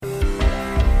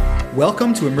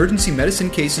Welcome to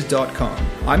EmergencyMedicineCases.com.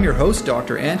 I'm your host,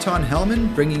 Dr. Anton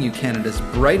Hellman, bringing you Canada's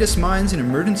brightest minds in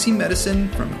emergency medicine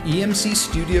from EMC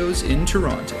Studios in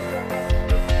Toronto.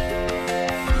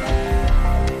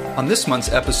 On this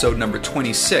month's episode number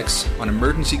 26 on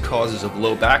emergency causes of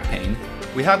low back pain,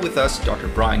 we have with us Dr.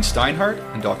 Brian Steinhardt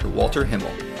and Dr. Walter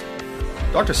Himmel.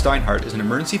 Dr. Steinhardt is an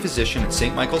emergency physician at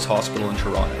St. Michael's Hospital in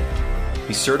Toronto.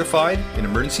 He's certified in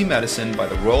emergency medicine by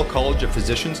the Royal College of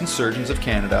Physicians and Surgeons of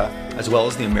Canada, as well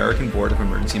as the American Board of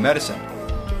Emergency Medicine.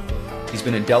 He's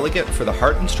been a delegate for the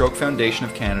Heart and Stroke Foundation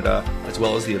of Canada, as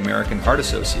well as the American Heart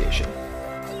Association.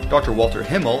 Dr. Walter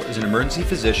Himmel is an emergency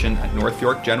physician at North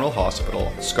York General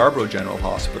Hospital, Scarborough General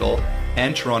Hospital,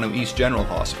 and Toronto East General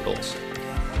Hospitals.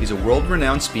 He's a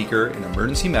world-renowned speaker in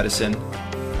emergency medicine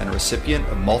and a recipient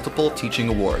of multiple teaching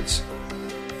awards.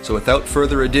 So without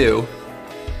further ado,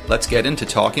 let's get into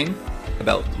talking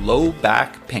about low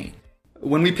back pain.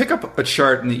 When we pick up a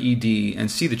chart in the ED and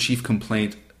see the chief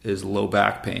complaint is low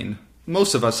back pain,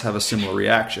 most of us have a similar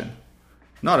reaction.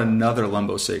 Not another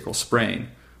lumbosacral sprain,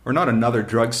 or not another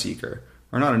drug seeker,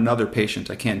 or not another patient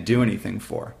I can't do anything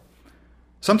for.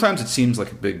 Sometimes it seems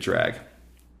like a big drag.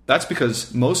 That's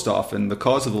because most often the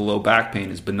cause of the low back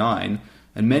pain is benign,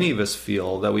 and many of us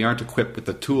feel that we aren't equipped with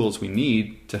the tools we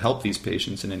need to help these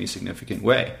patients in any significant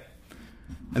way.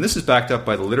 And this is backed up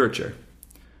by the literature.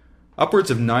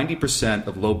 Upwards of 90%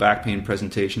 of low back pain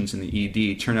presentations in the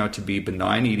ED turn out to be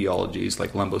benign etiologies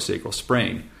like lumbosacral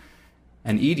sprain.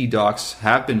 And ED docs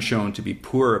have been shown to be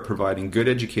poor at providing good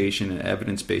education and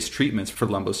evidence-based treatments for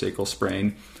lumbosacral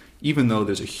sprain, even though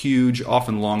there's a huge,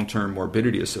 often long-term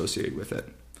morbidity associated with it.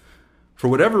 For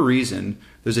whatever reason,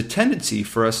 there's a tendency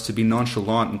for us to be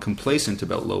nonchalant and complacent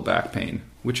about low back pain,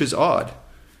 which is odd.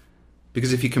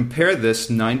 Because if you compare this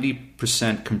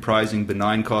 90% comprising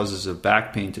benign causes of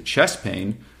back pain to chest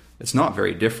pain, it's not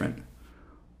very different.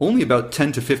 Only about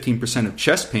 10 to 15% of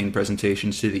chest pain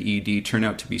presentations to the ED turn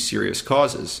out to be serious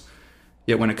causes.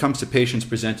 Yet when it comes to patients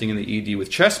presenting in the ED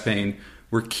with chest pain,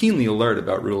 we're keenly alert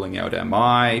about ruling out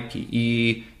MI,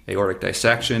 PE, aortic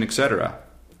dissection, etc.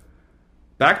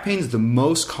 Back pain is the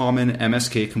most common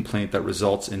MSK complaint that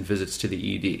results in visits to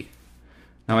the ED.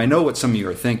 Now I know what some of you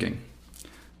are thinking.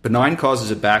 Benign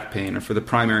causes of back pain are for the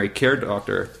primary care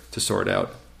doctor to sort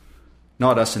out,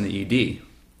 not us in the ED.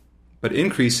 But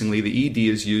increasingly, the ED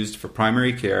is used for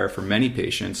primary care for many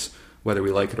patients, whether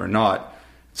we like it or not,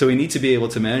 so we need to be able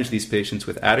to manage these patients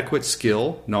with adequate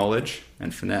skill, knowledge,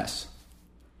 and finesse.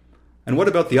 And what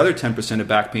about the other 10% of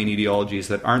back pain etiologies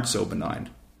that aren't so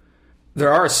benign?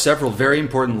 There are several very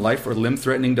important life or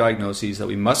limb-threatening diagnoses that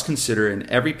we must consider in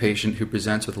every patient who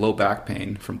presents with low back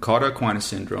pain, from cauda equina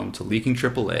syndrome to leaking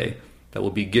AAA, that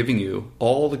we'll be giving you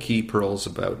all the key pearls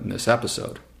about in this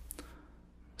episode.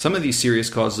 Some of these serious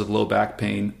causes of low back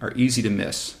pain are easy to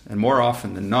miss, and more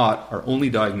often than not are only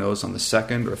diagnosed on the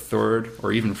second or third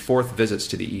or even fourth visits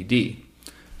to the ED.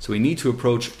 So we need to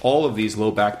approach all of these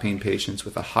low back pain patients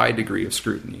with a high degree of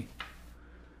scrutiny.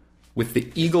 With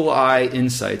the eagle eye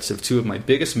insights of two of my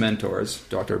biggest mentors,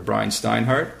 Dr. Brian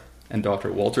Steinhardt and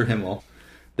Dr. Walter Himmel,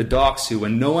 the docs who,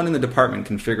 when no one in the department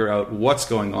can figure out what's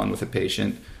going on with a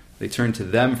patient, they turn to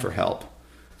them for help.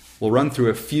 We'll run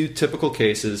through a few typical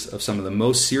cases of some of the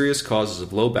most serious causes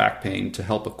of low back pain to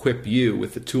help equip you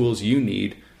with the tools you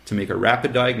need to make a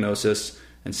rapid diagnosis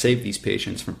and save these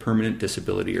patients from permanent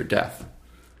disability or death.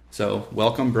 So,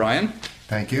 welcome, Brian.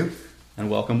 Thank you. And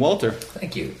welcome, Walter.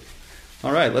 Thank you.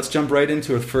 All right, let's jump right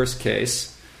into a first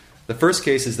case. The first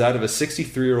case is that of a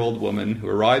 63-year-old woman who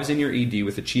arrives in your ED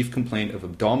with a chief complaint of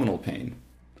abdominal pain.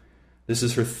 This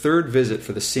is her third visit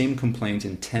for the same complaint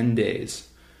in 10 days.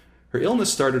 Her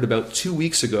illness started about 2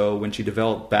 weeks ago when she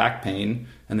developed back pain,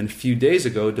 and then a few days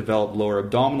ago developed lower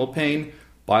abdominal pain,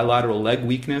 bilateral leg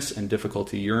weakness, and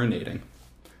difficulty urinating.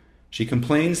 She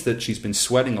complains that she's been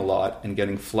sweating a lot and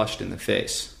getting flushed in the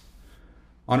face.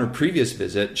 On her previous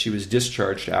visit, she was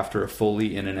discharged after a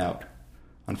Foley in and out.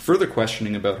 On further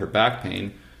questioning about her back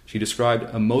pain, she described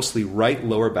a mostly right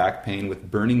lower back pain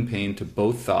with burning pain to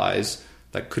both thighs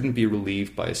that couldn't be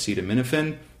relieved by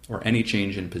acetaminophen or any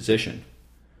change in position.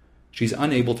 She's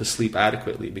unable to sleep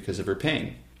adequately because of her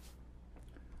pain.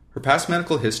 Her past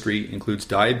medical history includes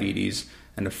diabetes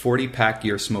and a 40-pack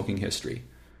year smoking history.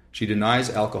 She denies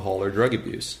alcohol or drug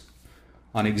abuse.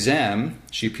 On exam,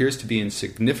 she appears to be in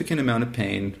significant amount of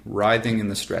pain, writhing in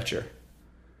the stretcher.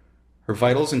 Her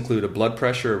vitals include a blood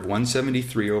pressure of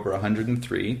 173 over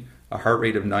 103, a heart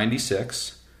rate of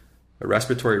 96, a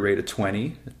respiratory rate of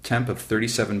 20, a temp of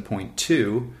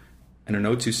 37.2, and an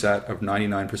O2 sat of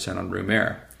 99% on room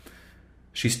air.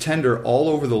 She's tender all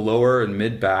over the lower and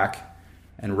mid back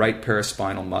and right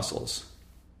paraspinal muscles.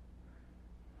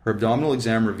 Her abdominal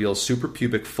exam reveals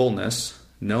suprapubic fullness,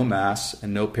 no mass,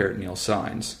 and no peritoneal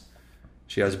signs.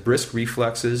 She has brisk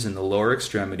reflexes in the lower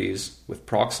extremities with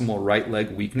proximal right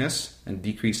leg weakness and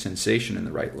decreased sensation in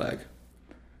the right leg.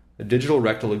 A digital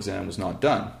rectal exam was not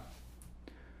done.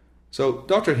 So,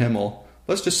 Dr. Himmel,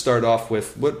 let's just start off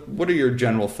with what are your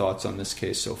general thoughts on this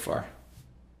case so far?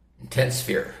 Intense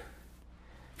fear.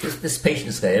 This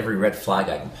patient's got every red flag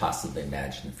I can possibly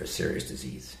imagine for serious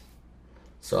disease.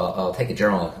 So I'll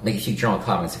make a few general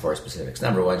comments before specifics.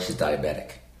 Number one, she's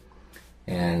diabetic.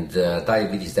 And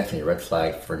diabetes is definitely a red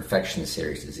flag for infection and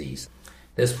serious disease.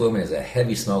 This woman is a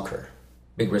heavy smoker.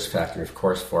 Big risk factor, of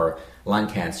course, for lung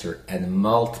cancer and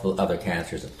multiple other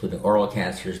cancers, including oral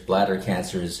cancers, bladder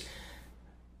cancers,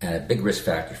 and a big risk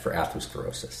factor for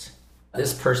atherosclerosis.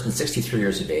 This person is 63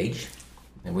 years of age,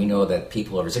 and we know that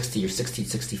people over 60 or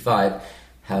 65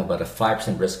 have about a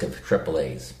 5% risk of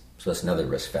AAAs, so that's another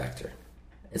risk factor.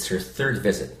 It's her third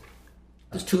visit.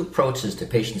 There's two approaches to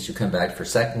patients who come back for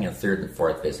second and third and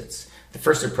fourth visits. The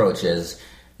first approach is,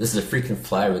 this is a frequent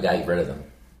flyer, we gotta get rid of them.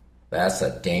 That's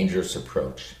a dangerous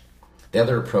approach. The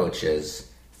other approach is,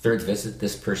 third visit,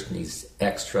 this person needs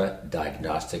extra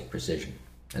diagnostic precision.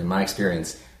 And in my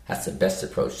experience, that's the best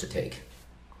approach to take.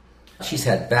 She's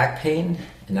had back pain,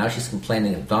 and now she's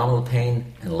complaining of abdominal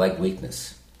pain and leg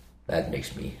weakness. That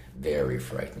makes me very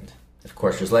frightened. Of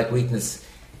course, there's leg weakness,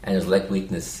 and there's leg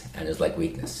weakness, and there's leg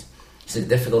weakness. She's had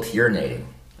difficulty urinating,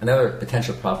 another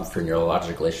potential problem for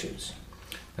neurological issues.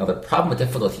 Now, the problem with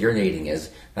difficulty urinating is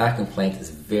that complaint is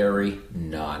very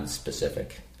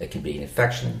non-specific. It can be an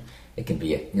infection, it can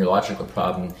be a neurological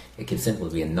problem, it can simply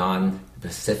be a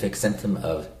non-specific symptom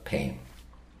of pain.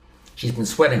 She's been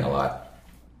sweating a lot.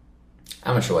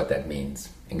 I'm not sure what that means.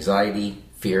 Anxiety,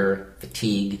 fear,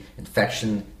 fatigue,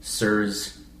 infection,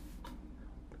 SIRS,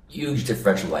 huge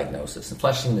differential diagnosis. And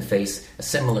flushing in the face, a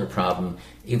similar problem,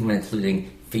 even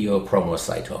including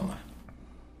pheochromocytoma.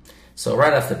 So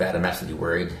right off the bat, I'm absolutely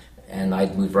worried, and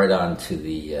I'd move right on to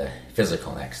the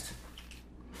physical next.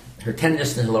 Her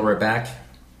tenderness in the lower back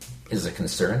is a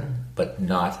concern, but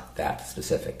not that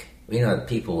specific. We know that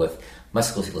people with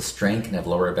musculoskeletal strain can have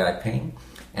lower back pain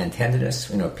and tenderness.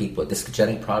 We know people with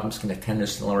discogenic problems can have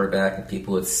tenderness in the lower back, and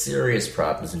people with serious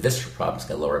problems and visceral problems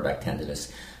can have lower back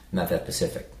tenderness, not that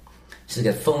specific. She's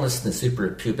got fullness in the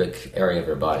suprapubic area of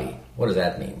her body. What does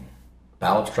that mean?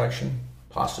 Bowel obstruction?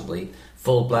 Possibly.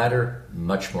 Full bladder?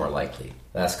 Much more likely.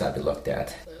 That's got to be looked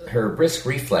at. Her brisk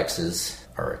reflexes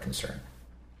are a concern.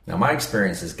 Now, my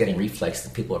experience is getting reflexes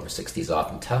in people over 60 is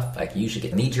often tough. I can usually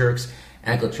get knee jerks.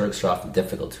 Ankle jerks are often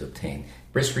difficult to obtain.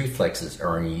 Brisk reflexes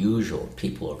are unusual in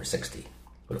people over 60.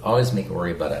 Would always make me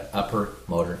worry about an upper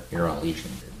motor neuron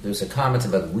lesion. There's a comment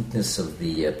about weakness of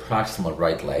the proximal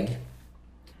right leg.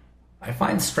 I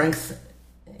find strength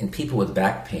in people with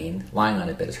back pain lying on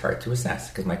a bed is hard to assess,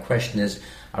 because my question is,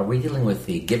 are we dealing with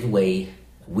the giveaway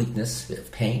weakness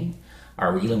of pain?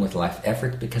 Are we dealing with lack of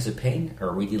effort because of pain? Or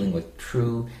are we dealing with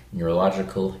true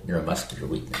neurological, neuromuscular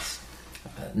weakness?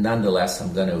 Nonetheless,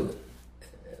 I'm going to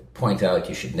point out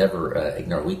you should never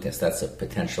ignore weakness. That's a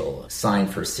potential sign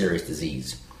for serious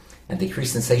disease. And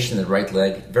decreased sensation in the right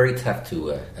leg, very tough to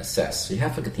assess. So you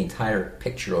have to look at the entire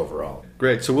picture overall.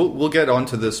 Great. So we'll get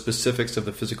onto the specifics of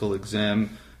the physical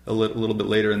exam a little bit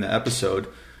later in the episode.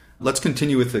 Let's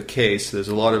continue with the case. There's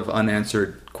a lot of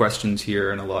unanswered questions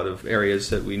here and a lot of areas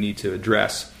that we need to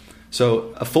address.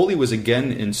 So a Foley was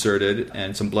again inserted,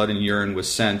 and some blood and urine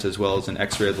was sent, as well as an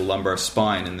x-ray of the lumbar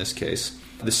spine in this case.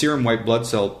 The serum white blood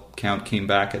cell count came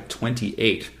back at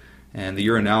 28, and the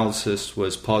urinalysis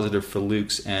was positive for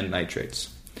leuks and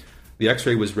nitrates. The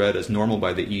x-ray was read as normal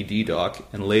by the ED doc,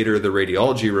 and later the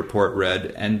radiology report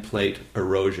read end plate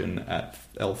erosion at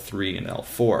L3 and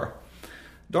L4.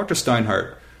 Dr.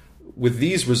 Steinhardt, with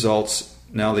these results,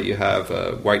 now that you have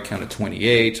a white count of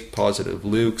 28, positive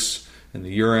leuks in the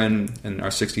urine, and our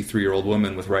 63-year-old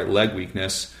woman with right leg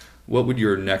weakness, what would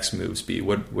your next moves be?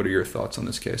 What are your thoughts on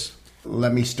this case?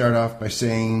 Let me start off by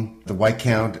saying the white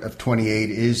count of 28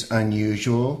 is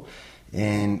unusual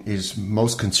and is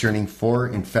most concerning for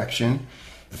infection.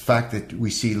 The fact that we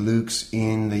see leuks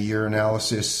in the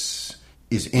urinalysis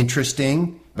is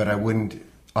interesting, but I wouldn't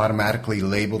automatically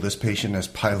label this patient as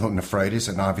pyelonephritis,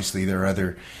 and obviously there are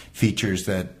other features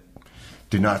that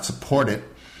do not support it.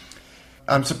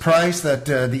 I'm surprised that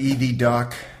the ED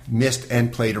doc missed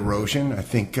end plate erosion. I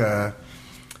think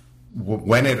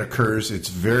when it occurs, it's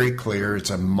very clear. It's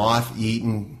a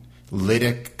moth-eaten,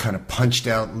 lytic, kind of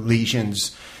punched-out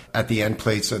lesions at the end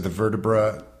plates of the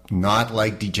vertebra, not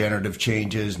like degenerative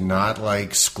changes, not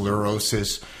like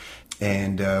sclerosis.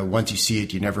 And once you see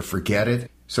it, you never forget it.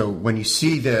 So when you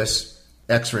see this,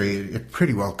 x-ray, it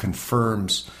pretty well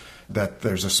confirms that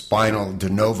there's a spinal de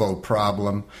novo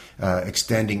problem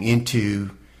extending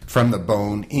from the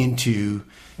bone into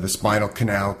the spinal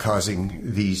canal,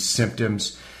 causing these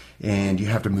symptoms, and you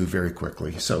have to move very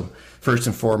quickly. So first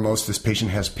and foremost, this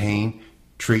patient has pain,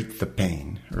 treat the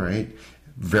pain, right?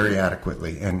 Very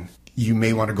adequately. And you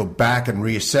may want to go back and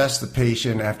reassess the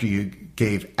patient after you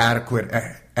gave adequate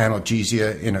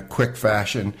analgesia in a quick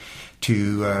fashion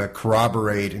to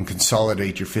corroborate and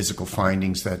consolidate your physical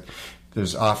findings, that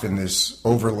there's often this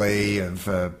overlay of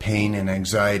pain and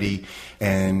anxiety,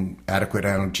 and adequate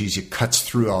analgesia cuts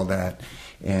through all that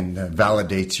and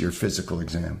validates your physical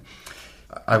exam.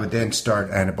 I would then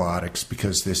start antibiotics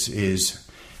because this is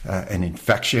an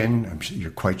infection. I'm sure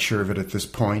you're quite sure of it at this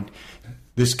point.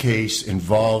 This case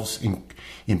involves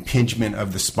impingement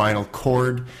of the spinal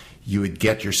cord. You would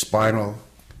get your spinal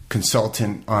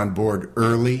consultant on board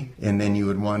early, and then you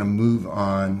would want to move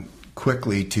on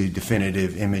quickly to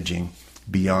definitive imaging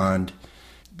beyond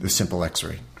the simple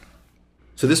x-ray.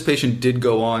 So this patient did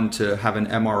go on to have an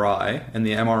MRI, and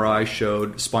the MRI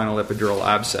showed spinal epidural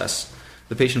abscess.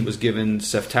 The patient was given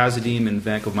ceftazidime and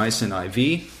vancomycin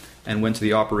IV and went to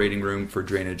the operating room for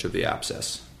drainage of the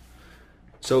abscess.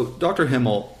 So, Dr.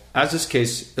 Himmel, as this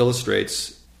case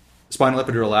illustrates, spinal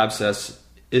epidural abscess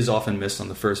is often missed on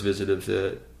the first visit of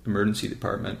the emergency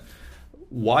department.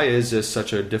 Why is this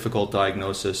such a difficult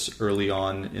diagnosis early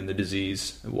on in the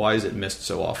disease? Why is it missed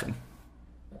so often?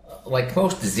 Like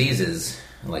most diseases,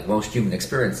 like most human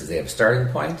experiences, they have a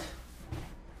starting point,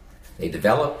 they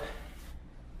develop,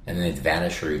 and then they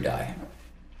vanish or you die.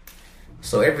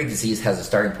 So every disease has a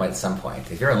starting point at some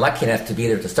point. If you're unlucky enough to be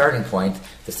there at the starting point,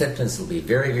 the symptoms will be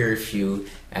very, very few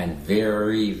and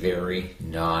very, very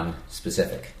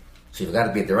non-specific. So you've got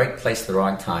to be at the right place at the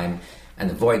wrong time and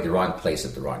avoid the wrong place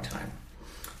at the wrong time.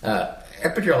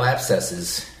 Epidural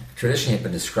abscesses traditionally have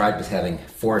been described as having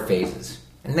 4 phases.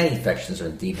 And many infections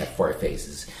indeed have 4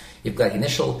 phases. You've got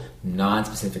initial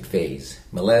non-specific phase,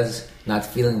 malaise, not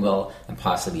feeling well, and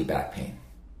possibly back pain.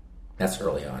 That's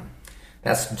early on.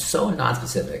 That's so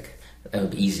non-specific that it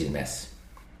would be easy to miss.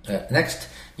 Next,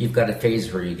 you've got a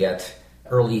phase where you get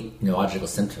early neurological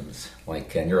symptoms,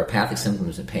 like neuropathic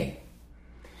symptoms and pain.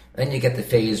 Then you get the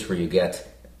phase where you get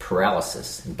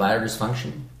paralysis and bladder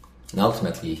dysfunction, and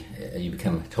ultimately you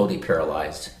become totally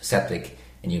paralyzed, septic,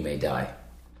 and you may die.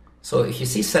 So if you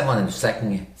see someone in the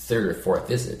second, third, or fourth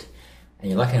visit,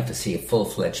 and you're lucky enough to see a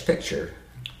full-fledged picture,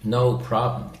 no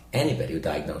problem. Anybody who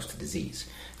diagnosed the disease.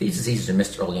 These diseases are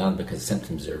missed early on because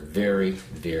symptoms are very,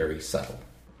 very subtle.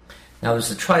 Now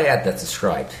there's a triad that's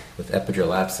described with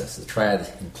epidural abscess. The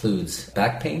triad includes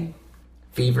back pain,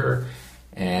 fever,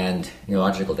 and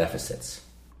neurological deficits.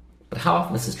 But how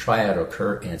often does this triad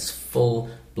occur in its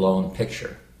full-blown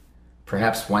picture?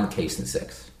 Perhaps 1 case in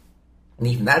 6. And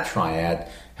even that triad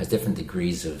has different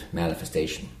degrees of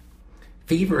manifestation.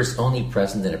 Fever is only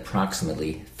present in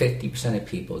approximately 50% of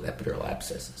people with epidural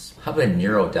abscesses. How about a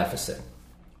neurodeficit?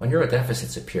 Well,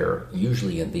 neurodeficits appear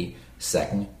usually in the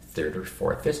second, third, or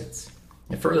fourth visits.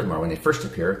 And furthermore, when they first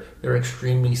appear, they're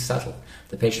extremely subtle.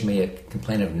 The patient may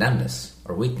complain of numbness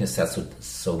or weakness that's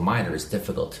so minor it's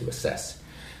difficult to assess.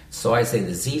 So I say the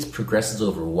disease progresses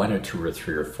over 1 or 2 or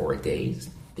 3 or 4 days.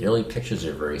 The early pictures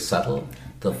are very subtle.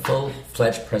 The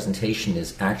full-fledged presentation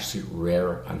is actually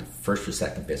rare on the first or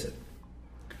second visit.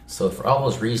 So for all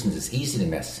those reasons, it's easy to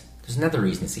miss. There's another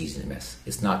reason it's easy to miss.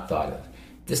 It's not thought of.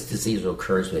 This disease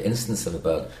occurs with an incidence of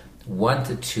about 1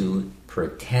 to 2 per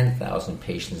 10,000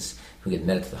 patients who get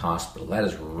admitted to the hospital. That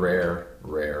is rare,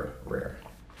 rare, rare.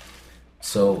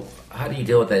 So how do you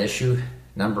deal with that issue?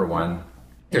 Number 1,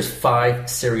 there's 5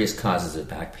 serious causes of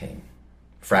back pain.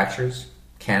 Fractures,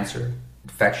 cancer,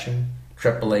 infection,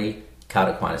 AAA,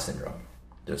 Cauda-Equina syndrome.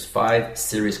 There's 5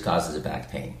 serious causes of back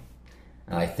pain.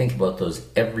 And I think about those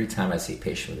every time I see a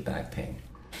patient with back pain.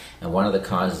 And one of the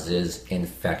causes is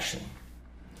infection.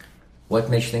 What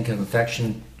makes you think of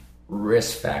infection?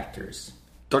 Risk factors.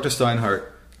 Dr. Steinhardt,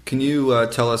 can you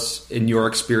tell us, in your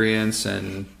experience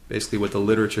and basically what the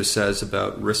literature says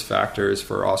about risk factors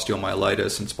for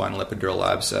osteomyelitis and spinal epidural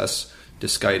abscess,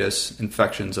 discitis,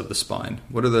 infections of the spine?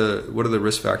 What are the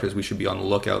risk factors we should be on the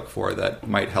lookout for that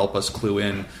might help us clue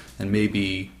in and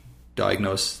maybe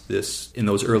diagnose this in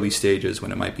those early stages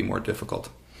when it might be more difficult?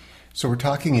 So we're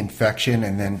talking infection,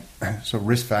 and then so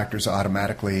risk factors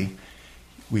automatically,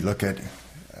 we look at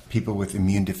people with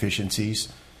immune deficiencies.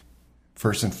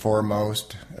 First and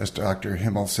foremost, as Dr.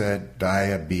 Himmel said,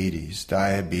 diabetes.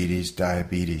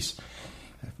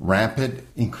 Rampant,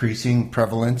 increasing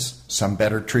prevalence, some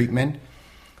better treatment,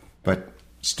 but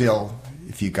still,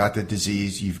 if you got the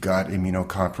disease, you've got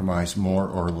immunocompromised more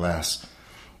or less.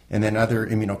 And then other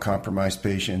immunocompromised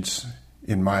patients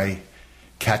in my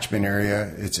catchment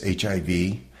area, it's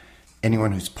HIV.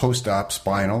 Anyone who's post-op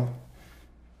spinal,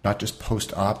 not just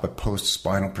post-op, but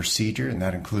post-spinal procedure, and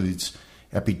that includes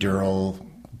epidural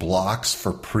blocks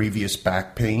for previous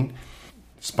back pain,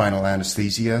 spinal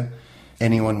anesthesia,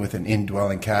 anyone with an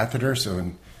indwelling catheter.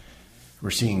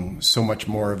 We're seeing so much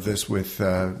more of this with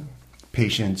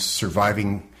patients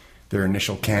surviving their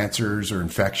initial cancers or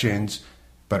infections,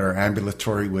 but are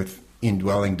ambulatory with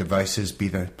indwelling devices, be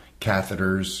the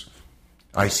catheters,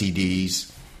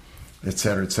 ICDs, et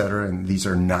cetera, and these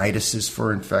are niduses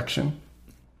for infection.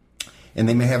 And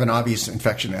they may have an obvious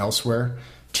infection elsewhere,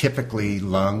 typically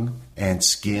lung and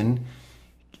skin,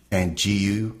 and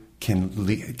GU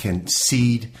can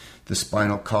seed the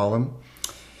spinal column.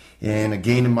 And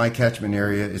again, in my catchment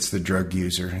area, it's the drug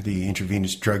user, the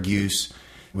intravenous drug use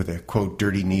with a, quote,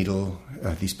 dirty needle.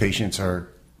 These patients are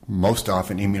most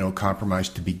often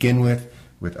immunocompromised to begin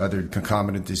with other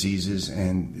concomitant diseases,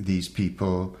 and these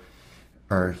people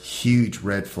are huge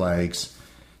red flags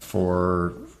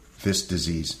for this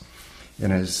disease.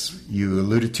 And as you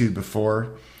alluded to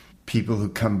before, people who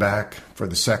come back for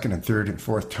the second and third and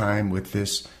fourth time with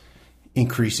this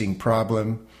increasing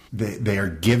problem, they are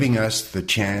giving us the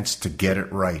chance to get it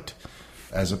right,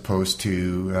 as opposed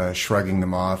to shrugging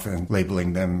them off and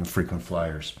labeling them frequent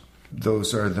flyers.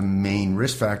 Those are the main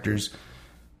risk factors.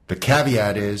 The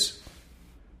caveat is,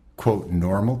 quote,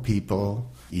 normal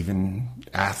people, even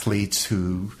athletes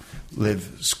who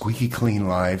live squeaky clean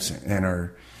lives and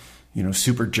are,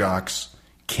 super jocks,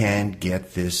 can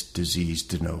get this disease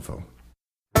de novo.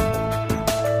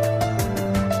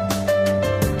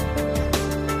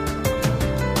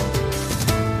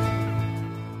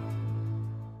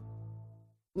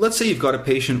 Let's say you've got a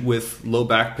patient with low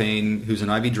back pain who's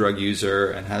an IV drug user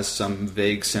and has some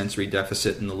vague sensory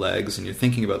deficit in the legs, and you're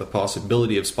thinking about the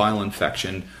possibility of spinal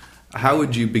infection. How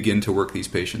would you begin to work these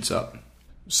patients up?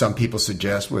 Some people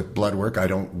suggest with blood work, I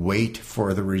don't wait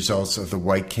for the results of the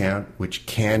white count, which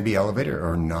can be elevated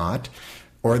or not,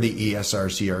 or the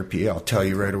ESR-CRP. I'll tell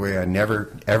you right away, I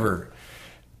never, ever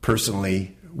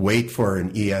personally wait for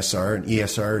an ESR. An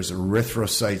ESR is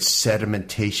erythrocyte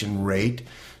sedimentation rate.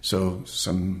 So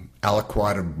some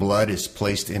aliquot of blood is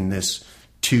placed in this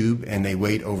tube, and they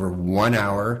wait over 1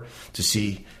 hour to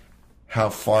see how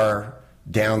far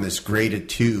down this graded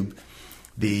tube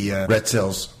the red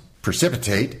cells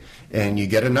precipitate, and you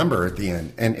get a number at the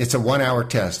end. And it's a 1 hour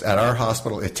test. At our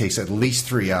hospital, it takes at least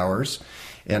 3 hours.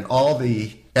 And all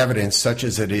the evidence, such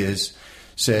as it is,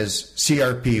 says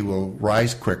CRP will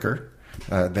rise quicker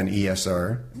than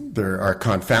ESR. There are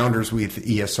confounders with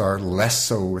ESR, less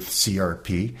so with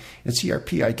CRP. And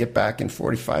CRP I get back in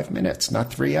 45 minutes,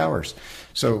 not 3 hours.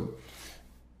 So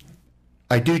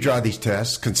I do draw these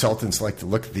tests. Consultants like to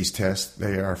look at these tests.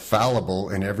 They are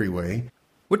fallible in every way.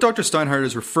 What Dr. Steinhardt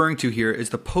is referring to here is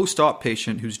the post-op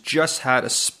patient who's just had a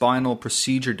spinal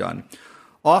procedure done.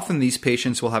 Often these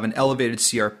patients will have an elevated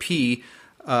CRP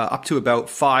up to about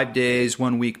 5 days,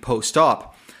 1 week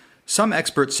post-op. Some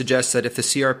experts suggest that if the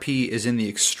CRP is in the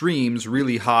extremes,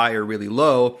 really high or really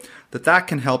low, that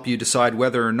can help you decide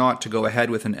whether or not to go ahead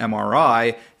with an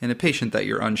MRI in a patient that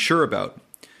you're unsure about.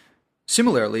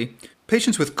 Similarly,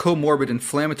 patients with comorbid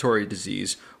inflammatory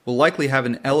disease will likely have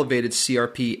an elevated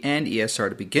CRP and ESR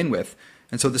to begin with,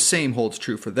 and so the same holds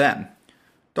true for them.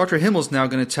 Dr. Himmel's now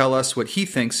going to tell us what he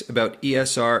thinks about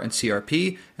ESR and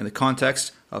CRP in the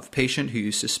context of a patient who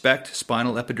you suspect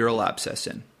spinal epidural abscess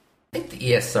in. I think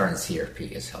the ESR and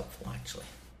CRP is helpful, actually.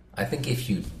 I think if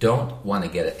you don't want to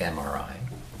get an MRI,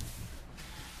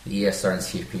 the ESR and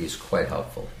CRP is quite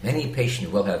helpful. Many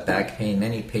patients will have back pain.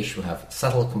 Many patients will have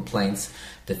subtle complaints.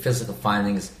 The physical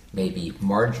findings may be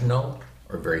marginal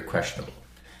or very questionable.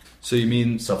 So you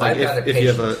mean so like if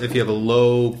you have a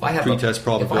low pretest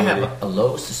probability? If I have a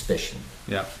low suspicion,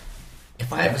 yeah.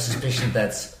 If I have a suspicion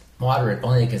that's moderate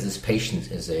only because this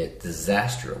patient is a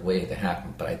disaster waiting to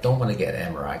happen, but I don't want to get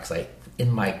an MRI because I,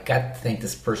 in my gut, think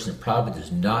this person probably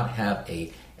does not have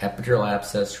a epidural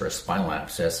abscess or a spinal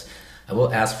abscess, I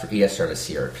will ask for ESR to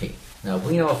CRP. Now,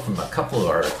 we know from a couple of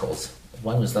articles,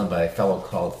 one was done by a fellow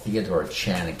called Theodore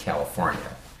Chan in California,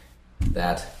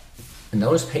 that in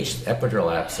those patients with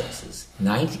epidural abscesses,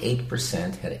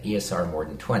 98% had an ESR more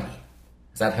than 20.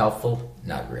 Is that helpful?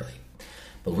 Not really.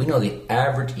 But we know the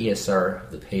average ESR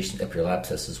of the patient with epidural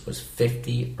abscesses was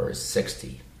 50 or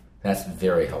 60. That's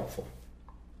very helpful.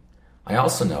 I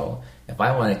also know if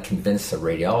I want to convince a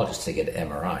radiologist to get an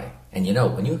MRI, and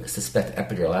when you suspect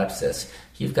epidural abscess,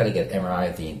 you've got to get an MRI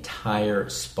of the entire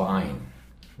spine,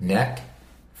 neck,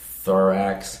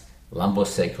 thorax,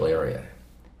 lumbosacral area.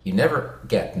 You never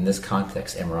get, in this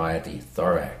context, MRI of the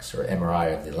thorax or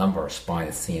MRI of the lumbar spine.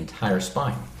 It's the entire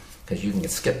spine, because you can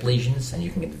get skip lesions and you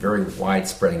can get very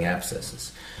wide-spreading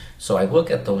abscesses. So I will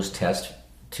get those tests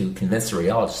to convince the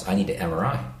radiologist I need an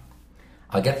MRI.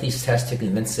 I'll get these tests to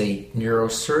convince a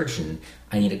neurosurgeon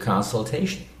I need a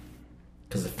consultation.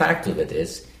 Because the fact of it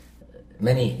is,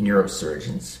 many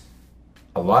neurosurgeons,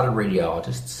 a lot of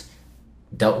radiologists,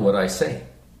 doubt what I say.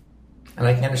 And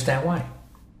I can understand why.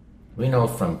 We know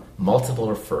from multiple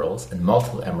referrals and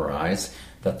multiple MRIs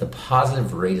that the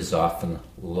positive rate is often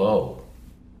low.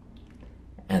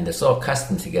 And they're so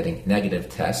accustomed to getting negative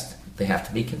tests, they have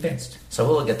to be convinced. So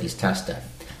we'll get these tests done.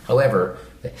 However,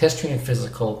 the history and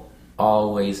physical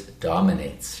always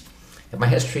dominates. If my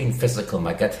history and physical,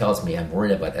 my gut tells me I'm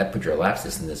worried about epidural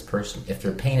abscess in this person, if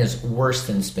their pain is worse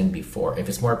than it's been before, if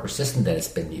it's more persistent than it's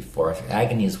been before, if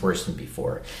agony is worse than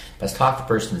before, if I talk to the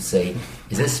person and say,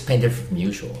 is this pain different from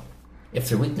usual? If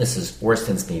their weakness is worse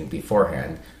than it's been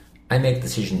beforehand, I make the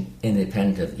decision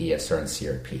independent of ESR and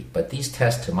CRP. But these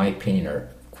tests, in my opinion, are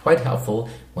quite helpful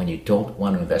when you don't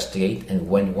want to investigate and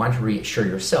when you want to reassure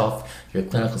yourself your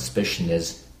clinical suspicion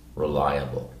is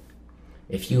reliable.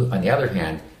 If you, on the other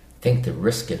hand, think the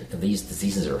risk of these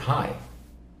diseases are high,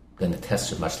 then the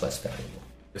tests are much less valuable.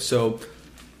 So,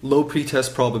 low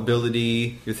pretest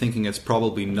probability, you're thinking it's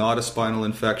probably not a spinal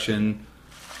infection.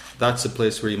 That's a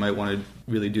place where you might want to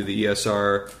really do the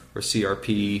ESR or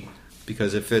CRP,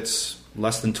 because if it's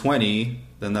less than 20,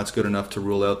 then that's good enough to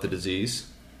rule out the disease.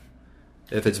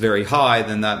 If it's very high,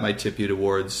 then that might tip you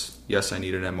towards, yes, I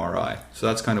need an MRI. So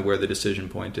that's kind of where the decision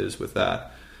point is with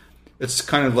that. It's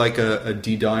kind of like a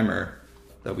D-dimer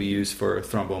that we use for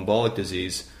thromboembolic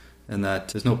disease, and that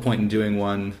there's no point in doing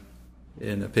one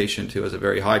in a patient who has a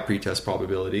very high pretest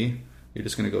probability. You're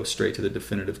just going to go straight to the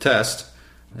definitive test.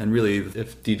 And really,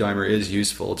 if D-dimer is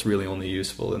useful, it's really only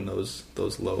useful in those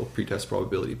low pretest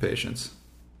probability patients.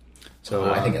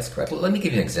 So I think that's correct. Let me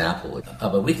give you an example.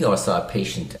 About a week ago, I saw a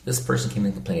patient. This person came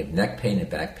in complaining of neck pain and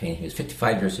back pain. He was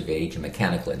 55 years of age, a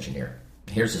mechanical engineer.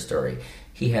 Here's the story.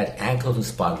 He had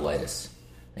ankylosing spondylitis,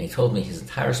 and he told me his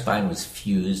entire spine was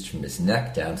fused from his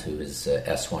neck down to his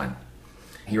S1.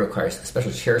 He requires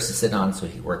special chairs to sit on so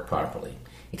he worked properly.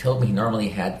 He told me he normally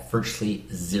had virtually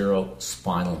zero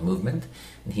spinal movement,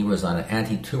 and he was on an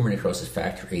anti-tumor necrosis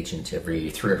factor agent every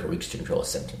 3 or 4 weeks to control his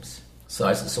symptoms. So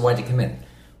I said, so why'd you come in?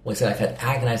 Well, he said, I've had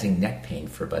agonizing neck pain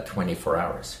for about 24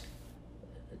 hours.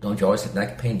 Don't you always have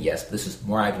neck pain? Yes, but this is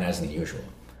more agonizing than usual.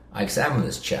 I examined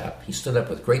this chap. He stood up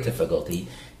with great difficulty.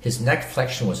 His neck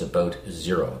flexion was about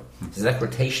 0. His neck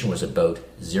rotation was about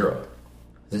 0.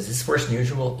 Is this worse than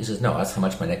usual? He says, no, that's how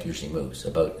much my neck usually moves,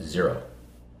 about 0.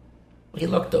 Well, he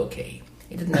looked okay.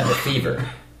 He didn't have a fever.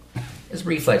 His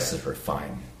reflexes were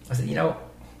fine. I said,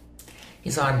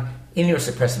 he's on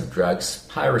immunosuppressive drugs,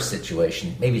 high-risk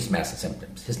situation, maybe he's massive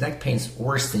symptoms. His neck pain's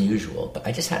worse than usual, but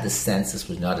I just had the sense this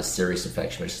was not a serious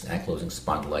infection, but just an ankylosing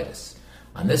spondylitis.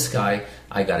 On this guy,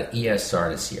 I got an ESR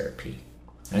and a CRP.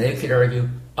 And they could argue,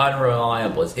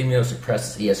 unreliable, as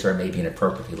immunosuppressed, ESR may be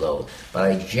inappropriately low, but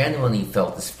I genuinely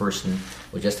felt this person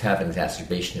would just have an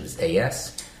exacerbation of his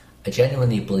AS. I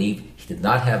genuinely believe he did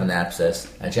not have an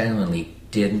abscess. I genuinely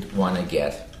didn't want to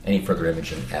get any further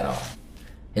imaging at all.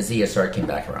 His ESR came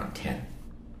back around 10.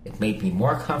 It made me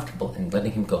more comfortable in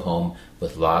letting him go home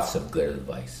with lots of good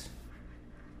advice.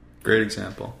 Great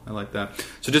example. I like that.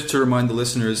 So just to remind the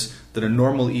listeners that a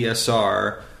normal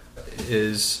ESR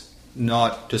is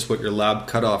not just what your lab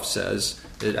cutoff says.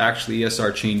 It actually,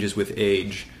 ESR changes with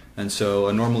age. And so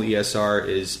a normal ESR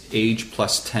is age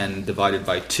plus 10 divided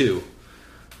by 2.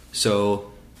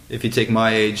 So if you take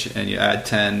my age and you add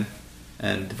 10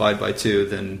 and divide by 2,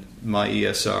 then my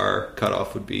ESR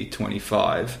cutoff would be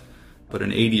 25. But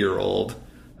an 80-year-old,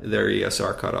 their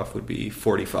ESR cutoff would be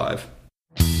 45.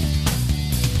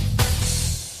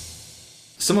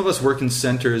 Some of us work in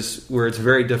centers where it's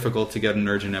very difficult to get an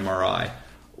urgent MRI.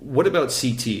 What about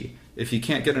CT? If you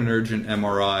can't get an urgent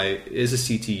MRI, is a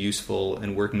CT useful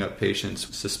in working up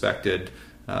patients' suspected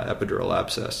epidural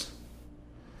abscess?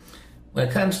 When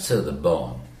it comes to the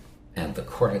bone and the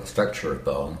cortical structure of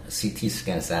bone, a CT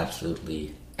scan is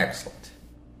absolutely excellent.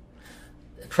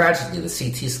 Tragically, the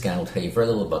CT scan will tell you very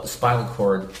little about the spinal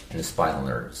cord and the spinal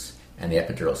nerves and the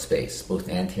epidural space, both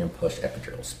anterior and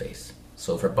post-epidural space.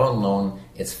 So for bone alone,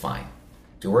 it's fine.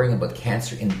 If you're worrying about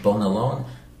cancer in bone alone,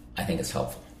 I think it's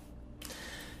helpful.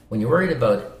 When you're worried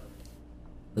about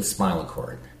the spinal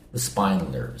cord, the spinal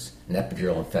nerves, an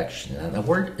epidural infection, and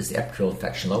where is the epidural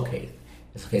infection located?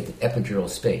 It's located in the epidural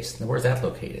space. Now, where's that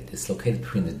located? It's located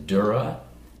between the dura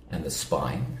and the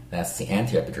spine. That's the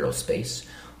anteroepidural space,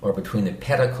 or between the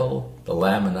pedicle, the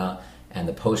lamina, and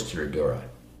the posterior dura.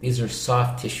 These are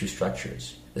soft tissue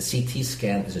structures. The CT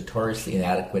scan is notoriously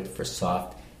inadequate for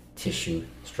soft tissue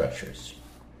structures.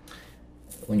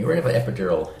 When you're worried about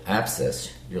epidural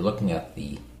abscess, you're looking at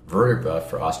the vertebra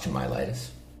for osteomyelitis.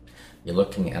 You're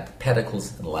looking at the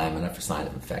pedicles and lamina for signs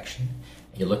of infection.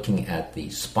 You're looking at the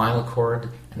spinal cord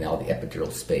and all the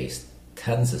epidural space.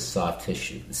 Tons of soft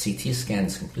tissue. The CT scan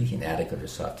is completely inadequate for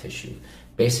soft tissue.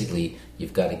 Basically,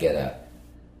 you've got to get a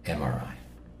MRI.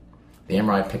 The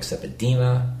MRI picks up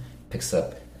edema, picks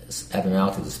up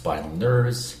abnormalities of the spinal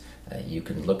nerves. You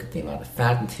can look at the amount of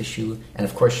fat in tissue. And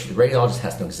of course, the radiologist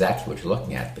has to know exactly what you're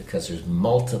looking at because there's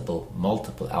multiple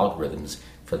algorithms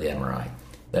for the MRI.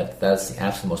 That's the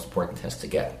absolute most important test to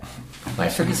get. Now,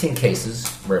 I've certainly seen cases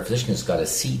where a physician has got a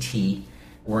CT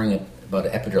worrying about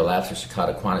an epidural abscess or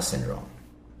Cotta-Quana syndrome.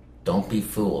 Don't be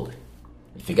fooled.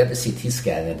 If you get the CT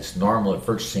scan and it's normal or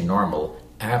virtually normal,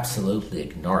 absolutely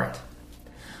ignore it.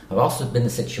 I've also been in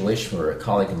a situation where a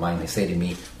colleague of mine may say to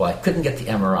me, well, I couldn't get the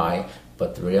MRI,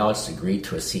 but the radiologist agreed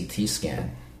to a CT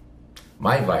scan.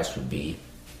 My advice would be,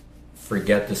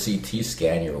 forget the CT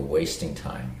scan, you're wasting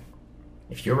time.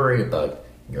 If you're worried about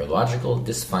neurological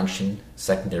dysfunction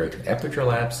secondary to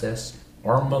epidural abscess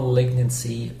or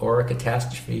malignancy or a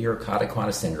catastrophe or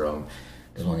Cotta-Quana syndrome,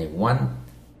 there's only one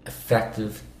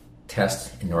effective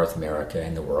test in North America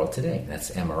and the world today, and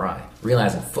that's MRI.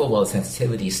 Realizing full well the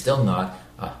sensitivity is still not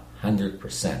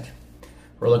 100%.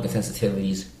 We're looking at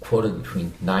sensitivities quoted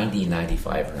between 90 and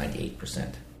 95 or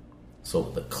 98%. So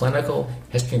the clinical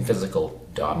history and physical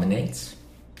dominates,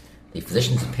 the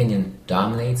physician's opinion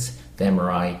dominates, the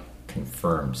MRI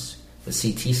confirms. The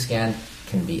CT scan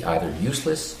can be either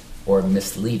useless or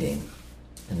misleading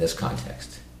in this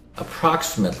context.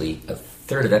 Approximately a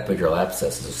third of epidural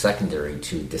abscesses are secondary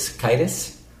to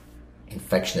discitis,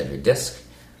 infection of your disc,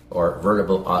 or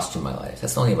vertebral osteomyelitis.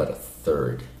 That's only about a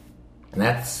third. And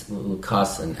that's what will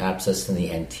cause an abscess in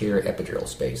the anterior epidural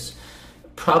space.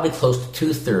 Probably close to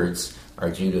 2/3 are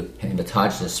due to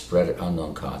hematogenous spread of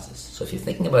unknown causes. So if you're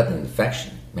thinking about an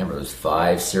infection, remember there's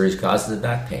 5 serious causes of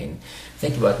back pain,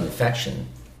 think about an infection,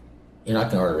 you're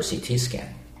not going to order a CT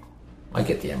scan. I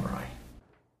get the MRI.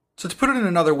 So to put it in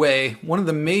another way, one of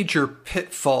the major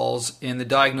pitfalls in the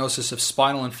diagnosis of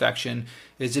spinal infection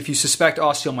is if you suspect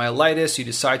osteomyelitis, you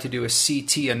decide to do a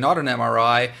CT and not an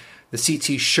MRI, the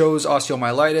CT shows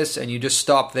osteomyelitis and you just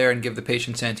stop there and give the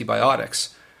patient antibiotics.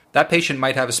 That patient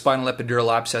might have a spinal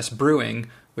epidural abscess brewing,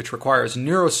 which requires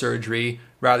neurosurgery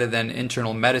rather than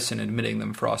internal medicine admitting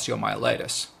them for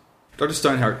osteomyelitis. Dr.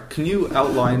 Steinhardt, can you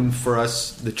outline for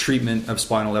us the treatment of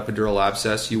spinal epidural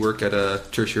abscess? You work at a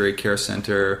tertiary care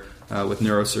center with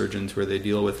neurosurgeons where they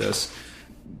deal with this.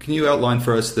 Can you outline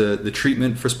for us the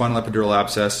treatment for spinal epidural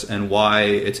abscess and why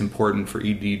it's important for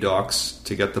ED docs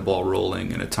to get the ball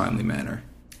rolling in a timely manner?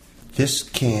 This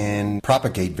can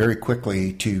propagate very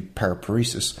quickly to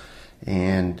paraparesis,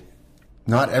 and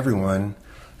not everyone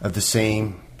of the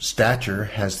same stature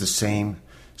has the same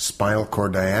spinal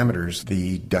cord diameters.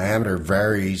 The diameter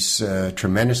varies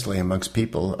tremendously amongst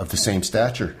people of the same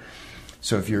stature.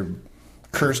 So if you're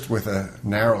cursed with a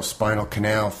narrow spinal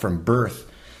canal from birth,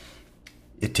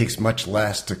 it takes much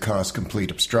less to cause complete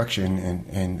obstruction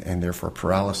and therefore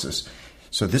paralysis.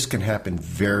 So this can happen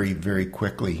very, very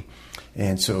quickly.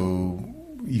 And so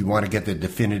you want to get the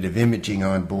definitive imaging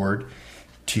on board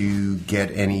to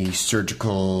get any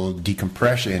surgical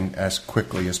decompression as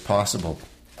quickly as possible.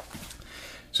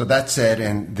 So that said,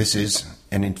 and this is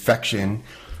an infection,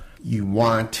 you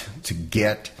want to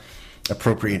get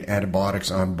appropriate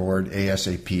antibiotics on board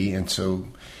ASAP. And so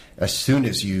as soon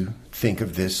as you think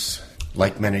of this,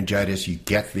 like meningitis, you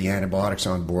get the antibiotics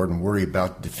on board and worry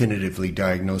about definitively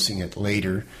diagnosing it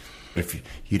later. If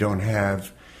you don't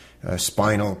have a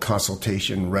spinal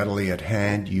consultation readily at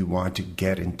hand, you want to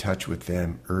get in touch with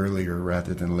them earlier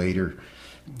rather than later,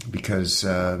 because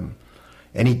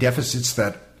any deficits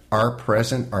that are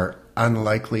present are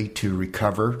unlikely to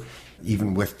recover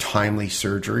even with timely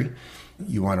surgery.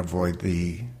 You want to avoid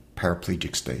the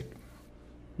paraplegic state.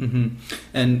 Mm-hmm.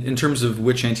 And in terms of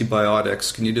which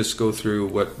antibiotics, can you just go through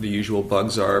what the usual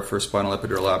bugs are for spinal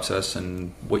epidural abscess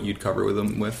and what you'd cover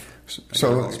them with?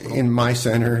 So in my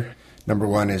center, number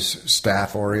 1 is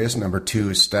Staph aureus, number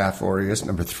 2 is Staph aureus,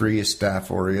 number 3 is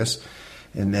Staph aureus,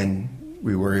 and then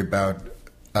we worry about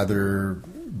other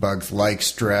bugs like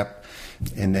strep.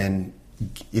 And then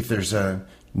if there's a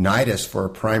nidus for a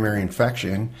primary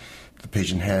infection, the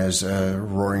patient has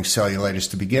roaring cellulitis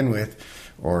to begin with,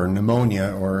 or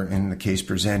pneumonia, or in the case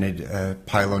presented,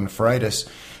 pyelonephritis,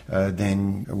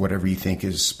 then whatever you think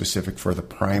is specific for the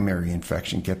primary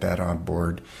infection, get that on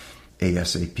board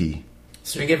ASAP.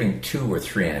 So you're giving 2 or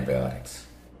 3 antibiotics?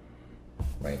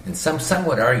 right? And some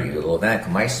would argue, although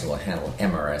vancomycin will handle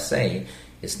MRSA,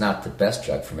 it's not the best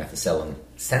drug for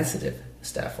methicillin-sensitive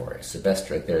Staph aureus. The best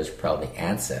drug there is probably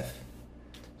Ancef.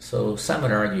 So some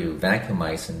would argue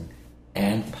vancomycin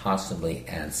and possibly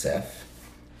Ancef,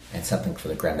 and something for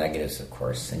the gram-negatives, of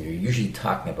course. And you're usually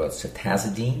talking about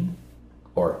ceftazidime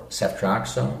or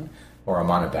ceftriaxone or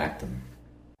amonibactam.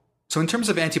 So in terms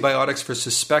of antibiotics for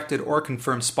suspected or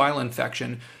confirmed spinal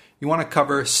infection, you want to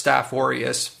cover Staph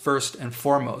aureus first and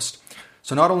foremost.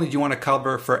 So not only do you want to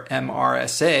cover for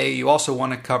MRSA, you also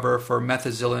want to cover for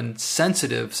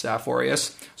methicillin-sensitive Staph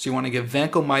aureus. So you want to give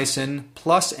vancomycin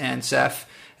plus Ancef,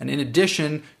 and in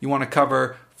addition, you want to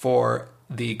cover for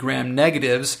the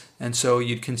gram-negatives, and so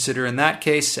you'd consider in that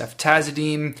case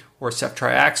ceftazidime or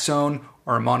ceftriaxone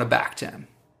or amonibactam.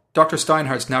 Dr.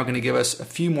 Steinhardt's now going to give us a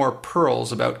few more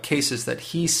pearls about cases that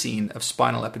he's seen of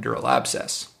spinal epidural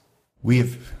abscess. We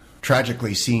have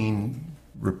tragically seen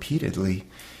repeatedly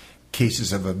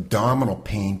cases of abdominal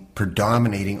pain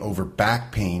predominating over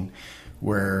back pain,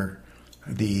 where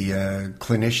the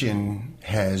clinician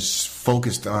has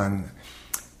focused on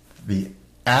the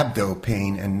abdo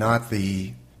pain and not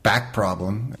the back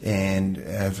problem, and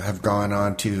have gone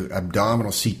on to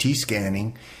abdominal CT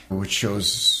scanning, which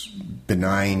shows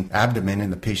benign abdomen,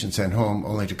 and the patient sent home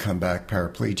only to come back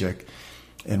paraplegic.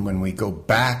 And when we go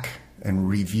back and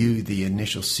review the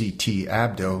initial CT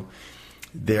abdo,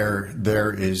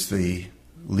 there is the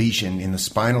lesion in the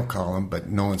spinal column, but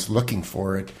no one's looking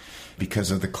for it because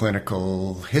of the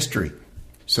clinical history.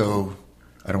 So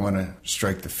I don't want to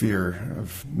strike the fear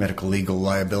of medical legal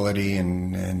liability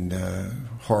and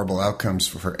horrible outcomes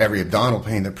for every abdominal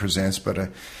pain that presents, but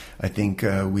I think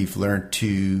we've learned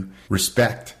to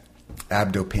respect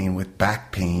abdo pain with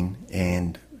back pain,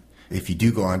 and if you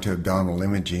do go on to abdominal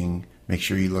imaging, make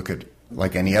sure you look at,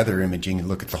 like any other imaging,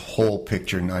 look at the whole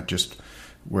picture, not just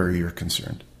where you're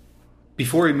concerned.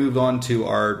 Before we move on to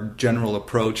our general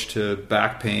approach to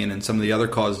back pain and some of the other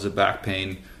causes of back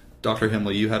pain, Dr.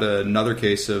 Himmel, you had another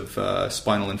case of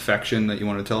spinal infection that you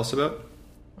want to tell us about?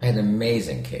 I had an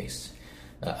amazing case.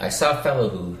 I saw a fellow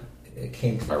who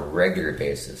came on a regular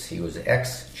basis. He was an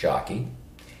ex-jockey.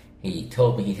 He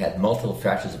told me he had multiple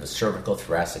fractures of his cervical,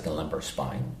 thoracic, and lumbar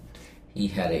spine. He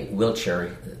had a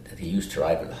wheelchair that he used to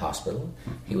ride to the hospital.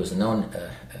 He was a known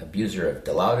abuser of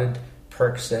Dilaudid,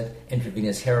 Percocet,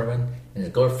 intravenous heroin, and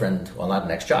his girlfriend, while not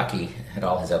an ex-jockey, had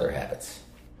all his other habits.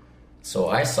 So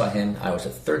I saw him. I was the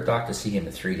third doctor to see him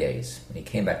in 3 days. And he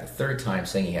came back the third time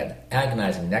saying he had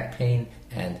agonizing neck pain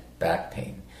and back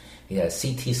pain. He had a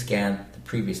CT scan the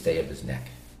previous day of his neck.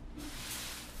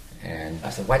 And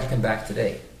I said, "Why'd you come back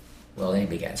today?" Well, then he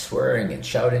began swearing and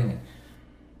shouting.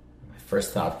 My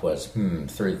first thought was,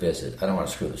 third visit. I don't want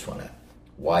to screw this one up.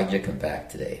 "Why'd you come back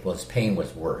today?" Well, his pain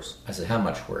was worse. I said, "How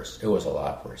much worse?" It was a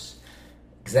lot worse.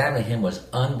 Examining him was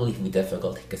unbelievably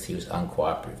difficult because he was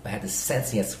uncooperative. I had the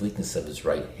sense he had the weakness of his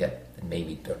right hip and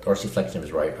maybe dorsiflexion of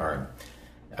his right arm.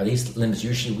 Are these limbs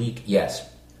usually weak? Yes.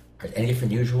 Are they any different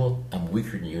than usual? I'm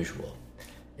weaker than usual.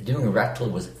 Doing a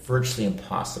rectal was virtually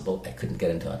impossible. I couldn't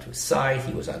get him onto his side.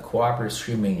 He was uncooperative,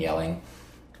 screaming and yelling.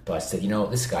 But I said,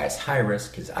 this guy is high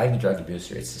risk. He's an IV drug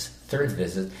abuser. It's his third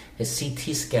visit. His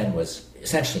CT scan was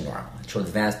essentially normal. It showed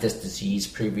advanced disc disease,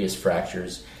 previous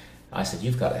fractures. I said,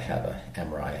 "You've got to have an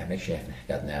MRI. Make sure you haven't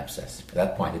got an abscess." At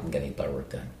that point, I didn't get any blood work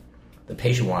done. The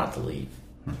patient wanted to leave.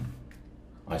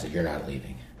 I said, "You're not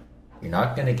leaving. You're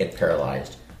not going to get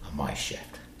paralyzed on my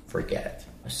shift. Forget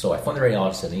it." So I phoned the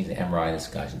radiologist, said, "I need an MRI of this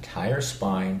guy's entire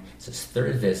spine. It's his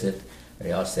third visit." The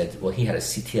radiologist said, "Well, he had a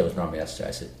CT that was normal yesterday."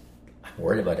 I said, "I'm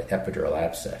worried about an epidural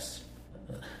abscess."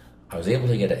 I was able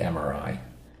to get an MRI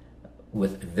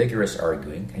with vigorous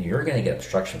arguing, and you're going to get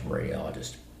obstruction from a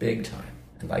radiologist big time.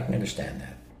 And I can understand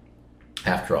that.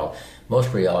 After all, most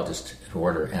radiologists who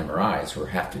order MRIs or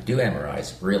have to do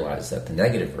MRIs realize that the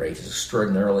negative rate is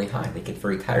extraordinarily high. They get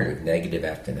very tired of negative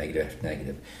after negative after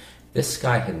negative. This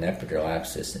guy had an epidural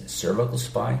abscess in his cervical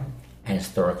spine and his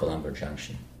thoracolumbar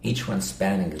junction, each one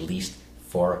spanning at least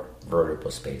 4 vertebral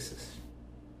spaces.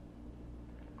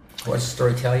 What does the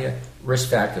story tell you? Risk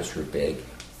factors were big.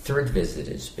 Third visit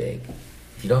is big.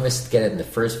 If you don't get it in the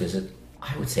first visit,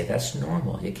 I would say that's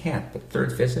normal. You can't. But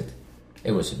third visit,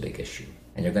 it was a big issue.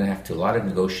 And you're going to have to do a lot of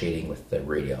negotiating with the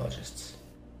radiologists.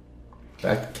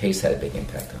 That case had a big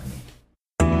impact on me.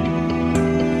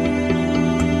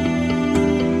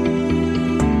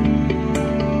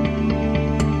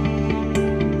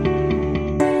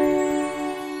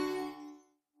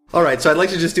 All right, so I'd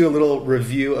like to just do a little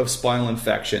review of spinal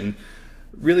infection.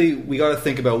 really we got to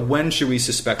think about when should we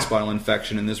suspect spinal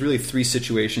infection, and there's really three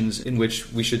situations in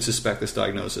which we should suspect this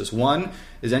diagnosis. One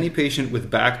is any patient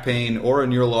with back pain or a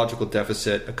neurological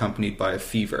deficit accompanied by a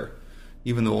fever,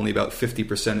 even though only about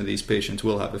 50% of these patients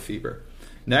will have a fever.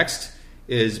 Next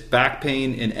is back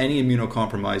pain in any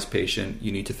immunocompromised patient.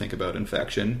 You need to think about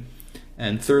infection.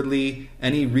 And thirdly,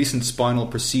 any recent spinal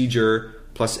procedure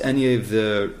plus any of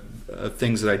the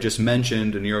things that I just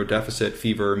mentioned, a neurodeficit,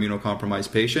 fever,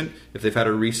 immunocompromised patient, if they've had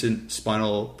a recent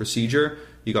spinal procedure,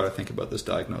 you got to think about this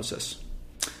diagnosis.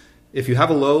 If you have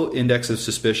a low index of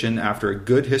suspicion after a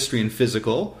good history and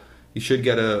physical, you should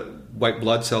get a white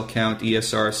blood cell count,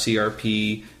 ESR,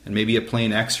 CRP, and maybe a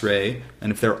plain X-ray.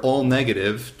 And if they're all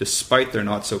negative, despite their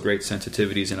not so great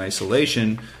sensitivities in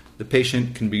isolation, the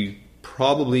patient can be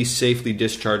probably safely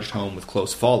discharged home with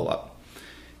close follow-up.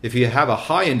 If you have a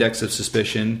high index of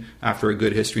suspicion after a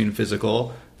good history and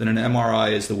physical, then an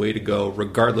MRI is the way to go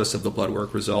regardless of the blood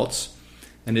work results.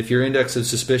 And if your index of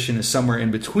suspicion is somewhere in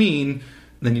between,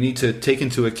 then you need to take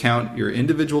into account your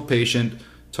individual patient,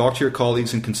 talk to your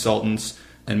colleagues and consultants,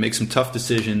 and make some tough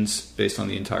decisions based on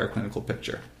the entire clinical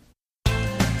picture.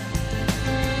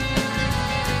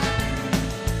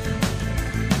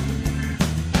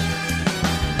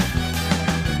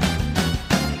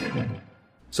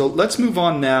 So let's move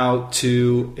on now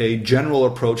to a general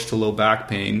approach to low back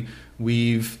pain.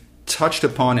 We've touched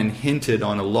upon and hinted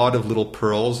on a lot of little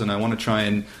pearls, and I want to try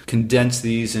and condense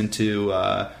these into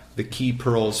the key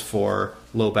pearls for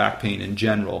low back pain in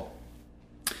general.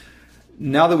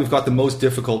 Now that we've got the most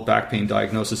difficult back pain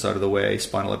diagnosis out of the way,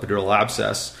 spinal epidural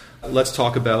abscess, let's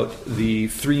talk about the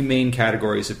three main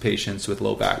categories of patients with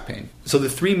low back pain. So the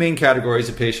three main categories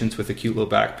of patients with acute low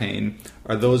back pain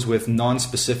are those with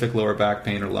non-specific lower back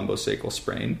pain or lumbosacral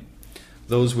sprain,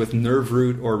 those with nerve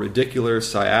root or radicular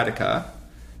sciatica,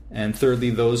 and thirdly,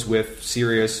 those with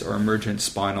serious or emergent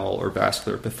spinal or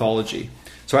vascular pathology.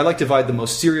 So I like to divide the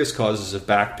most serious causes of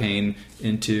back pain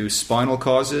into spinal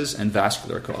causes and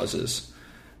vascular causes.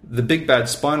 The big bad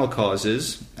spinal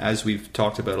causes, as we've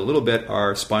talked about a little bit,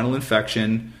 are spinal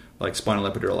infection, like spinal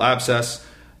epidural abscess,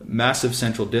 massive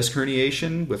central disc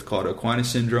herniation with Cauda-Equina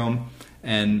syndrome,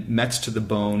 and Mets to the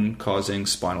bone causing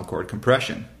spinal cord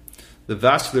compression. The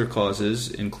vascular causes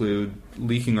include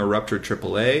leaking or ruptured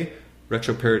AAA,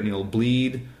 retroperitoneal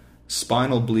bleed,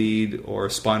 spinal bleed, or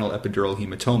spinal epidural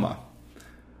hematoma.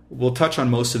 We'll touch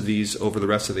on most of these over the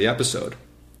rest of the episode.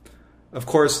 Of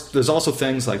course, there's also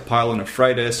things like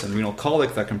pyelonephritis and renal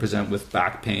colic that can present with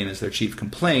back pain as their chief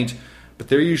complaint, but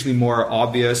they're usually more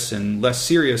obvious and less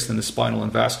serious than the spinal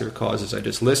and vascular causes I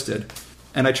just listed.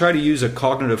 And I try to use a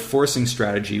cognitive forcing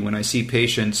strategy when I see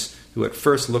patients who at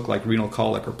first look like renal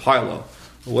colic or pyelo.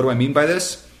 What do I mean by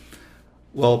this?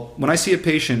 Well, when I see a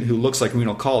patient who looks like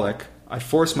renal colic, I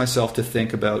force myself to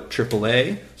think about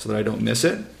AAA so that I don't miss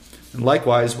it. And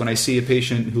likewise, when I see a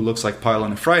patient who looks like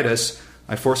pyelonephritis,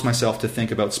 I force myself to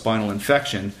think about spinal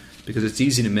infection because it's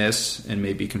easy to miss and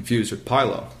may be confused with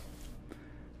pyelo.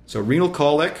 So renal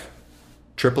colic,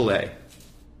 AAA.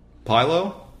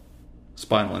 Pyelo,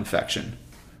 spinal infection.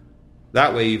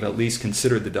 That way you've at least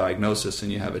considered the diagnosis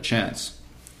and you have a chance.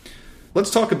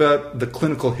 Let's talk about the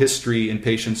clinical history in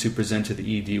patients who present to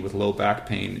the ED with low back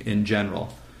pain in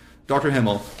general. Dr.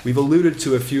 Himmel, we've alluded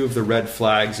to a few of the red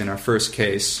flags in our first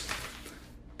case.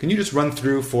 Can you just run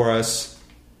through for us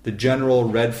the general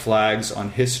red flags on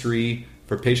history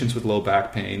for patients with low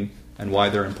back pain and why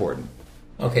they're important?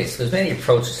 Okay, so there's many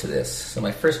approaches to this. So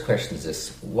my first question is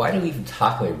this: why do we even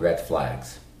talk about red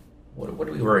flags? What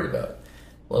are we worried about?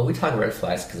 Well, we talk about red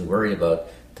flags because we're worried about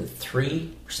the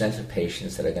 3% of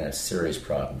patients that are going to have serious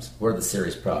problems. What are the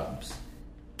serious problems?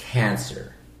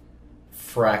 Cancer,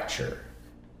 fracture,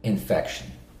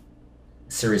 infection,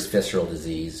 serious visceral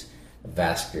disease,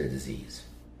 vascular disease.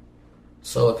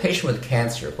 So a patient with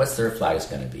cancer, what's their flags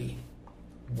going to be?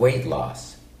 Weight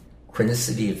loss,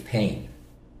 chronicity of pain,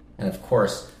 and of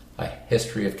course, a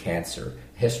history of cancer.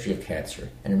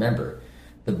 And remember,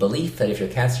 the belief that if you're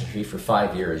cancer-free for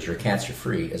 5 years, you're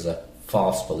cancer-free is a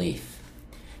false belief.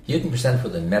 You can present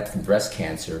with a met from breast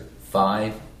cancer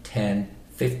 5, 10,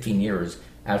 15 years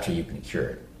after you've been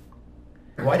cured.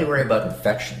 Why do you worry about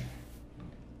infection?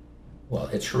 Well,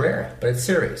 it's rare, but it's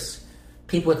serious.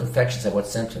 People with infections have what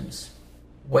symptoms?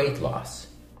 Weight loss,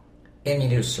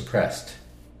 immunosuppressed,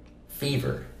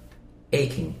 fever,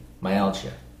 aching,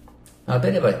 myalgia. Now a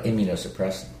bit about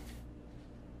immunosuppression.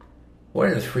 What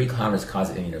are the 3 commonest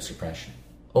causes of immunosuppression?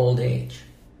 Old age,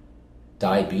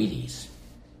 diabetes,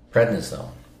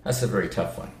 prednisone. That's a very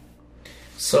tough one.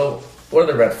 So what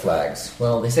are the red flags?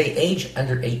 Well, they say age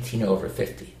under 18 or over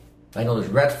 50. I know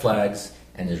there's red flags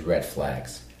and there's red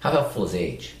flags. How helpful is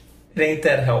age? It ain't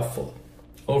that helpful.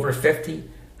 Over 50,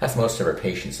 that's most of our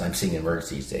patients I'm seeing in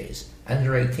emergencies these days.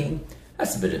 Under 18,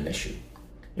 that's a bit of an issue.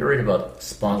 You're worried about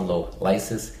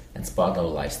spondylolysis and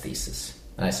spondylolisthesis.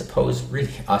 And I suppose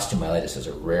really osteomyelitis is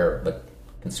a rare but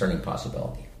concerning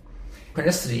possibility.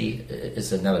 Chronicity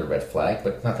is another red flag,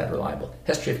 but not that reliable.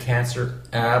 History of cancer,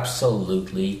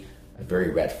 absolutely a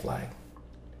very red flag.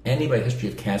 Anybody with history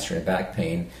of cancer and back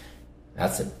pain,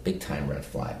 that's a big time red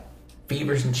flag.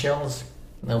 Fevers and chills,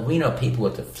 now we know people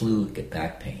with the flu get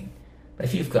back pain. But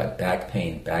if you've got back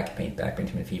pain,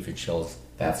 fever, chills,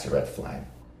 that's a red flag.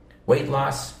 Weight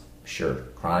loss, sure.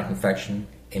 Chronic infection,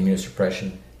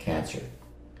 immunosuppression, cancer.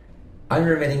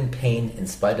 Unremitting pain in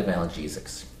spite of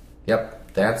analgesics.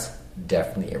 Yep, that's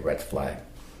definitely a red flag.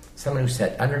 Someone who's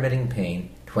had unremitting pain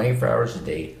 24 hours a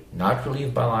day, not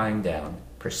relieved by lying down,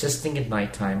 persisting at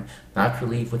nighttime, not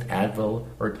relieved with Advil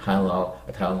or Tylenol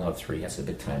or Tylenol 3, that's a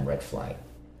big time red flag.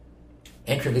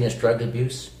 Intravenous drug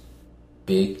abuse,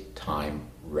 big time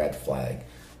red flag.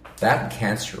 That and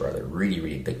cancer are the really,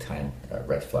 really big time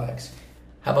red flags.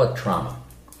 How about trauma?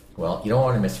 Well, you don't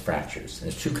want to miss fractures.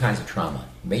 And there's two kinds of trauma,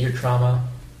 major trauma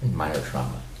and minor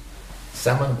trauma.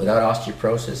 Someone without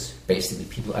osteoporosis, basically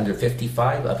people under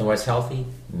 55, otherwise healthy,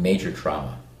 major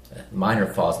trauma. Minor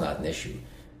fall is not an issue.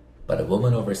 But a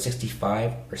woman over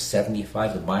 65 or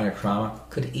 75 with minor trauma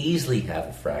could easily have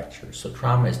a fracture. So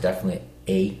trauma is definitely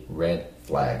a red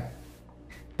flag.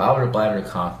 Bowel or bladder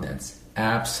incontinence,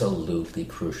 absolutely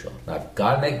crucial. Now I've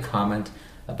got to make a comment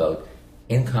about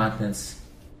incontinence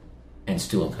and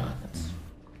stool incontinence.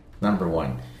 Number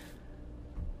one,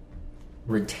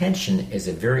 retention is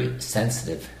a very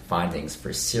sensitive findings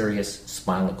for serious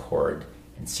spinal cord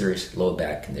and serious low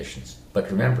back conditions. But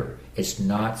remember, it's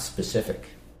not specific.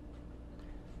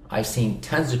 I've seen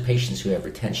tons of patients who have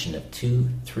retention of 2,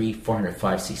 3,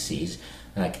 405 cc's,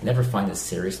 and I can never find a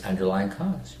serious underlying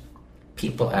cause.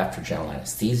 People after general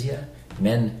anesthesia,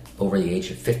 men over the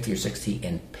age of 50 or 60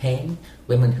 in pain,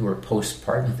 women who are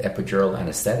postpartum with epidural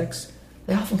anesthetics,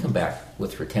 they often come back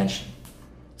with retention.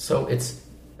 So it's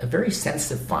a very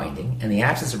sensitive finding, and the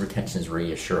absence of retention is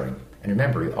reassuring. And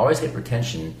remember, you always get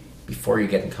retention before you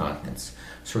get incontinence.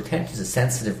 So retention is a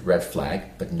sensitive red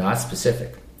flag, but not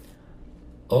specific.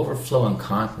 Overflow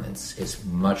incontinence is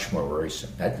much more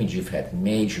worrisome. That means you've had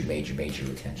major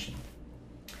retention.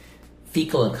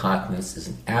 Fecal incontinence is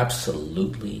an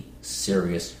absolutely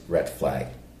serious red flag.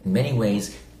 In many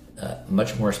ways,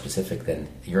 much more specific than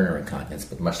urinary incontinence,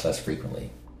 but much less frequently.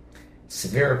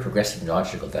 Severe progressive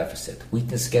neurological deficit,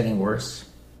 weakness getting worse,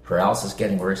 paralysis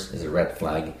getting worse is a red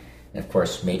flag, and of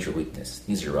course major weakness.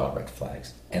 These are all red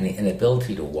flags. And the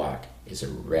inability to walk is a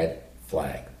red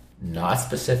flag. Not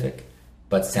specific,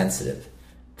 but sensitive.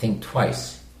 Think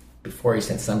twice before you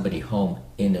send somebody home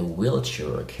in a wheelchair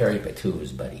or carried by two of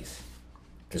his buddies.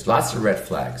 There's lots of red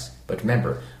flags, but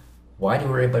remember, why do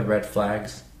we worry about red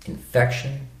flags?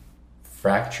 Infection,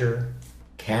 fracture,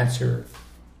 cancer,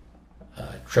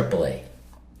 AAA.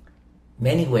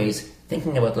 Many ways,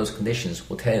 thinking about those conditions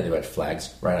will tell you the red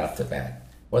flags right off the bat.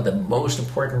 One of the most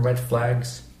important red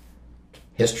flags,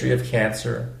 history of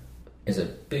cancer, is a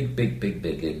big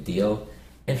deal.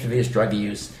 Intravenous drug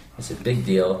use is a big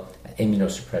deal.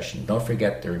 Immunosuppression. Don't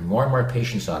forget, there are more and more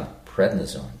patients on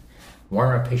prednisone. More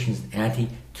and more patients with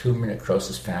anti-tumor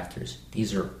necrosis factors.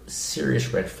 These are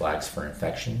serious red flags for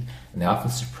infection, and they often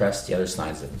suppress the other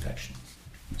signs of infection.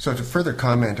 So to further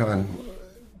comment on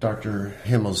Dr.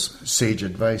 Himmel's sage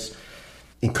advice,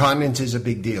 incontinence is a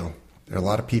big deal. There are a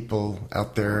lot of people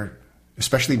out there,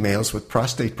 especially males, with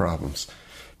prostate problems.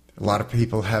 A lot of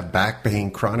people have back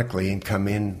pain chronically and come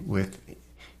in with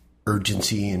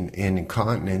urgency and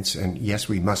incontinence. And yes,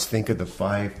 we must think of the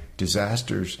 5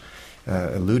 disasters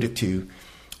alluded to,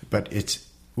 but it's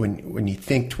when you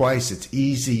think twice, it's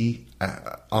easy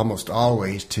almost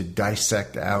always to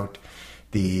dissect out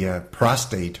the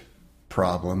prostate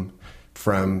problem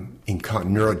from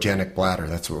neurogenic bladder.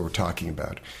 That's what we're talking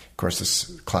about. Of course,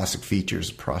 this classic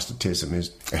features of prostatism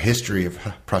is a history of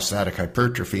prostatic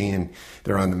hypertrophy, and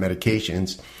they're on the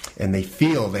medications, and they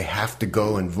feel they have to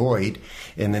go and void,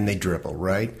 and then they dribble,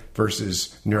 right?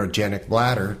 Versus neurogenic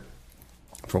bladder,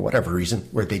 for whatever reason,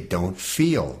 where they don't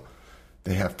feel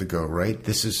they have to go, right?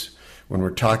 This is when we're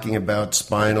talking about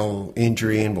spinal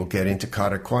injury, and we'll get into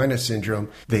Cauda-Equina syndrome,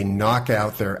 they knock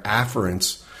out their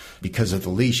afferents because of the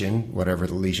lesion, whatever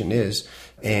the lesion is,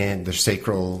 and the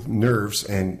sacral nerves,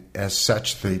 and as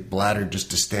such, the bladder just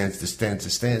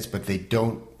distends, but they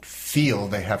don't feel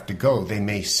they have to go. They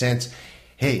may sense,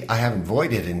 hey, I haven't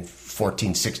voided in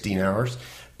 14, 16 hours,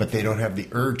 but they don't have the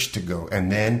urge to go.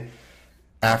 And then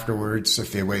afterwards,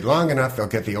 if they wait long enough, they'll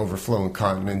get the overflow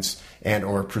incontinence and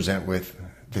or present with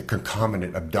the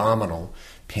concomitant abdominal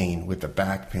pain with the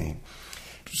back pain.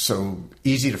 So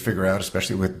easy to figure out,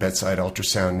 especially with bedside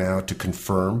ultrasound now, to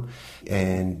confirm.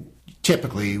 And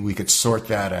typically we could sort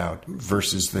that out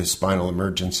versus the spinal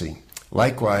emergency.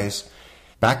 Likewise,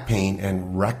 back pain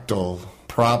and rectal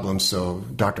problems. So,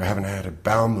 doctor, I haven't had a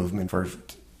bowel movement for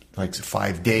like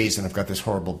 5 days and I've got this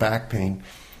horrible back pain.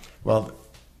 Well,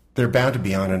 they're bound to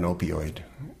be on an opioid.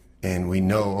 And we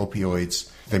know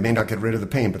opioids, they may not get rid of the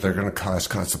pain, but they're going to cause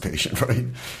constipation, right?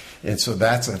 And so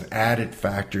that's an added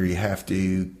factor you have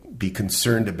to be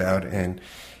concerned about. And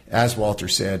as Walter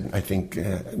said, I think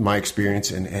my experience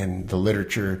and the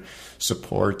literature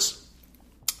supports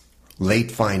late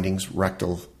findings,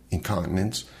 rectal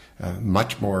incontinence.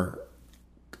 Much more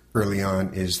early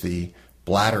on is the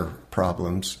bladder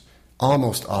problems,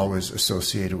 almost always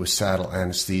associated with saddle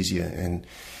anesthesia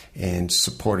and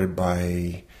supported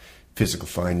by physical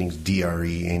findings,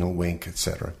 DRE, anal wink,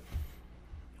 etc.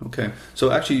 Okay.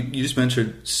 So actually, you just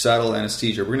mentioned saddle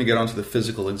anesthesia. We're going to get onto the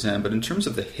physical exam, but in terms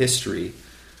of the history,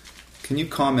 can you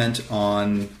comment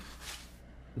on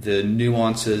the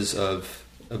nuances of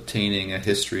obtaining a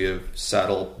history of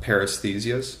saddle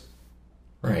paresthesias?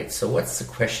 Right. So what's the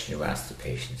question you ask the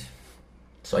patient?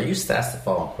 So I used to ask the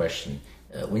following question.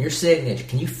 When you're sitting there,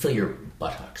 can you feel your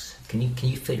buttocks? Can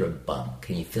you feel your bum?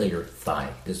 Can you feel your thigh?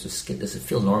 Does it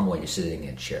feel normal when you're sitting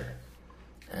in a chair?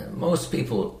 And most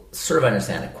people sort of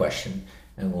understand the question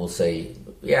and will say,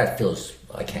 yeah, it feels,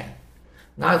 I can.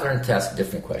 Now I've learned to ask a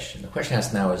different question. The question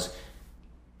asked now is,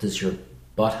 does your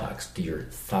buttocks, do your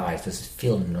thighs, does it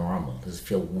feel normal? Does it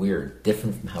feel weird,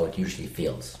 different from how it usually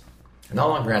feels? I no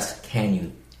longer ask, can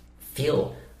you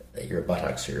feel your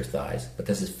buttocks or your thighs, but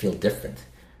does it feel different?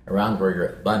 Around where your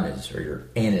bum is or your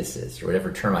anus is or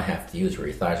whatever term I have to use where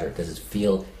your thighs are, does it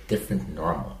feel different,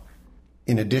 normal?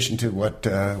 In addition to what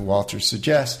Walter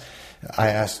suggests, I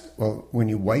asked, well, when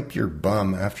you wipe your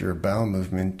bum after a bowel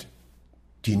movement,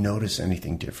 do you notice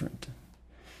anything different?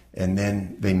 And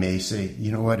then they may say,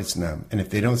 you know what, it's numb. And if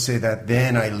they don't say that,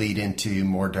 then I lead into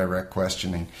more direct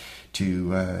questioning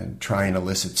to try and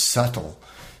elicit subtle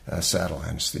saddle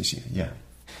anesthesia. Yeah.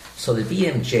 So the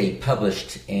BMJ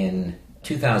published in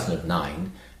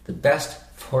 2009 the best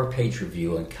 4-page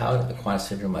review on Cowden-Aquila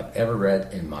syndrome I've ever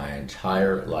read in my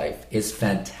entire life. It's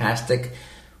fantastic.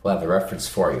 We'll have the reference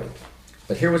for you.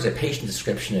 But here was a patient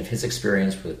description of his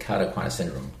experience with Cowden-Aquila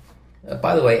syndrome.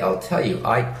 By the way, I'll tell you,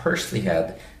 I personally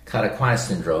had Cowden-Aquila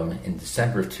syndrome in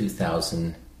December of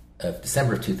 2000. I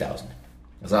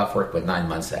was off work about 9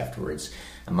 months afterwards,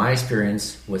 and my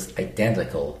experience was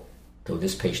identical to what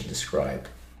this patient described.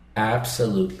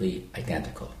 Absolutely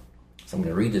identical. So I'm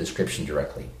going to read the description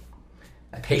directly.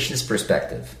 A patient's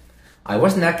perspective. I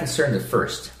wasn't that concerned at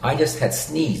first. I just had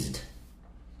sneezed.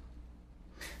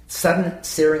 Sudden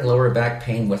searing lower back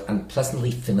pain was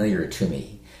unpleasantly familiar to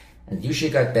me and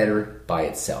usually got better by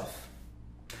itself.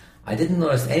 I didn't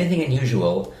notice anything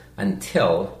unusual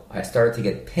until I started to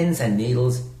get pins and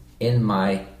needles in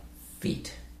my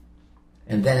feet.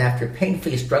 And then after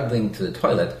painfully struggling to the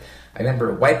toilet, I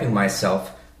remember wiping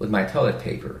myself with my toilet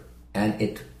paper, and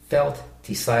it felt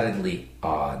decidedly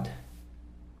odd.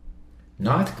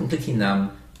 Not completely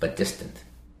numb, but distant.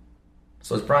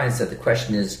 So as Brian said, the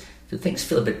question is, do things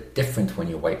feel a bit different when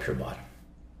you wipe your bottom?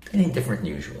 Anything different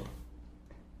than usual?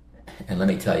 And let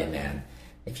me tell you, man,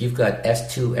 if you've got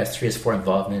S2, S3, S4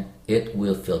 involvement, it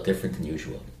will feel different than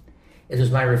usual. It was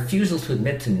my refusal to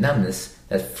admit to numbness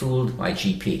that fooled my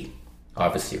GP.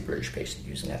 Obviously a British patient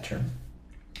using that term.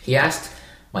 He asked,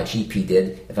 my GP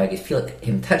did, if I could feel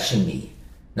him touching me.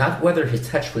 Not whether his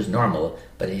touch was normal,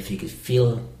 but if I could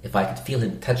feel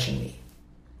him touching me.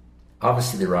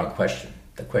 Obviously the wrong question.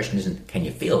 The question isn't, can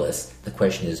you feel this? The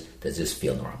question is, does this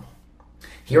feel normal?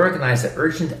 He organized an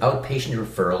urgent outpatient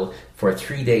referral for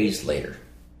 3 days later.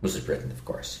 Was it Britain, of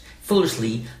course.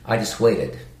 Foolishly, I just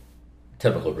waited.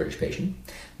 Typical British patient.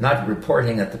 Not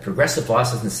reporting that the progressive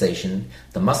loss of sensation,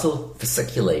 the muscle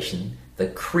fasciculation, the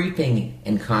creeping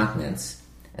incontinence,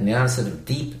 and the onset of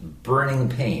deep burning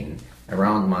pain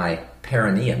around my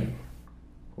perineum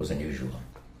was unusual.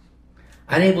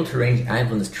 Unable to arrange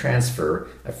ambulance transfer,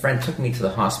 a friend took me to the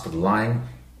hospital lying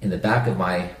in the back of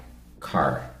my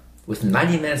car. Within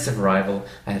 90 minutes of arrival,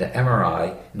 I had an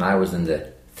MRI and I was in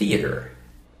the theater,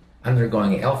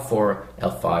 undergoing an L4,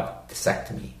 L5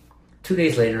 discectomy. 2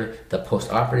 days later, the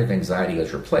post-operative anxiety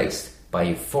was replaced by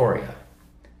euphoria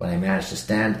when I managed to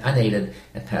stand unaided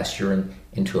and pass urine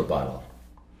into a bottle.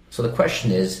 So the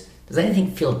question is, does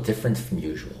anything feel different from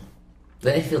usual?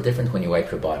 Does anything feel different when you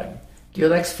wipe your bottom? Do your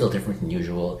legs feel different than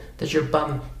usual? Does your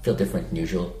bum feel different than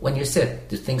usual? When you sit,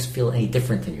 do things feel any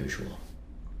different than usual?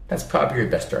 That's probably your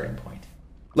best starting point.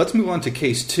 Let's move on to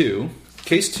case 2.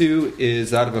 Case 2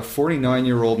 is that of a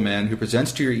 49-year-old man who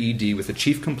presents to your ED with a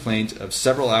chief complaint of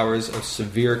several hours of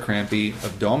severe crampy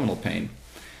abdominal pain.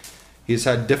 He has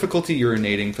had difficulty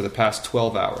urinating for the past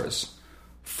 12 hours.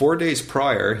 4 days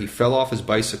prior, he fell off his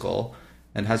bicycle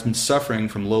and has been suffering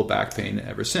from low back pain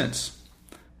ever since.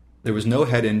 There was no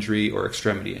head injury or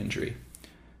extremity injury.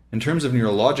 In terms of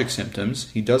neurologic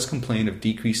symptoms, he does complain of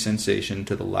decreased sensation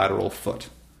to the lateral foot.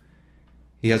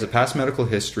 He has a past medical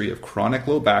history of chronic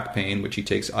low back pain, which he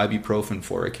takes ibuprofen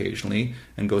for occasionally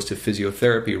and goes to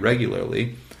physiotherapy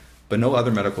regularly, but no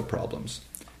other medical problems.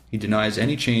 He denies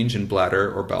any change in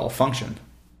bladder or bowel function.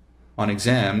 On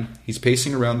exam, he's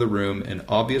pacing around the room in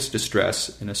obvious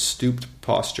distress in a stooped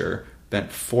posture,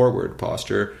 bent forward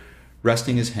posture,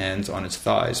 resting his hands on his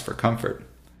thighs for comfort.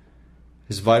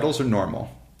 His vitals are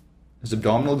normal. His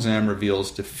abdominal exam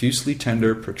reveals diffusely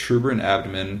tender protuberant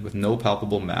abdomen with no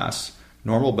palpable mass,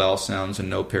 normal bowel sounds, and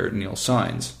no peritoneal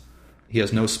signs. He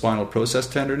has no spinal process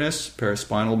tenderness,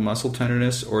 paraspinal muscle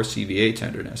tenderness, or CVA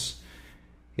tenderness.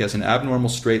 He has an abnormal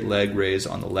straight leg raise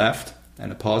on the left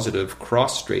and a positive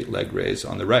cross straight leg raise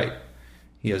on the right.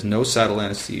 He has no saddle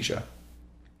anesthesia.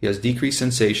 He has decreased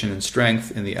sensation and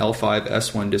strength in the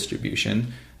L5-S1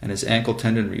 distribution, and his ankle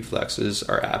tendon reflexes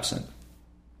are absent.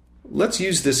 Let's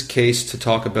use this case to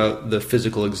talk about the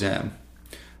physical exam.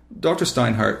 Dr.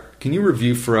 Steinhardt, can you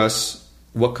review for us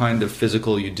what kind of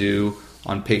physical you do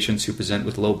on patients who present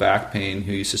with low back pain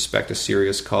who you suspect a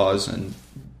serious cause, and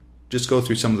just go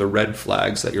through some of the red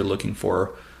flags that you're looking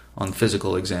for on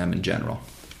physical exam in general?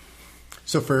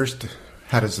 So first,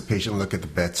 how does the patient look at the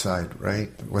bedside,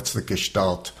 right? What's the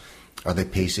gestalt? Are they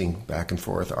pacing back and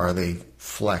forth? Are they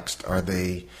flexed? Are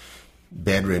they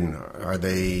bedridden? Are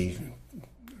they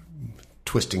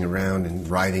twisting around and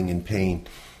writhing in pain?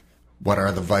 What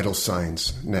are the vital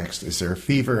signs next? Is there a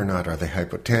fever or not? Are they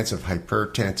hypotensive,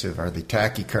 hypertensive? Are they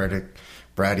tachycardic,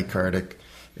 bradycardic?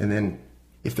 And then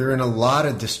if they're in a lot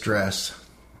of distress,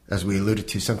 as we alluded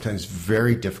to, sometimes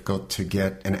very difficult to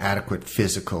get an adequate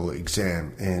physical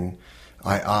exam. And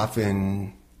I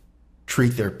often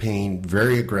treat their pain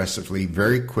very aggressively,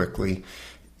 very quickly,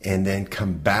 and then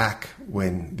come back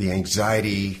when the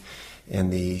anxiety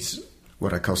and these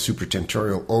what I call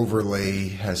supratentorial overlay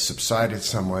has subsided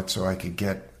somewhat, so I could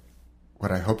get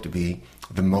what I hope to be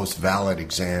the most valid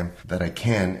exam that I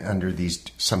can under these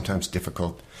sometimes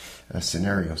difficult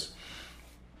scenarios.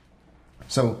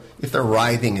 So if they're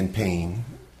writhing in pain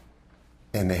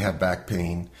and they have back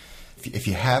pain, if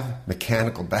you have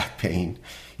mechanical back pain,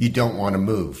 you don't want to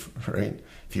move, right?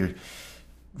 If your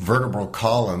vertebral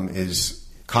column is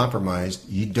compromised,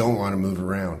 you don't want to move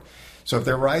around. So if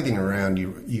they're writhing around,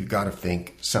 you've got to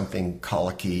think something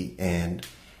colicky, and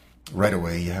right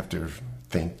away you have to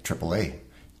think AAA.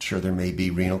 Sure, there may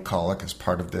be renal colic as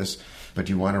part of this, but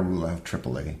you want to rule out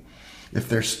AAA. If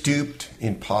they're stooped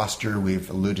in posture, we've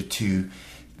alluded to,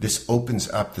 this opens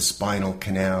up the spinal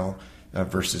canal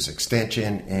versus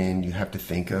extension, and you have to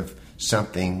think of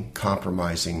something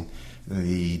compromising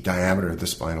the diameter of the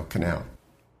spinal canal.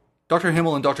 Dr.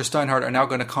 Himmel and Dr. Steinhardt are now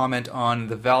going to comment on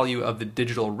the value of the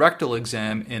digital rectal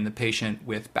exam in the patient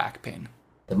with back pain.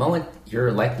 The moment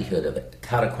your likelihood of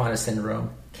Cauda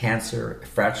syndrome, cancer,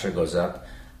 fracture goes up,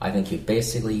 I think you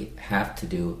basically have to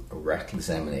do a rectal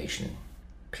examination,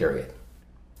 period.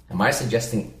 Am I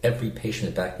suggesting every patient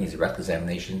with back needs a rectal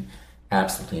examination?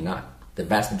 Absolutely not. The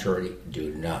vast majority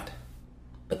do not.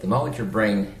 But the moment you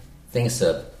bring things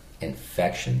of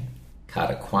infection,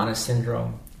 Cauda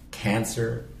syndrome,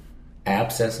 cancer,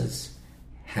 abscesses,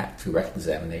 have to rectal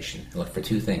examination and look for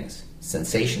two things: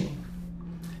 sensation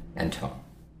and tone.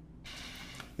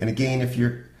 And again, if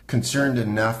you're concerned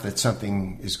enough that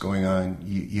something is going on,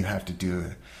 you have to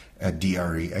do a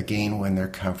DRE. Again, when they're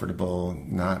comfortable,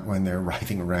 not when they're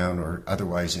writhing around or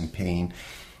otherwise in pain.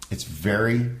 It's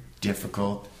very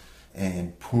difficult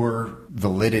and poor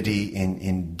validity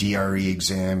in DRE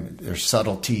exam. There's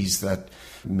subtleties that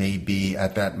may be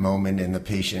at that moment, and the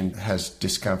patient has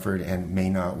discomfort and may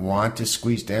not want to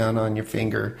squeeze down on your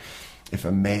finger. If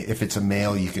it's a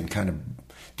male, you can kind of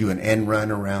do an end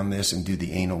run around this and do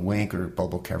the anal wink or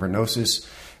bulbocavernosus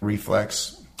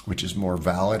reflex, which is more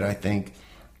valid, I think.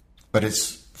 But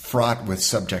it's fraught with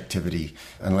subjectivity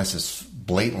unless it's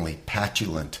blatantly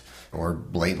petulant or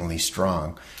blatantly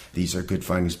strong. These are good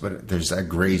findings, but there's that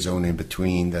gray zone in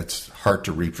between that's hard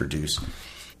to reproduce.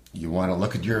 You want to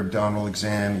look at your abdominal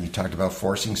exam. You talked about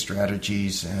forcing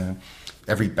strategies.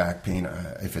 Every back pain,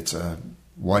 if it's a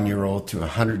 1-year-old to a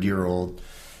 100-year-old,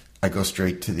 I go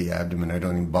straight to the abdomen. I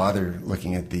don't even bother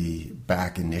looking at the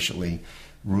back initially.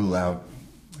 Rule out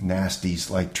nasties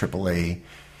like AAA.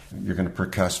 You're going to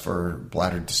percuss for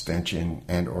bladder distension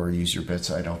and or use your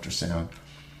bedside ultrasound.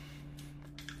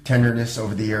 Tenderness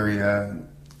over the area,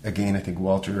 again, I think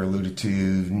Walter alluded to,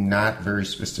 not very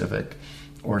specific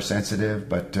or sensitive,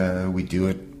 but we do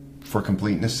it for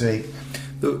completeness sake.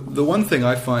 The one thing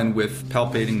I find with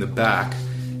palpating the back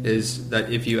is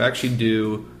that if you actually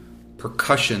do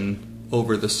percussion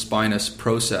over the spinous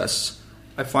process,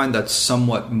 I find that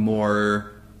somewhat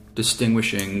more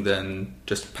distinguishing than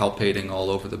just palpating all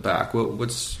over the back.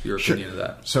 What's your opinion of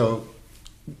that? So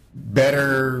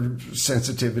better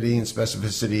sensitivity and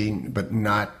specificity, but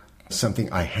not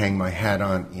something I hang my hat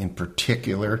on in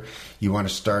particular. You want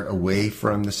to start away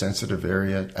from the sensitive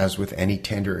area. As with any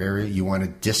tender area, you want to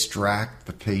distract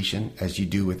the patient, as you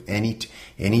do with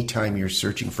any time you're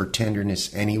searching for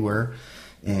tenderness anywhere.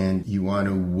 And you want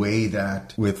to weigh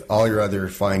that with all your other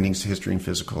findings, history and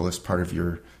physical, as part of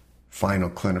your final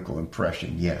clinical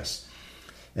impression, yes.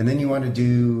 And then you want to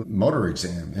do motor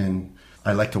exam. And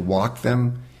I like to walk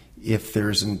them if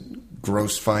there's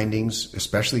gross findings,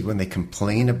 especially when they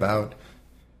complain about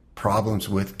problems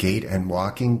with gait and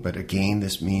walking. But again,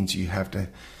 this means you have to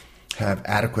have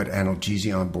adequate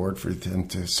analgesia on board for them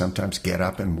to sometimes get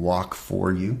up and walk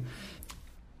for you.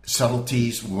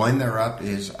 Subtleties when they're up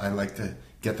is I like to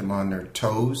get them on their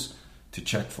toes to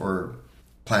check for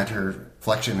plantar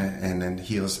flexion and then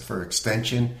heels for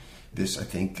extension. This, I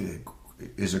think,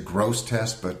 is a gross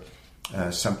test, but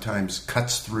sometimes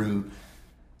cuts through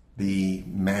the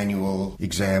manual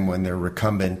exam when they're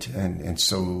recumbent and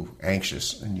so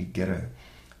anxious, and you get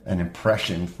an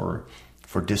impression for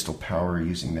distal power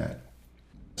using that.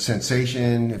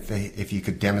 Sensation, if you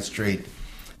could demonstrate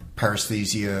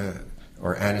paresthesia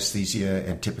or anesthesia,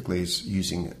 and typically is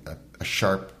using a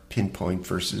sharp pinpoint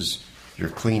versus your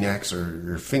Kleenex or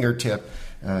your fingertip,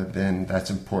 then that's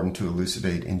important to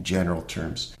elucidate in general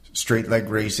terms. Straight leg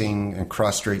raising and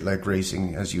cross straight leg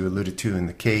raising, as you alluded to in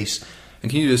the case. And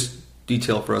can you just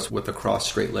detail for us what the cross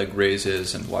straight leg raise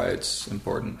is and why it's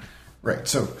important? Right.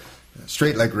 So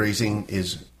straight leg raising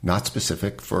is not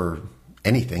specific for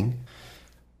anything.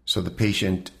 So the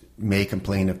patient may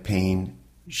complain of pain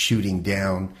shooting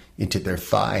down into their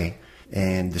thigh,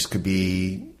 and this could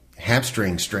be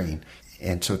hamstring strain.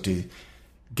 And so to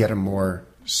get a more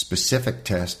specific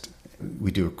test,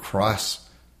 we do a cross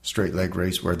straight leg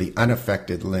raise where the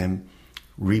unaffected limb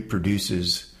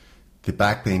reproduces the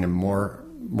back pain and more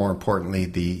importantly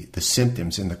the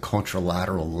symptoms in the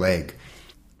contralateral leg.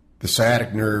 The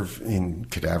sciatic nerve in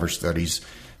cadaver studies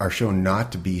are shown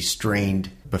not to be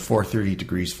strained before 30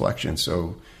 degrees flexion.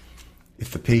 So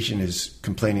if the patient is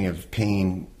complaining of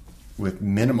pain with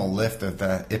minimal lift of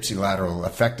the ipsilateral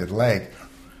affected leg,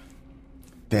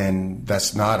 then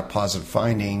that's not a positive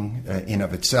finding in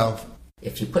of itself.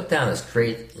 If you put down a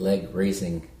straight leg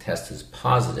raising test as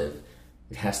positive,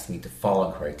 it has to meet the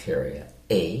following criteria.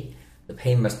 A, the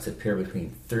pain must appear between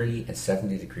 30 and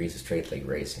 70 degrees of straight leg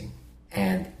raising.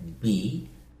 And B,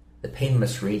 the pain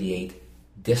must radiate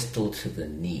distal to the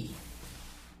knee.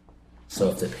 So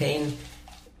if the pain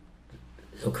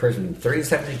occurs between 30 and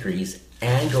 70 degrees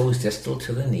and goes distal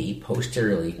to the knee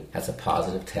posteriorly, that's a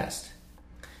positive test.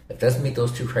 If it doesn't meet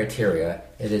those two criteria,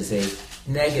 it is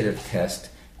a negative test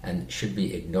and should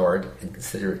be ignored and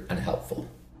considered unhelpful.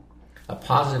 A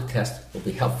positive test will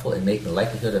be helpful in making the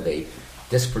likelihood of a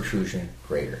disc protrusion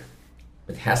greater.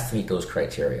 It has to meet those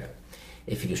criteria.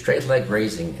 If you do straight leg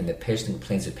raising and the patient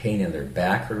complains of pain in their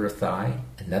back or their thigh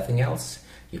and nothing else,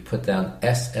 you put down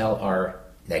SLR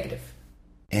negative.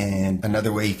 And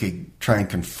another way you could try and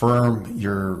confirm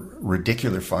your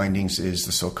radicular findings is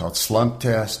the so-called slump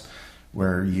test,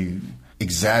 where you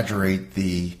exaggerate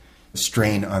the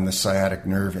strain on the sciatic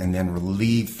nerve and then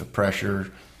relieve the pressure.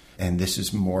 And this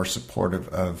is more supportive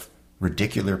of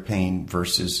radicular pain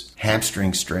versus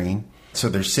hamstring strain. So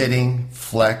they're sitting,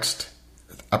 flexed,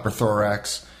 upper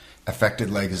thorax, affected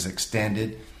leg is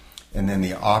extended, and then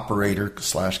the operator /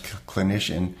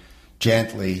 clinician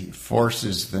gently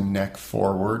forces the neck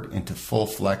forward into full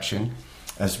flexion,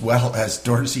 as well as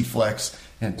dorsiflex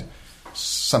and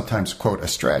sometimes, quote, a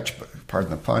stretch,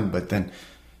 pardon the pun, but then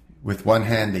with one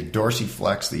hand they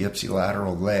dorsiflex the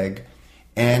ipsilateral leg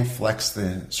and flex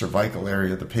the cervical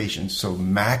area of the patient, so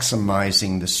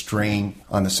maximizing the strain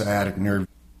on the sciatic nerve.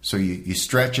 So you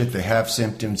stretch it, they have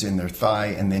symptoms in their thigh,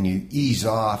 and then you ease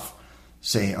off,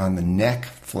 say, on the neck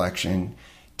flexion,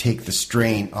 take the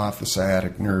strain off the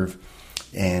sciatic nerve,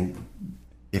 and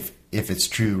if it's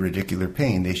true radicular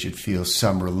pain, they should feel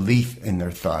some relief in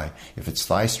their thigh. If it's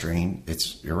thigh strain,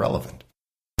 it's irrelevant.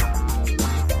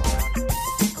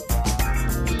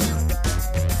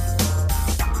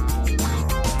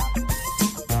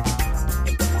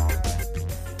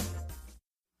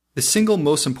 The single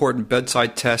most important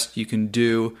bedside test you can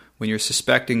do when you're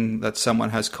suspecting that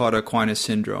someone has Cauda equina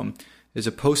syndrome is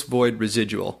a post-void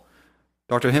residual.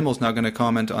 Dr. Himmel is now going to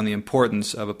comment on the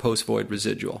importance of a post-void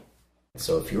residual.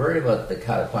 So if you're worried about the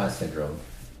Cauda equina syndrome,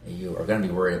 you are going to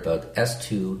be worried about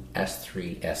S2,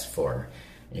 S3, S4.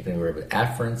 And you're going to be worried about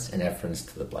afferents and efferents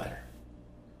to the bladder.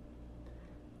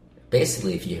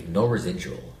 Basically, if you have no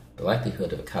residual, the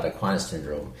likelihood of a Cauda equina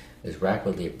syndrome is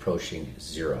rapidly approaching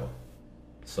zero.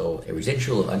 So a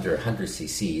residual of under 100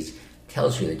 cc's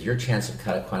tells you that your chance of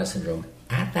Cauda equina syndrome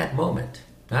at that moment,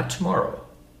 not tomorrow,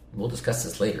 we'll discuss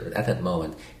this later, but at that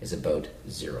moment is about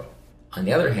zero. On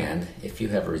the other hand, if you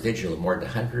have a residual of more than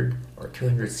 100 or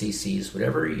 200 cc's,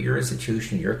 whatever your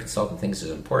institution, your consultant thinks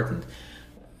is important,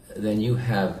 then you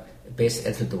have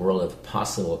basically entered the world of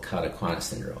possible Cauda equina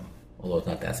syndrome, although it's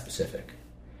not that specific.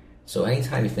 So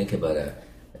anytime you think about a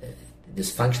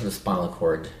dysfunction of the spinal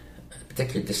cord,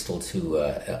 particularly distal to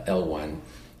L1,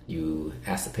 you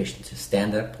ask the patient to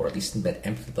stand up or at least in bed,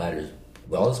 empty the bladder as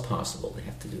well as possible. They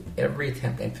have to do every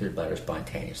attempt to empty their bladder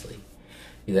spontaneously.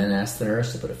 You then ask the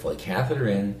nurse to put a Foley catheter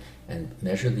in and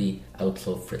measure the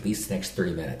outflow for at least the next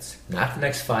 30 minutes, not the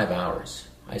next 5 hours.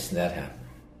 I've seen that happen.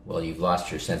 Well, you've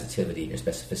lost your sensitivity and your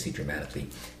specificity dramatically,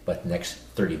 but the next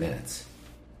 30 minutes.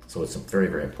 So it's very,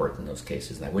 very important in those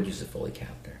cases, and I would use a Foley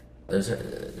catheter. There's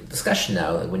a discussion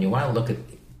now that when you want to look at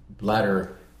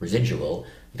bladder residual,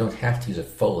 you don't have to use a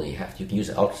Foley, you can use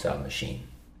an ultrasound machine.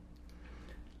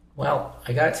 Well,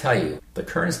 I got to tell you, the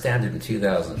current standard in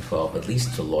 2012, at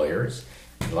least to lawyers,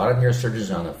 and a lot of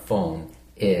neurosurgeons on the phone,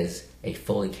 is a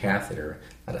Foley catheter,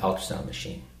 not an ultrasound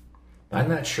machine. I'm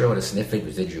not sure what a significant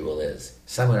residual is.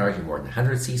 Some would argue more than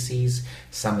 100 cc's,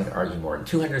 some would argue more than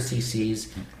 200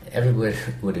 cc's. Everybody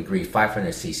would agree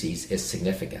 500 cc's is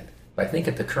significant. But I think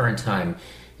at the current time,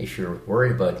 if you're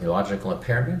worried about neurological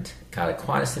impairment, Cauda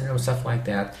equina syndrome, stuff like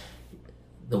that,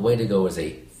 the way to go is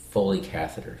a Foley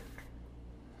catheter.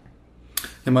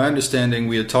 In my understanding,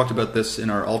 we had talked about this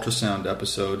in our ultrasound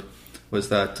episode, was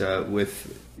that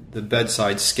with the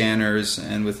bedside scanners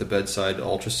and with the bedside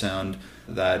ultrasound,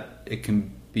 that it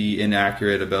can be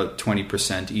inaccurate about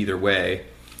 20% either way,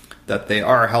 that they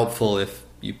are helpful if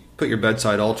you put your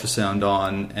bedside ultrasound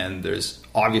on and there's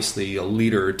obviously a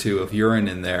liter or two of urine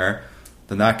in there,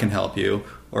 then that can help you.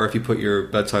 Or if you put your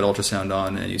bedside ultrasound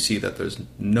on and you see that there's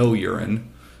no urine,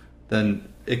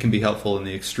 then it can be helpful in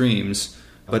the extremes.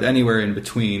 But anywhere in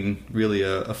between, really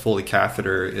a Foley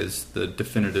catheter is the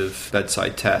definitive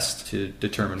bedside test to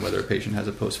determine whether a patient has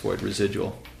a post-void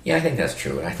residual. Yeah, I think that's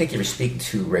true. And I think if you're speaking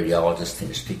to radiologists and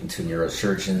you're speaking to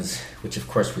neurosurgeons, which of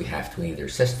course we have to need their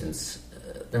assistance,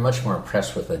 they're much more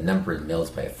impressed with the number of mils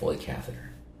by a Foley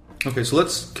catheter. Okay, so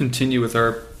let's continue with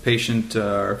our patient,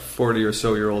 our 40 or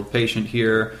so year old patient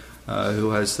here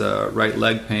who has right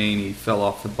leg pain. He fell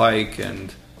off the bike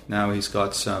and now he's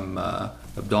got some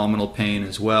abdominal pain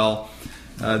as well.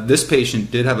 This patient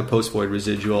did have a post-void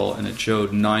residual and it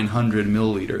showed 900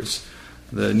 milliliters.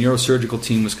 The neurosurgical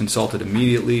team was consulted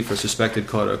immediately for suspected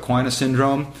Cauda equina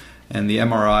syndrome, and the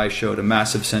MRI showed a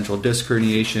massive central disc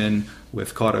herniation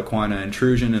with Cauda equina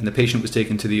intrusion, and the patient was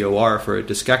taken to the OR for a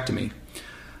discectomy.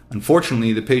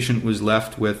 Unfortunately, the patient was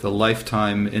left with a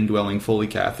lifetime indwelling Foley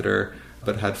catheter,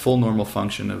 but had full normal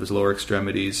function of his lower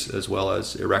extremities as well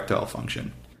as erectile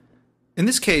function. In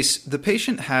this case, the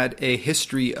patient had a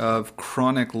history of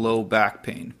chronic low back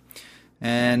pain.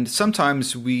 And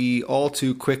sometimes we all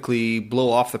too quickly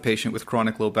blow off the patient with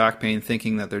chronic low back pain,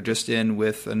 thinking that they're just in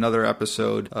with another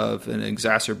episode of an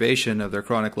exacerbation of their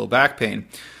chronic low back pain,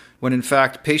 when in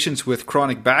fact patients with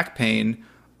chronic back pain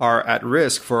are at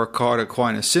risk for Cauda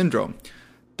equina syndrome.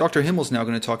 Dr. Himmel's now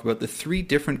going to talk about the 3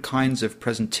 different kinds of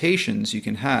presentations you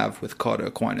can have with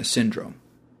Cauda equina syndrome.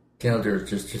 You know,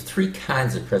 there's 3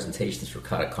 kinds of presentations for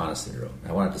Cauda equina syndrome.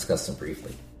 I want to discuss them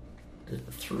briefly. There's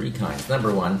 3 kinds.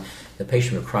 Number 1, the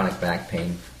patient with chronic back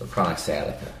pain or chronic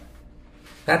sciatica.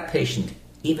 That patient,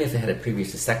 even if they had a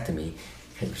previous discectomy,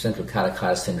 can present with Cauda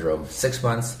equina syndrome 6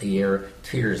 months, a year,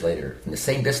 2 years later, from the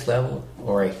same disc level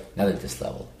or another disc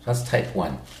level. So that's type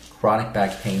 1, chronic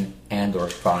back pain and or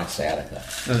chronic sciatica.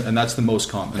 And that's the most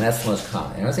common. And that's the most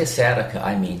common. And when I say sciatica,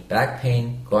 I mean back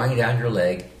pain going down your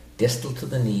leg, distal to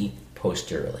the knee,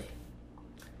 posteriorly.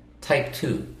 Type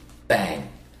 2, bang,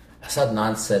 a sudden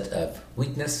onset of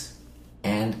weakness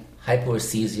and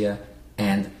hypoesthesia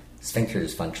and sphincter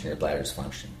dysfunction or bladder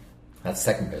dysfunction. That's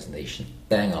the second presentation,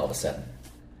 bang all of a sudden.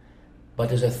 But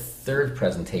there's a third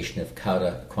presentation of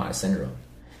Cauda equina syndrome,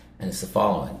 and it's the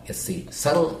following. It's the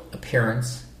subtle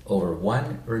appearance over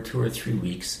 1 or 2 or 3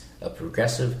 weeks of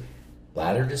progressive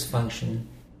bladder dysfunction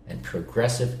and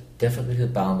progressive difficulty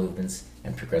with bowel movements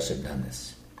and progressive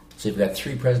numbness. So you've got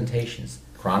three presentations: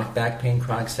 chronic back pain,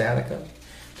 chronic sciatica,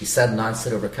 the sudden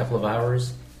onset over a couple of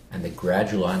hours, and the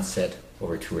gradual onset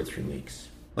over 2 or 3 weeks.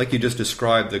 Like you just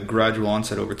described, the gradual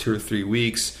onset over 2 or 3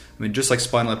 weeks. I mean, just like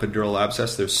spinal epidural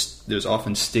abscess, there's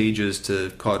often stages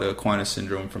to cauda equina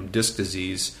syndrome from disc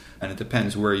disease, and it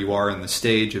depends where you are in the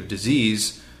stage of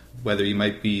disease, whether you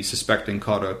might be suspecting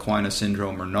cauda equina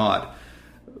syndrome or not.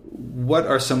 What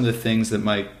are some of the things that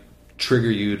might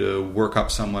trigger you to work up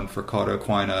someone for cauda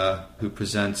equina who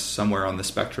presents somewhere on the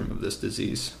spectrum of this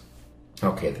disease?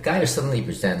 Okay, the guy who suddenly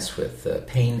presents with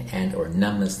pain and or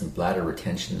numbness and bladder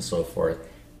retention and so forth,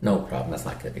 no problem. That's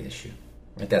not going to be an issue.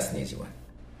 Right? That's an easy one.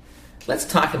 Let's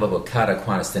talk about what cauda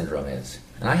equina syndrome is.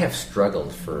 And I have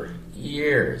struggled for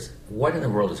years. What in the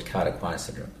world is cauda equina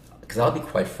syndrome? Because I'll be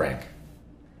quite frank.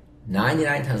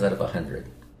 99 times out of 100,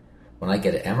 when I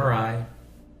get an MRI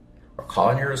or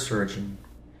call a neurosurgeon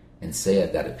and say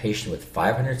I've got a patient with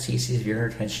 500 cc's of urinary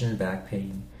retention and back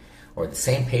pain, or the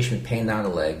same patient with pain down the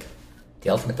leg, the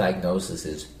ultimate diagnosis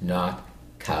is not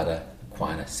cauda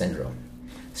equina syndrome.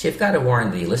 So you've got to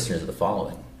warn the listeners of the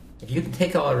following. If you can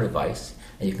take all our advice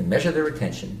and you can measure the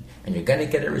retention and you're going to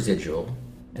get a residual,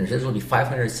 and the residual will be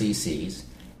 500 cc's,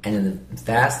 and in the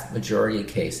vast majority of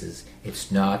cases,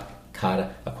 it's not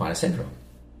cauda equina syndrome.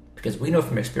 Because we know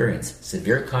from experience,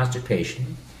 severe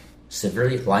constipation,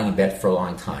 severely lying in bed for a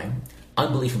long time,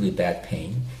 unbelievably bad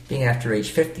pain, being after age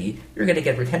 50, you're going to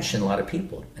get retention in a lot of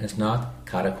people, and it's not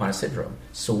cauda equina syndrome.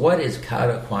 So what is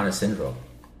cauda equina syndrome?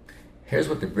 Here's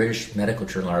what the British Medical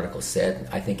Journal article said, and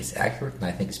I think it's accurate and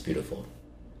I think it's beautiful.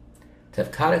 To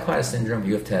have cauda equina syndrome,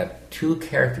 you have to have two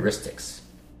characteristics.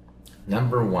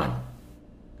 Number one,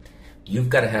 you've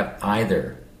got to have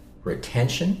either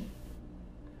retention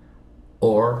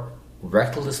or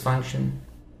rectal dysfunction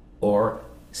or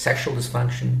sexual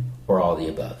dysfunction or all the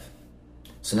above.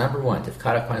 So number one, to have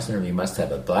cauda equina syndrome, you must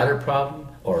have a bladder problem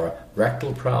or a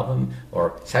rectal problem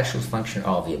or sexual dysfunction,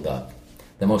 all of the above.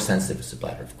 The most sensitive is the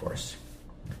bladder, of course.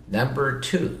 Number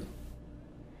two,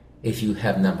 if you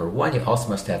have number one, you also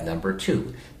must have number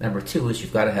two. Number two is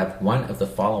you've got to have one of the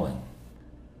following: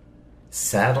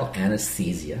 saddle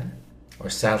anesthesia or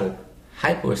saddle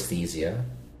hypoesthesia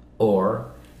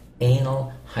or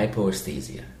anal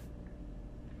hypoesthesia.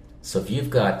 So if you've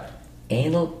got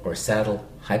anal or saddle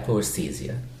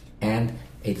hypoesthesia and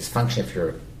a dysfunction of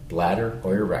your bladder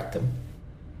or your rectum,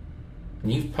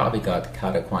 then you've probably got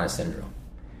cauda equina syndrome.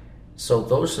 So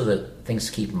those are the things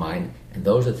to keep in mind, and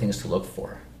those are the things to look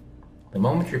for. The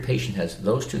moment your patient has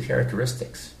those two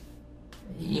characteristics,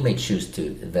 you may choose to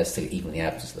investigate even in the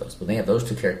absence of those, but when they have those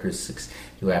two characteristics,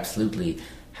 you absolutely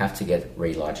have to get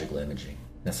radiological imaging.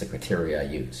 That's the criteria I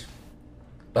use.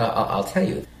 But I'll tell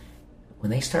you,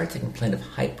 when they start to complain of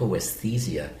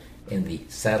hypoesthesia in the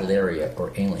saddle area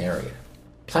or anal area,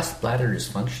 plus bladder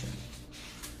dysfunction,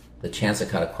 the chance of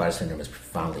cauda equina syndrome is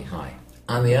profoundly high.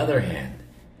 On the other hand,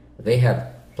 if they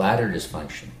have bladder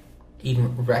dysfunction,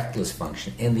 even rectal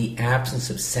dysfunction, in the absence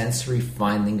of sensory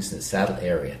findings in the saddle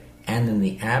area, and in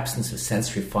the absence of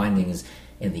sensory findings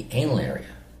in the anal area,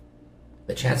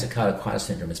 the chance of cauda equina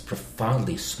syndrome is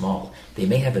profoundly small. They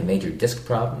may have a major disc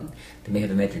problem, they may have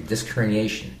a major disc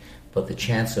herniation, but the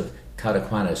chance of cauda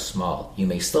equina is small. You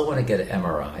may still want to get an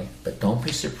MRI, but don't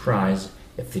be surprised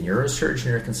if the neurosurgeon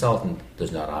or consultant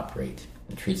does not operate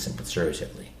and treats them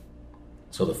conservatively.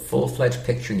 So the full-fledged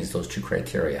picture needs those two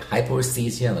criteria: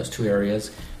 hypoesthesia in those two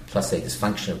areas, plus a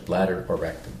dysfunction of bladder or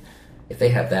rectum. If they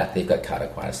have that, they've got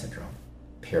cauda equina syndrome.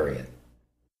 Period.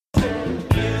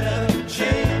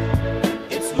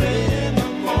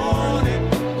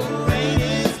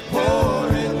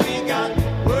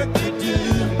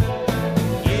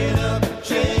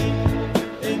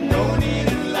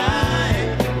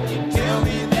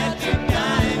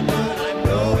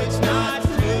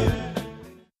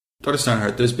 Dr.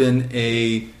 Steinhardt, there's been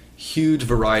a huge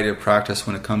variety of practice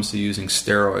when it comes to using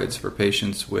steroids for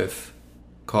patients with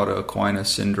cauda equina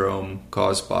syndrome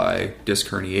caused by disc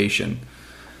herniation.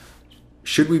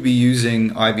 Should we be using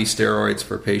IV steroids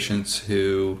for patients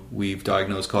who we've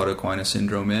diagnosed cauda equina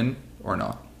syndrome in or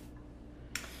not?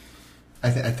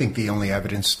 I think the only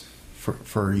evidence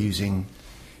for using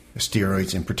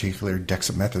steroids, in particular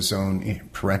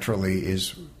dexamethasone parenterally,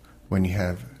 is when you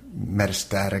have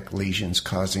metastatic lesions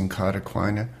causing cauda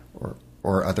equina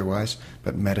or otherwise,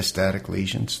 but metastatic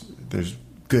lesions, there's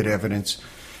good evidence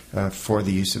for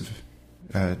the use of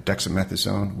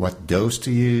dexamethasone, what dose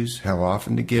to use, how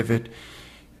often to give it,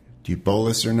 do you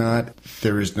bolus or not.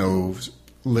 There is no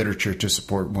literature to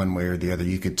support one way or the other.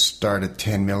 You could start a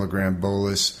 10 milligram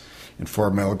bolus and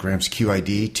 4 milligrams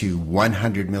QID to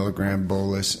 100 milligram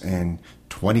bolus and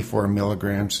 24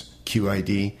 milligrams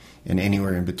QID, and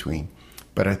anywhere in between.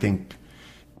 But I think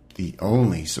the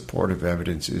only supportive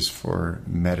evidence is for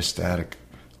metastatic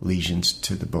lesions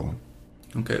to the bone.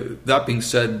 Okay, that being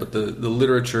said, but the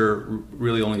literature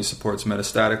really only supports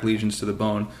metastatic lesions to the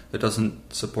bone. It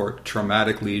doesn't support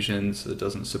traumatic lesions. It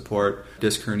doesn't support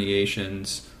disc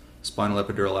herniations, spinal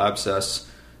epidural abscess.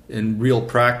 In real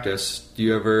practice, do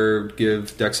you ever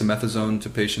give dexamethasone to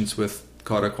patients with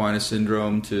cauda equina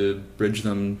syndrome to bridge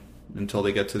them until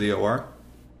they get to the OR?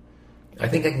 I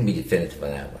think I can be definitive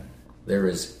on that one. There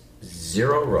is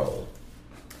zero role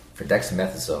for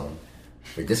dexamethasone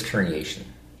for disc herniation,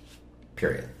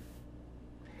 period.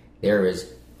 There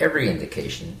is every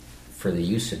indication for the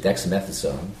use of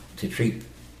dexamethasone to treat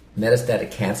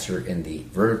metastatic cancer in the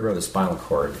vertebra of the spinal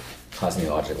cord causing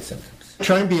neurological symptoms.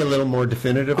 Try and be a little more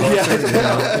definitive.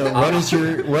 What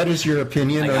is your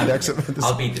opinion on dexamethasone?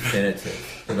 I'll be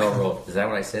definitive. No role. Is that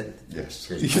what I said? Yes.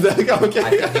 Okay.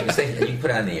 I think you can put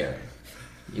it on the air.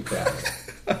 You put it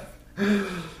on the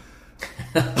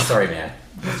air. Sorry, man.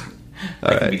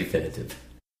 I can be definitive.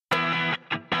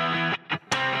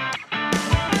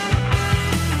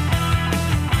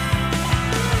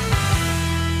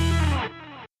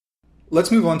 Let's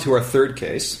move on to our third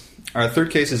case. Our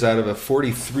third case is out of a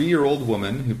 43-year-old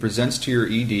woman who presents to your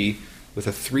ED with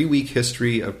a 3-week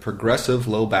history of progressive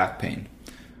low back pain.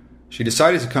 She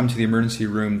decided to come to the emergency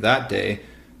room that day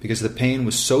because the pain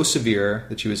was so severe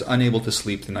that she was unable to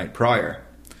sleep the night prior.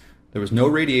 There was no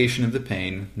radiation of the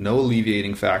pain, no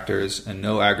alleviating factors, and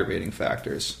no aggravating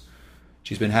factors.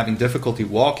 She's been having difficulty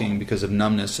walking because of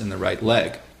numbness in the right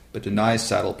leg, but denies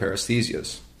saddle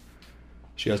paresthesias.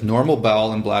 She has normal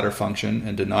bowel and bladder function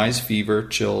and denies fever,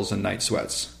 chills, and night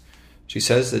sweats. She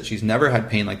says that she's never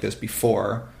had pain like this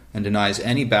before and denies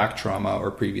any back trauma or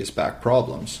previous back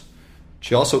problems.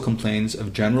 She also complains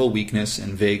of general weakness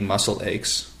and vague muscle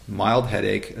aches, mild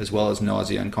headache, as well as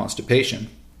nausea and constipation.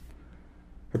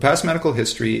 Her past medical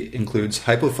history includes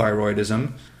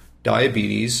hypothyroidism,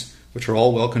 diabetes, which are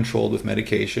all well controlled with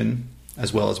medication,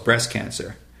 as well as breast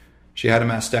cancer. She had a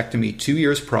mastectomy 2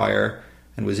 years prior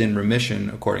and was in remission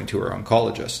according to her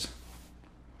oncologist.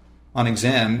 On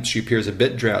exam, she appears a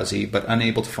bit drowsy but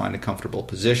unable to find a comfortable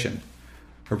position.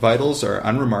 Her vitals are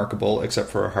unremarkable except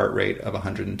for a heart rate of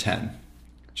 110.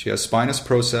 She has spinous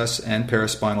process and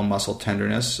paraspinal muscle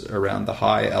tenderness around the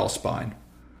high L spine.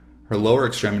 Her lower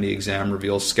extremity exam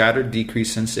reveals scattered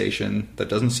decreased sensation that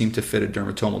doesn't seem to fit a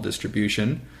dermatomal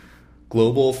distribution,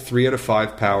 global 3 out of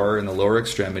 5 power in the lower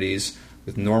extremities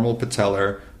with normal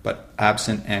patellar but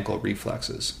absent ankle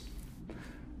reflexes.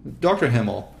 Dr.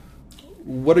 Himmel,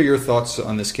 what are your thoughts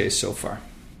on this case so far?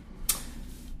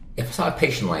 If I saw a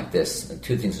patient like this,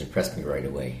 2 things impressed me right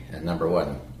away. Number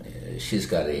 1, she's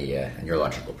got a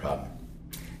neurological problem.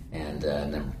 And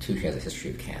number 2, she has a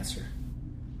history of cancer.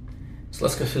 So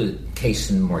let's go through the case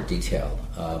in more detail.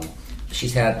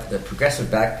 She's had the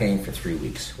progressive back pain for 3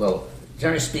 weeks. Well,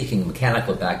 generally speaking,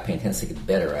 mechanical back pain tends to get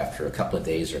better after a couple of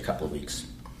days or a couple of weeks.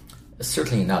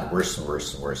 Certainly not worse and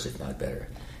worse and worse, if not better.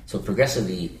 So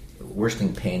progressively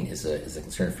worsening pain is a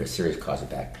concern for a serious cause of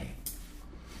back pain.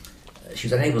 She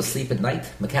was unable to sleep at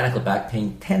night. Mechanical back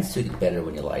pain tends to get better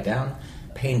when you lie down.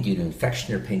 Pain due to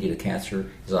infection or pain due to cancer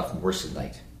is often worse at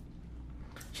night.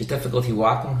 She has difficulty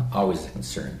walking, always a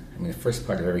concern. I mean, the first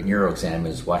part of every neuro exam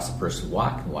is watch the person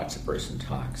walk and watch the person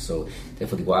talk. So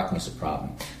difficulty walking is a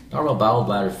problem. Normal bowel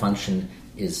bladder function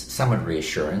is somewhat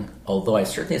reassuring, although I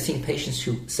certainly have seen patients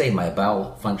who say my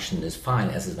bowel function is fine,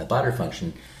 as is my bladder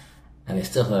function, and they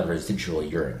still have residual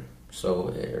urine.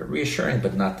 So reassuring,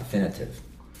 but not definitive.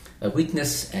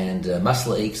 Weakness and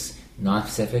muscle aches,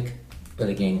 non-specific, but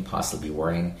again, possibly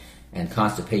worrying. And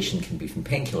constipation can be from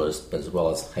painkillers, but as well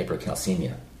as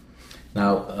hypercalcemia.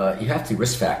 Now, you have the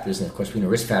risk factors, and of course, we know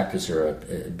risk factors are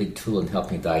a big tool in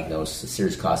helping diagnose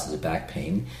serious causes of back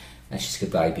pain. And she's got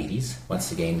diabetes,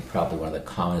 once again, probably one of the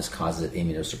commonest causes of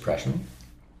immunosuppression.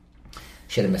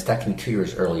 She had a mastectomy 2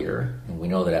 years earlier, and we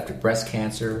know that after breast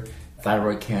cancer,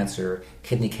 thyroid cancer,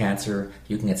 kidney cancer,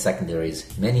 you can get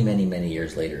secondaries many, many, many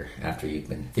years later after you've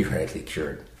been theoretically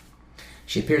cured.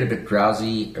 She appeared a bit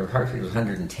drowsy. Her heart rate was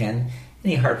 110.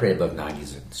 Any heart rate above 90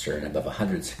 is a concern, above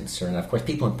 100 is a concern. Of course,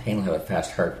 people in pain will have a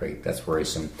fast heart rate. That's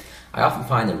worrisome. I often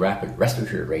find the rapid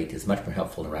respiratory rate is much more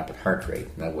helpful than rapid heart rate,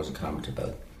 and that wasn't commented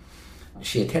about.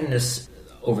 She had tenderness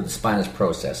over the spinous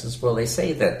processes. Well, they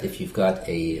say that if you've got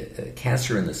a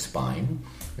cancer in the spine,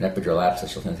 an epidural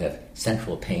abscess, you'll tend to have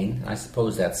central pain. I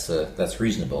suppose that's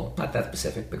reasonable. Not that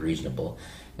specific, but reasonable.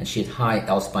 And she had high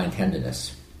L-spine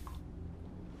tenderness.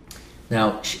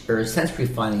 Now, her sensory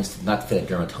findings did not fit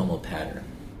a dermatomal pattern.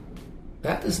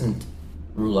 That doesn't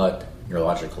rule out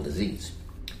neurological disease.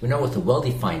 We know with a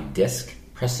well-defined disc,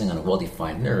 pressing on a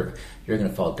well-defined nerve, you're going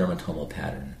to follow a dermatomal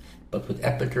pattern. But with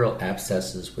epidural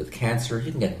abscesses, with cancer,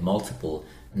 you can get multiple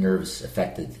nerves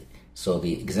affected, so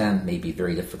the exam may be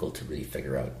very difficult to really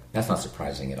figure out. That's not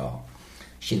surprising at all.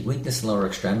 She had weakness in lower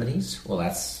extremities. Well,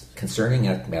 that's concerning,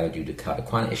 either due to cauda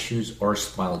equina issues or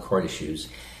spinal cord issues,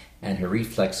 and her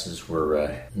reflexes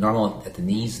were normal at the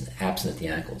knees and absent at the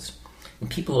ankles. In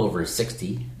people over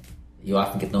 60, you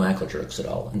often get no ankle jerks at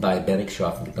all. In diabetics, you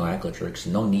often get no ankle jerks,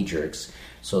 no knee jerks.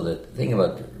 So the thing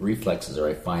about reflexes, or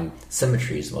I find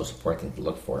symmetry is the most important thing to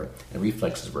look for, and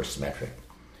reflexes were symmetric.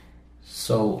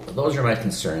 So those are my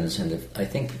concerns, and I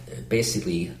think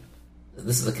basically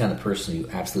this is the kind of person you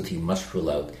absolutely must rule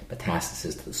out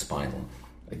metastasis to the spinal,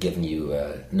 giving you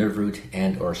nerve root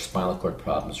and or spinal cord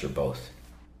problems or both.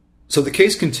 So the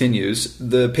case continues.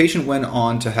 The patient went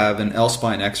on to have an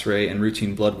L-spine x-ray and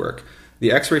routine blood work.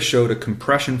 The x-ray showed a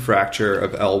compression fracture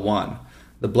of L1.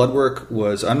 The blood work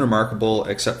was unremarkable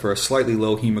except for a slightly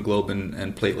low hemoglobin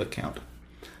and platelet count.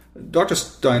 Dr.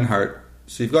 Steinhardt,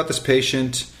 so you've got this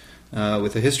patient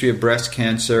with a history of breast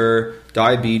cancer,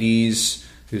 diabetes,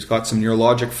 who's got some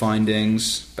neurologic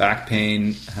findings, back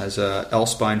pain, has a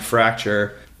L-spine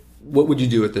fracture. What would you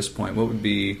do at this point? What would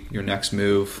be your next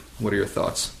move? What are your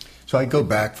thoughts? So I go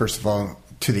back, first of all,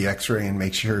 to the x-ray and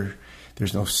make sure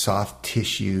there's no soft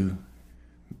tissue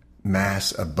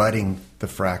mass abutting the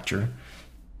fracture.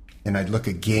 And I'd look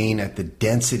again at the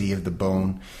density of the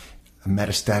bone. A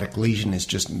metastatic lesion is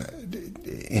just,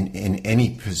 in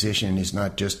any position, is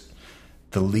not just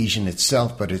the lesion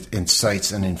itself, but it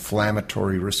incites an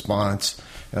inflammatory response,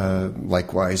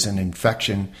 likewise an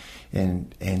infection.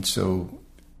 And so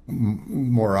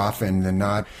more often than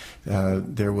not,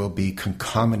 there will be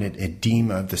concomitant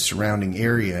edema of the surrounding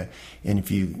area. And if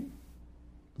you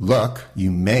look,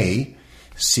 you may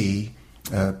see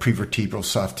prevertebral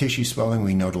soft tissue swelling.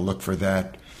 We know to look for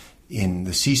that in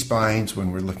the C-spines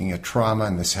when we're looking at trauma,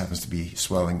 and this happens to be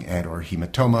swelling and or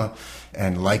hematoma.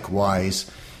 And likewise,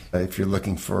 if you're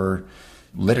looking for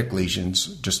lytic lesions,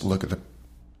 just look at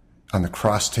on the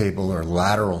cross table or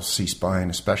lateral C-spine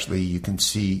especially, you can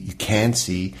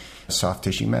see soft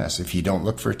tissue mass. If you don't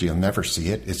look for it, you'll never see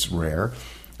it. It's rare,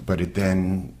 but it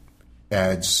then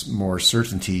adds more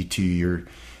certainty to your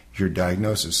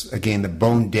diagnosis. Again, the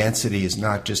bone density is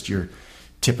not just your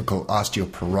typical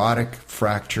osteoporotic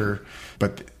fracture,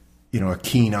 but a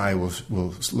keen eye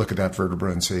will look at that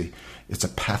vertebra and say it's a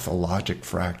pathologic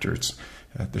fracture.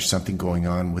 There's something going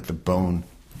on with the bone.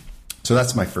 So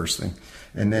that's my first thing.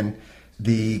 And then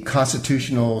the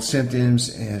constitutional symptoms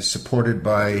is supported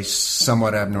by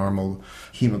somewhat abnormal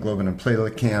hemoglobin and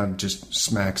platelet count, just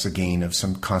smacks again of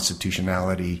some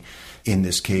constitutionality in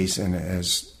this case. And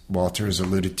as Walter has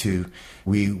alluded to,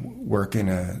 we work in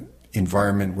an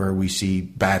environment where we see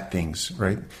bad things,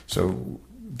 right? So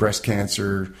breast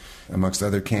cancer, amongst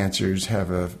other cancers,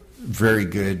 have a very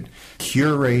good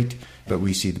cure rate, but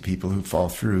we see the people who fall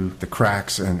through the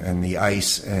cracks and the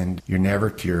ice, and you're never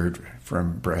cured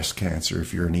from breast cancer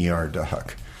if you're an ER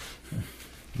doc.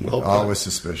 Well always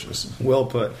suspicious. Well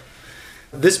put.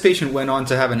 This patient went on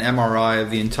to have an MRI of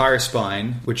the entire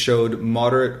spine, which showed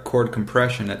moderate cord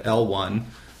compression at L1,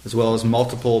 as well as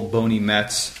multiple bony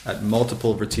mets at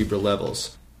multiple vertebral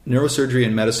levels. Neurosurgery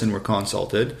and medicine were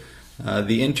consulted.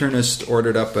 The internist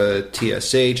ordered up a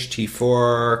TSH,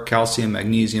 T4, calcium,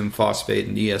 magnesium, phosphate,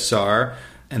 and ESR,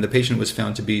 and the patient was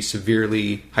found to be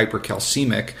severely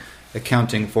hypercalcemic,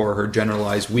 accounting for her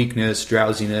generalized weakness,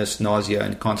 drowsiness, nausea,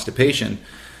 and constipation,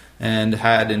 and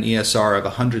had an ESR of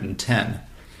 110.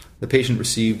 The patient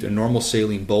received a normal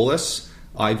saline bolus,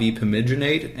 IV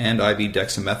pamidronate, and IV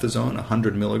dexamethasone,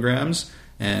 100 milligrams,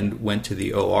 and went to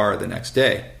the OR the next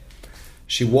day.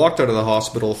 She walked out of the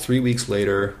hospital 3 weeks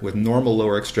later with normal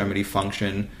lower extremity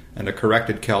function and a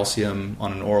corrected calcium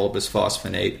on an oral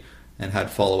bisphosphonate, and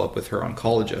had follow-up with her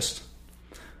oncologist.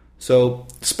 So,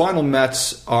 spinal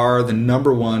mets are the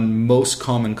number one most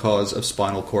common cause of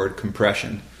spinal cord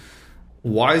compression.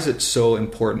 Why is it so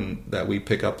important that we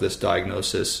pick up this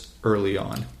diagnosis early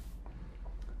on?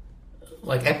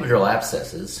 Like epidural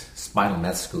abscesses, spinal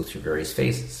mets go through various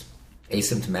phases.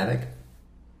 Asymptomatic,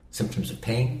 symptoms of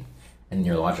pain, and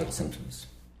neurological symptoms.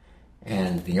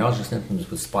 And the neurological symptoms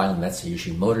with spinal mets are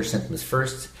usually motor symptoms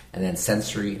first, and then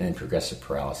sensory, and then progressive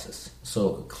paralysis.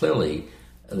 So clearly,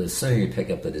 the sooner you pick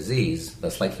up the disease, the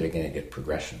less likely you're going to get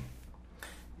progression.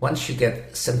 Once you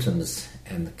get symptoms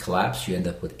and collapse, you end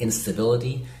up with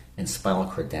instability and spinal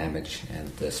cord damage and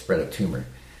the spread of tumor.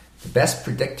 The best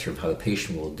predictor of how the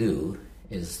patient will do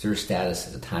is their status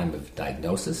at the time of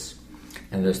diagnosis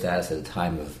and their status at the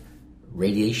time of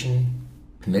radiation,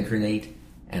 pamidronate,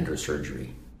 and or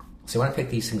surgery. So you want to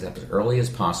pick these things up as early as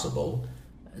possible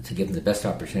to give them the best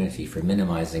opportunity for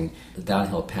minimizing the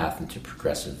downhill path into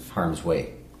progressive harm's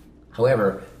way.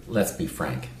 However, let's be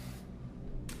frank.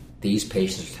 These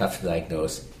patients are tough to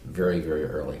diagnose very, very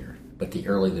earlier. But the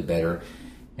earlier the better.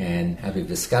 And as we've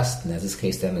discussed, and as this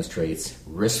case demonstrates,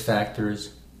 risk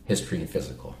factors, history, and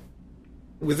physical.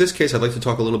 With this case, I'd like to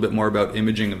talk a little bit more about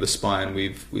imaging of the spine.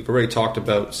 We've already talked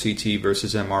about CT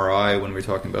versus MRI when we're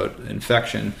talking about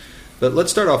infection. But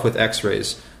let's start off with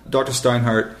x-rays. Dr.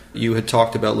 Steinhardt, you had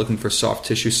talked about looking for soft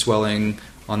tissue swelling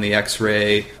on the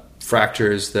x-ray,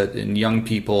 fractures that in young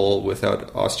people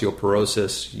without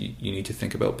osteoporosis, you need to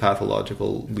think about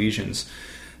pathological lesions.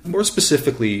 More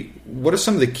specifically, what are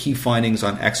some of the key findings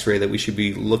on x-ray that we should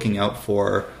be looking out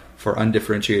for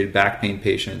undifferentiated back pain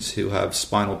patients who have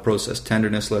spinal process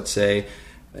tenderness, let's say,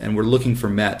 and we're looking for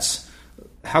METs?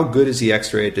 How good is the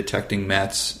x-ray at detecting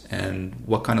METs, and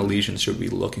what kind of lesions should we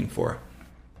be looking for?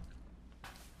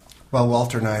 Well,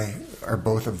 Walter and I are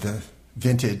both of the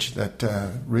vintage that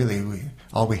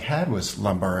all we had was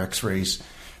lumbar x-rays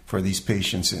for these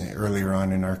patients earlier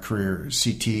on in our career.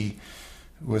 CT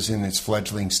was in its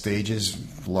fledgling stages,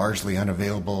 largely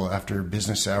unavailable after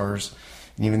business hours.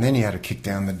 And even then you had to kick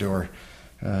down the door,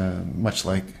 much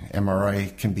like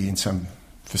MRI can be in some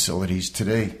facilities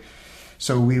today.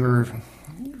 So we were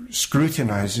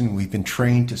scrutinizing, we've been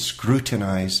trained to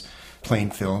scrutinize plain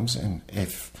films, and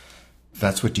if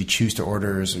that's what you choose to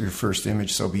order as your first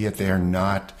image, so be it. They are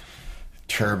not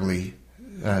terribly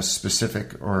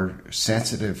specific or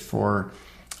sensitive for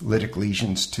lytic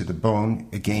lesions to the bone.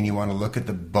 Again, you want to look at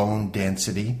the bone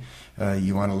density.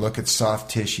 You want to look at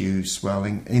soft tissue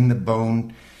swelling in the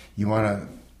bone. You want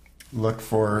to look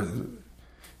for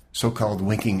so-called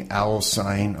winking owl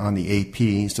sign on the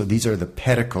AP. So these are the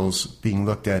pedicles being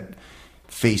looked at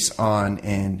face on,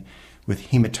 and with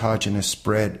hematogenous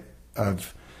spread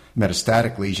of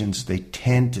metastatic lesions, they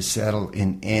tend to settle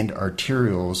in end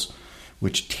arterioles,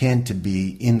 which tend to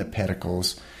be in the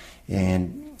pedicles,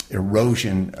 and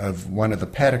erosion of one of the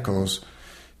pedicles,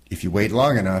 if you wait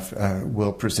long enough,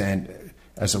 will present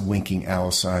as a winking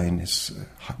owl sign. It's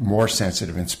more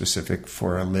sensitive and specific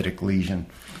for a lytic lesion.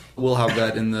 We'll have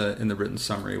that in the written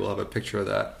summary. We'll have a picture of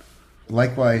that.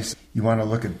 Likewise, you want to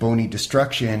look at bony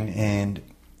destruction, and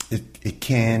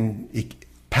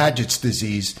Paget's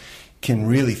disease can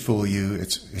really fool you.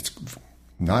 It's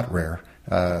not rare,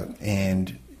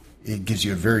 and it gives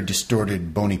you a very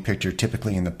distorted bony picture,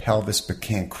 typically in the pelvis, but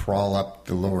can't crawl up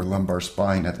the lower lumbar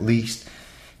spine at least.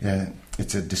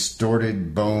 It's a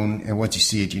distorted bone, and once you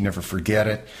see it, you never forget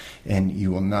it, and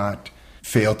you will not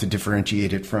fail to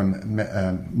differentiate it from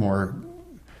more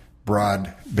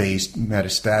broad-based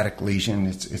metastatic lesion.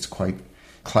 It's quite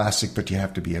classic, but you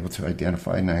have to be able to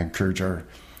identify, and I encourage our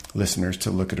listeners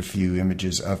to look at a few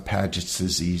images of Paget's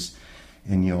disease,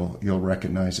 and you'll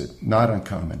recognize it. Not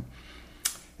uncommon.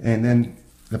 And then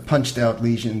the punched out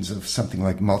lesions of something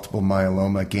like multiple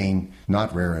myeloma, again,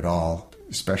 not rare at all,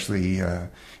 especially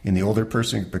in the older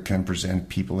person, but can present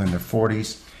people in their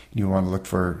 40s. You want to look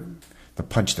for the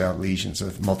punched out lesions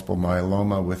of multiple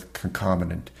myeloma with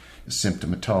concomitant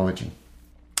symptomatology.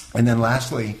 And then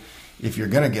lastly, if you're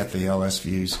going to get the LS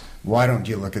views, why don't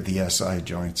you look at the SI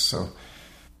joints? So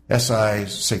SI,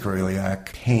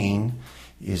 sacroiliac pain,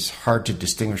 is hard to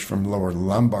distinguish from lower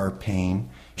lumbar pain,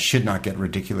 should not get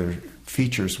radicular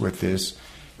features with this,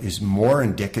 is more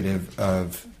indicative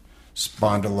of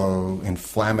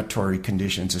spondyloinflammatory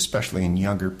conditions, especially in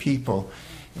younger people.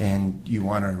 And you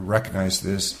want to recognize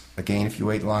this. Again, if you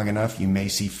wait long enough, you may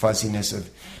see fuzziness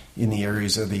in the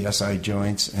areas of the SI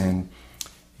joints. And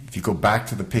if you go back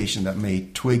to the patient, that may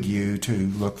twig you to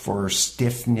look for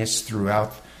stiffness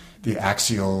throughout the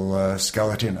axial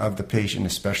skeleton of the patient,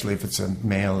 especially if it's a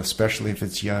male, especially if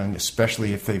it's young,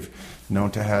 especially if they've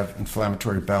known to have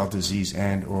inflammatory bowel disease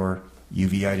and or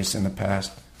uveitis in the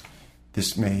past.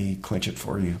 This may clinch it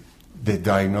for you. The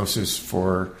diagnosis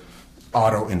for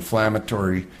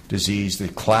autoinflammatory disease, the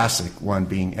classic one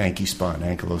being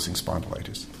ankylosing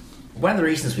spondylitis. One of the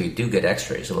reasons we do get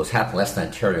x-rays, although it's happening less in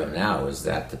Ontario now, is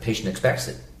that the patient expects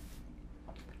it.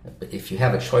 But if you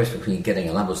have a choice between getting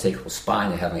a lumbosacral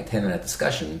spine and having a 10-minute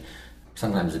discussion,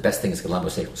 sometimes the best thing is to get a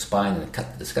lumbosacral spine and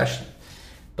cut the discussion.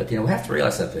 But we have to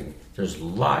realize something. There's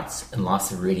lots and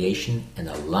lots of radiation in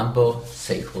a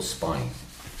lumbosacral spine.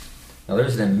 Now,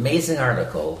 there's an amazing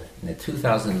article in the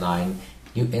 2009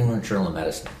 New England Journal of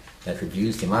Medicine that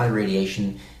reviews the amount of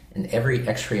radiation in every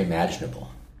x-ray imaginable.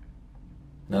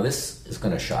 Now, this is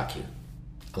going to shock you.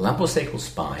 A lumbosacral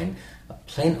spine, a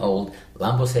plain old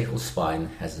lumbosacral spine,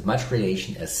 has as much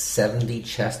radiation as 70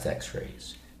 chest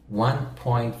x-rays,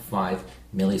 1.5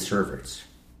 millisieverts.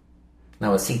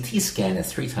 Now, a CT scan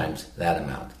is 3 times that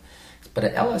amount. But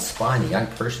an LS spine, a young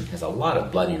person, has a lot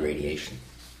of bloody radiation.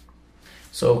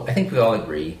 So I think we all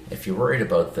agree, if you're worried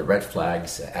about the red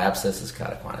flags, abscesses,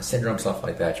 Cataquana syndrome, stuff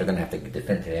like that, you're going to have to get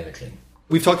definitive imaging.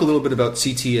 We've talked a little bit about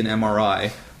CT and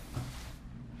MRI.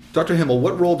 Dr. Himmel,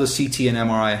 what role does CT and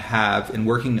MRI have in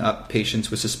working up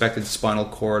patients with suspected spinal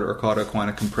cord or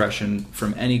cauda-equina compression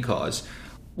from any cause?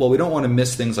 Well, we don't want to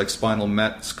miss things like spinal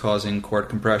mets causing cord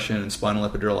compression and spinal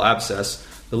epidural abscess.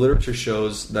 The literature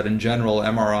shows that in general,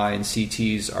 MRI and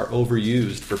CTs are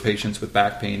overused for patients with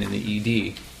back pain in the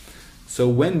ED. So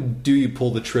when do you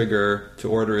pull the trigger to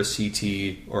order a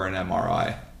CT or an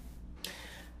MRI?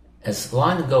 As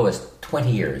long ago as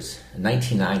 20 years, in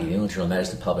 1990, the New England Journal of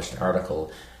Medicine published an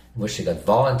article in which they got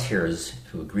volunteers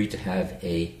who agreed to have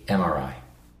a MRI.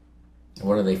 And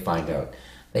what did they find out?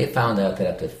 They found out that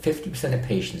up to 50% of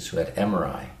patients who had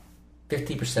MRI,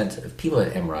 50% of people who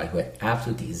had MRI who had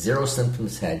absolutely zero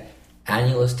symptoms had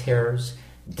annulus tears,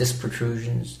 disc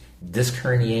protrusions, disc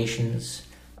herniations,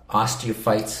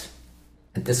 osteophytes,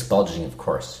 and disc bulging, of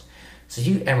course. So if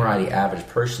you MRI the average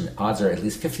person, odds are at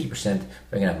least 50% are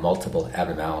going to have multiple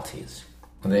abnormalities.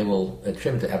 And they will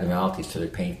attribute the abnormalities to their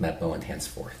pain from that moment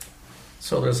henceforth.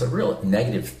 So there's a real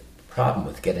negative problem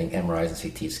with getting MRIs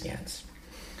and CT scans.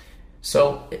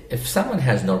 So if someone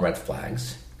has no red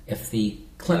flags, if the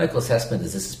clinical assessment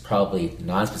is this is probably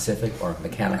nonspecific or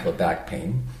mechanical back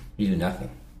pain, you do nothing.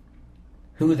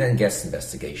 Who then gets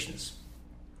investigations?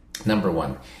 Number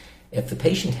one, if the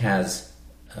patient has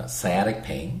sciatic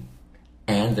pain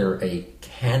and they're a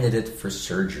candidate for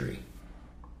surgery,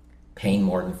 pain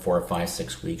more than 4 or 5,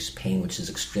 6 weeks, pain which is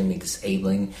extremely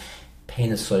disabling,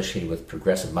 pain associated with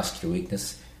progressive muscular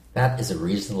weakness, that is a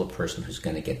reasonable person who's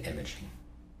going to get imaging.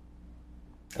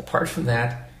 Apart from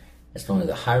that, it's only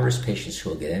the high-risk patients who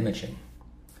will get imaging,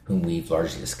 whom we've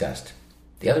largely discussed.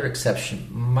 The other exception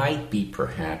might be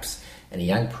perhaps in a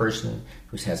young person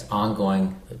who has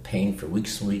ongoing pain for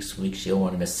weeks and weeks and weeks. You'll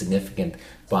want to miss significant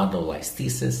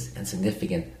spondylolisthesis and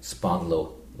significant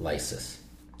spondylolysis.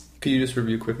 Could you just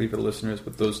review quickly for the listeners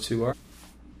what those two are?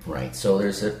 Right. So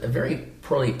there's a very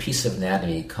poorly piece of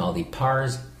anatomy called the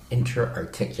pars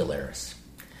interarticularis.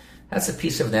 That's a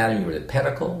piece of anatomy where the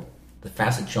pedicle, the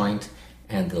facet joint,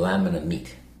 and the lamina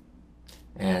meet.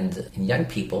 And in young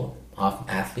people, often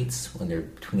athletes, when they're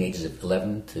between the ages of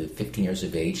 11 to 15 years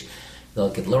of age, they'll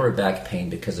get lower back pain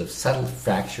because of subtle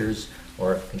fractures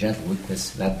or congenital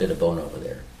weakness in that bit of bone over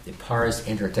there. The pars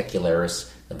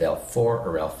interarticularis of L4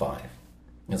 or L5.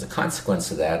 As a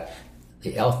consequence of that,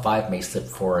 the L5 may slip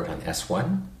forward on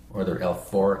S1, or the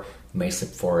L4 may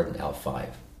slip forward in L5.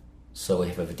 So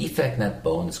if you have a defect in that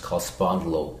bone, it's called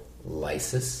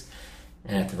spondylolysis,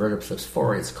 and if the vertebra slips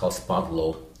forward, it's called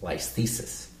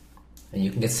spondylolisthesis. And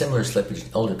you can get similar slippage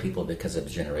in older people because of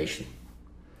degeneration.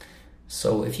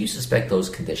 So if you suspect those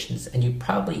conditions, and you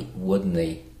probably would in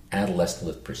an adolescent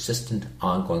with persistent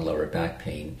ongoing lower back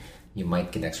pain, you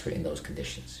might get an X-ray in those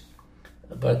conditions.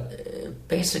 But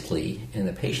basically, in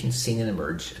the patient seen and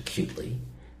emerge acutely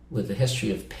with a history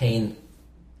of pain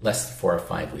less than 4 or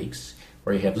 5 weeks,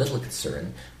 where you have little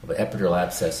concern about epidural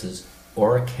abscesses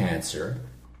or a cancer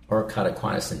or a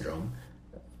cauda-equina syndrome,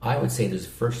 I would say there's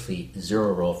virtually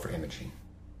zero role for imaging.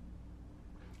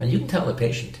 And you can tell the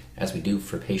patient, as we do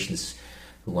for patients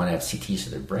who want to have CTs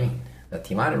of their brain, that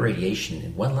the amount of radiation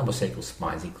in one lumbosacral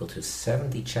spine is equal to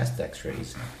 70 chest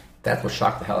X-rays. That will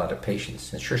shock the hell out of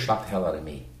patients, and sure shock the hell out of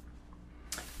me.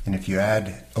 And if you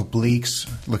add obliques,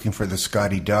 looking for the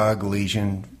Scotty dog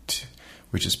lesion,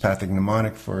 which is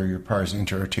pathognomonic for your pars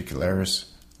interarticularis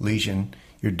lesion,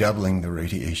 you're doubling the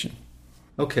radiation.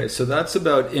 Okay, so that's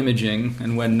about imaging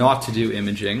and when not to do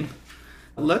imaging.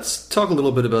 Let's talk a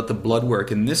little bit about the blood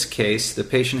work. In this case, the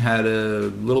patient had a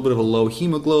little bit of a low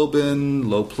hemoglobin,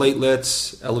 low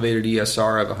platelets, elevated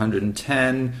ESR of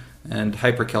 110, and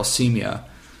hypercalcemia.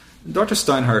 Dr.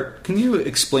 Steinhardt, can you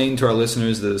explain to our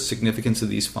listeners the significance of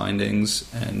these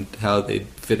findings and how they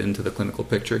fit into the clinical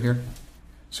picture here?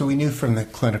 So we knew from the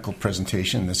clinical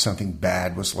presentation that something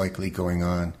bad was likely going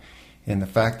on. And the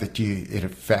fact that it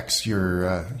affects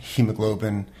your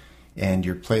hemoglobin and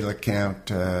your platelet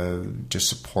count just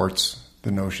supports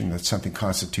the notion that something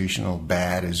constitutional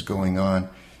bad is going on.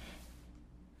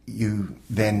 You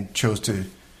then chose to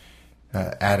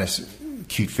add a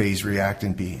acute phase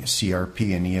reactant, be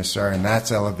CRP and ESR, and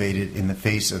that's elevated in the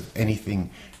face of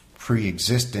anything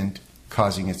pre-existent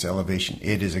causing its elevation.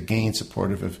 It is again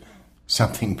supportive of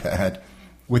something bad.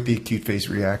 With the acute phase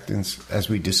reactants, as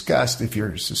we discussed, if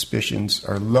your suspicions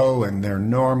are low and they're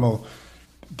normal,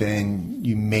 then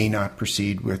you may not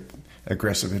proceed with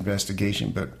aggressive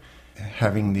investigation. But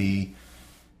having the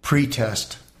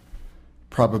pre-test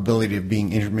probability of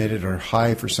being intermittent or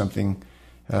high for something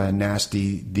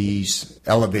nasty, these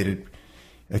elevated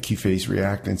acute phase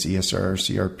reactants, ESR or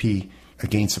CRP,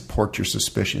 again support your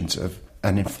suspicions of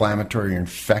an inflammatory or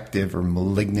infective or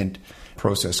malignant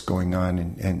process going on,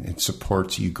 and it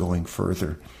supports you going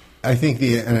further. I think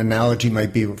an analogy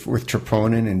might be with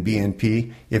troponin and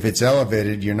BNP. If it's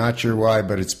elevated, you're not sure why,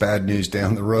 but it's bad news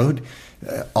down the road,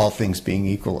 all things being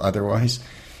equal otherwise.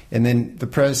 And then the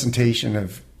presentation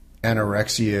of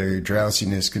anorexia,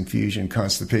 drowsiness, confusion,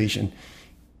 constipation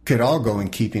could all go in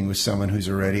keeping with someone who's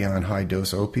already on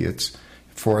high-dose opiates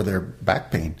for their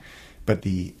back pain. But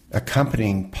the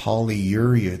accompanying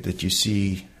polyuria that you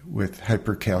see with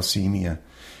hypercalcemia,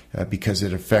 because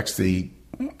it affects the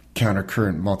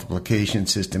countercurrent multiplication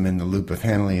system in the loop of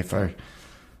Henle, if I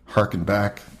harken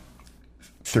back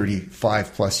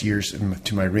 35 plus years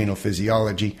to my renal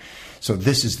physiology. So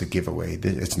this is the giveaway.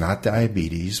 It's not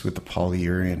diabetes with the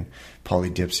polyuria and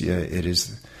polydipsia. It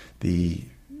is the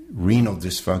renal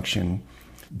dysfunction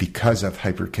because of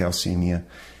hypercalcemia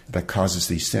that causes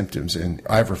these symptoms. And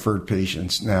I've referred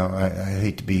patients now, I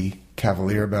hate to be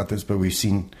cavalier about this, but we've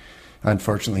seen,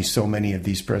 unfortunately, so many of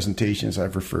these presentations.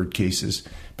 I've referred cases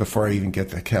before I even get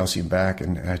the calcium back,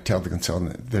 and I tell the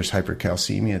consultant there's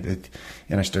hypercalcemia,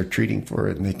 and I start treating for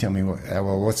it, and they tell me,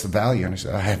 well, what's the value? And I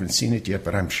say, I haven't seen it yet,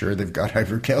 but I'm sure they've got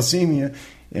hypercalcemia.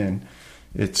 And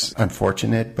it's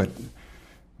unfortunate, but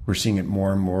we're seeing it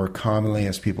more and more commonly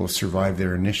as people survive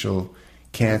their initial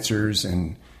cancers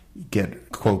and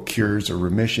get, quote, cures or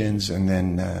remissions, and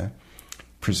then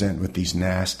present with these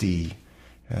nasty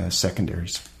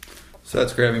secondaries. So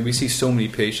that's great. I mean, we see so many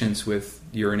patients with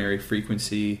urinary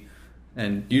frequency,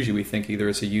 and usually we think either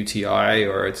it's a UTI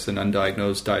or it's an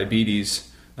undiagnosed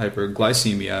diabetes,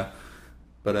 hyperglycemia.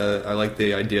 But I like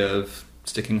the idea of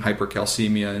sticking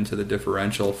hypercalcemia into the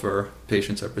differential for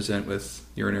patients that present with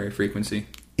urinary frequency.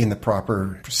 In the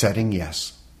proper setting,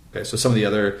 yes. Okay, so some of the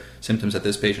other symptoms that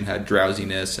this patient had,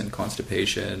 drowsiness and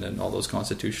constipation and all those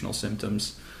constitutional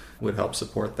symptoms, would help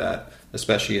support that,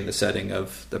 especially in the setting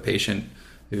of the patient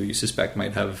who you suspect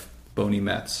might have bony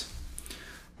Mets.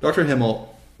 Dr.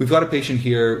 Himmel, we've got a patient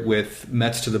here with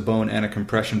Mets to the bone and a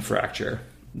compression fracture.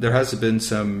 There has been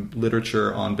some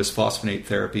literature on bisphosphonate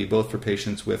therapy, both for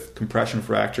patients with compression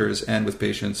fractures and with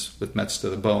patients with Mets to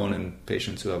the bone and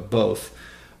patients who have both.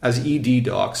 As ED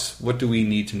docs, what do we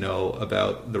need to know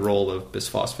about the role of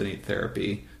bisphosphonate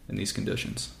therapy in these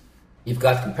conditions? You've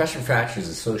got compression fractures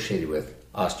associated with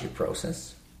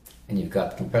osteoporosis, and you've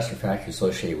got compression fractures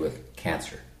associated with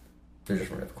cancer. They're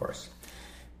different, of course.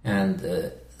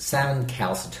 And salmon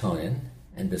calcitonin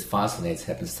and bisphosphonates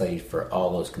have been studied for all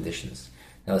those conditions.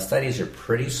 Now, the studies are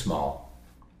pretty small,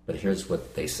 but here's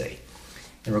what they say.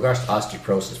 In regards to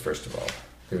osteoporosis, first of all,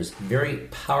 there's very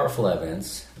powerful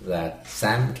evidence that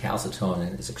salmon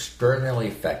calcitonin is extraordinarily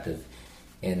effective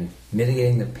in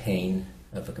mitigating the pain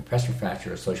of a compression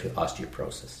fracture associated with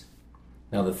osteoporosis.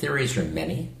 Now, the theories are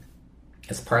many.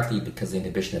 It's partly because of the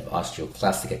inhibition of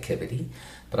osteoclastic activity,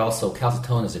 but also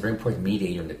calcitonin is a very important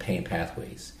mediator in the pain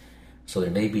pathways. So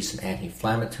there may be some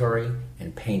anti-inflammatory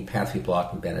and pain pathway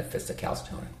blocking benefits to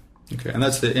calcitonin. Okay, and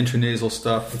that's the intranasal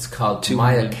stuff. It's called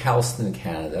myocalcin in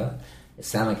Canada. It's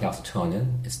salmon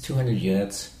calcitonin. It's 200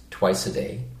 units twice a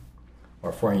day,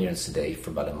 or 400 units a day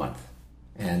for about a month.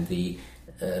 And the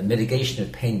mitigation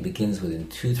of pain begins within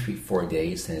 2, 3, 4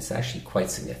 days, and it's actually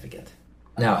quite significant.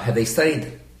 Now, have they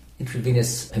studied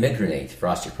intravenous pimidronate for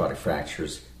osteoporotic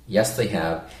fractures? Yes, they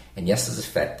have, and yes, it's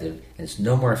effective, and it's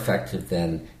no more effective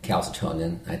than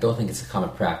calcitonin. I don't think it's a common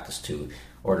practice to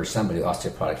order somebody with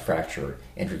osteoporotic fracture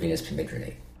intravenous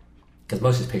pimidronate, because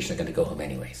most of these patients are going to go home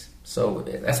anyways. So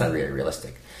that's not really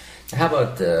realistic. Now, how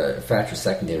about fracture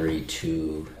secondary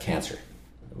to cancer?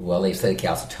 Well, they've studied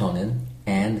calcitonin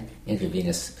and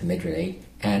intravenous pimidronate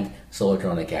and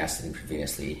zoledronic acid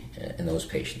intravenously in those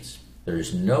patients. There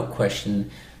is no question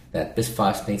that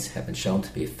bisphosphonates have been shown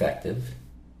to be effective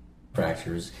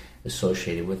fractures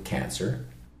associated with cancer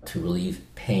to relieve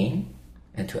pain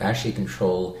and to actually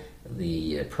control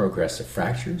the progress of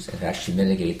fractures and actually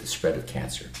mitigate the spread of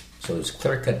cancer. So there's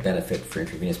clear-cut benefit for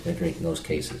intravenous pimidronate in those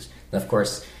cases. And of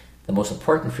course, the most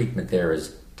important treatment there is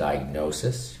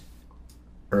diagnosis,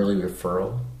 early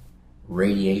referral,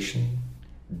 radiation,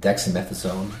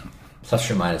 dexamethasone, plus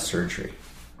or minus surgery.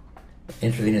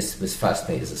 Intravenous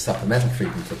bisphosphonate is a supplemental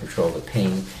treatment to control the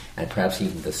pain and perhaps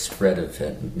even the spread of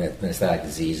metastatic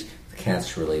disease with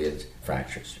cancer-related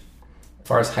fractures. As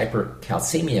far as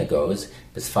hypercalcemia goes,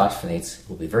 bisphosphonates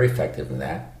will be very effective in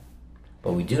that,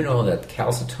 but we do know that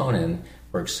calcitonin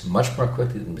works much more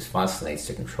quickly than bisphosphonates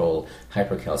to control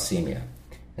hypercalcemia.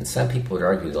 And some people would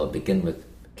argue they'll begin with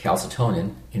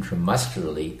calcitonin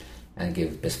intramuscularly and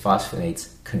give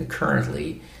bisphosphonates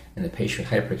concurrently in the patient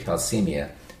with hypercalcemia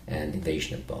and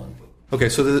invasion of bone. Okay,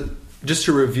 so just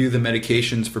to review the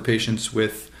medications for patients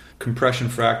with compression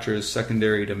fractures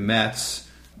secondary to METs,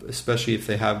 especially if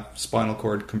they have spinal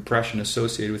cord compression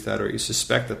associated with that, or you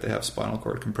suspect that they have spinal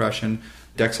cord compression,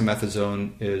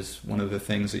 dexamethasone is one of the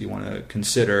things that you want to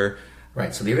consider.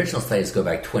 Right, so the original studies go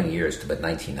back 20 years to about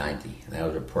 1990, and that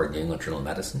was reported in the New England Journal of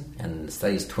Medicine. And the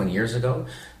studies 20 years ago,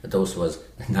 the dose was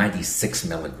 96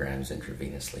 milligrams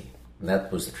intravenously. And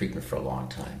that was the treatment for a long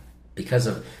time. Because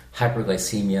of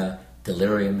hyperglycemia,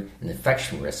 delirium, and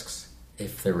infection risks,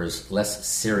 if there was less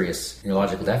serious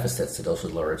neurological deficits, the dose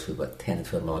was lowered to about 10 to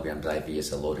 12 milligrams IV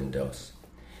as a loading dose.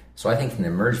 So I think from the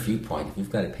EMERGE viewpoint, if you've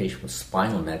got a patient with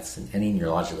spinal mets and any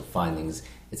neurological findings,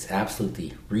 it's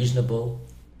absolutely reasonable,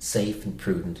 safe, and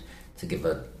prudent to give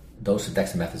a dose of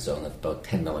dexamethasone of about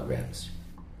 10 milligrams.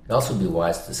 It also would be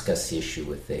wise to discuss the issue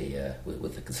with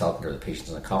the consultant or the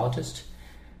patient's oncologist.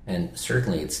 And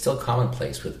certainly it's still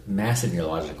commonplace with massive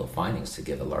neurological findings to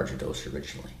give a larger dose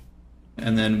originally.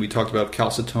 And then we talked about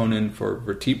calcitonin for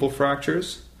vertebral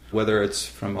fractures, whether it's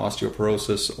from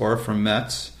osteoporosis or from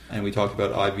METs. And we talked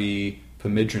about IV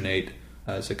pamidronate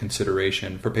as a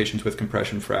consideration for patients with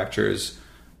compression fractures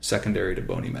secondary to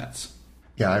bony METs.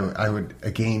 Yeah, I would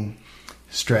again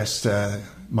stress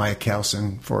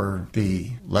miacalcin for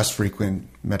the less frequent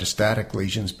metastatic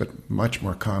lesions, but much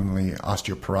more commonly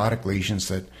osteoporotic lesions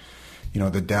that,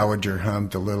 the dowager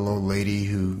hump, the little old lady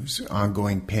who's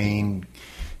ongoing pain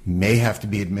may have to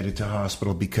be admitted to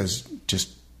hospital because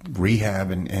just rehab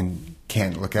and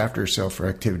can't look after herself for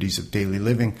activities of daily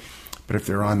living. But if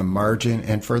they're on the margin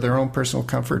and for their own personal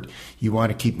comfort, you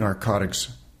want to keep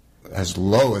narcotics as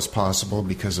low as possible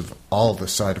because of all the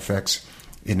side effects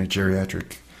in a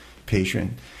geriatric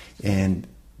patient. And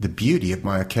the beauty of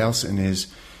miacalcin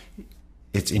is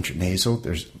it's intranasal.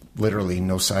 There's literally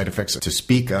no side effects to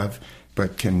speak of,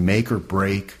 but can make or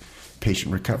break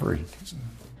patient recovery.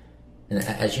 And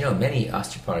as you know, many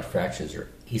osteoporotic fractures are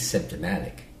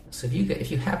asymptomatic. So if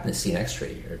you happen to see an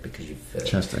X-ray here because you've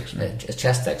chest X-ray, a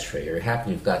chest X-ray, or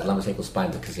you've got lumbosacral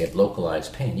spine because you have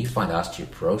localized pain, you find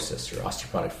osteoporosis or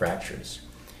osteoporotic fractures.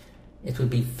 It would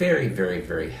be very, very,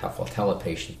 very helpful. Tell a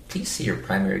patient, please see your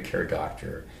primary care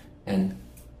doctor and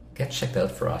get checked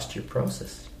out for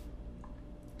osteoporosis.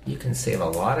 You can save a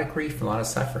lot of grief and a lot of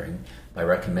suffering by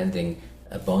recommending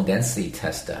a bone density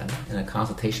test done and a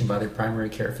consultation by their primary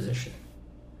care physician.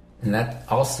 And that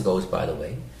also goes, by the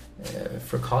way,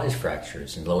 for Colles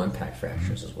fractures and low-impact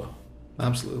fractures as well.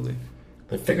 Absolutely.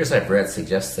 But figures I've read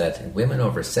suggest that in women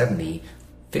over 70,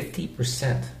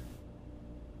 50%,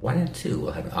 1 in 2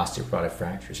 will have osteoporotic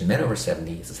fractures. In men over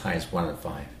 70, it's as high as 1 in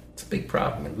 5. It's a big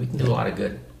problem, and we can do a lot of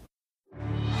good.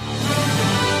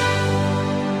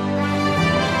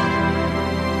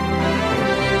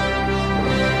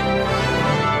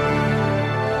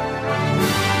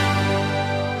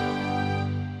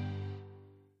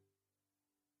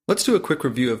 Let's do a quick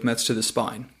review of METs to the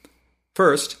spine.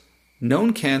 First,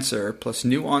 known cancer plus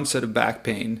new onset of back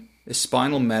pain is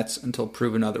spinal METs until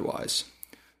proven otherwise.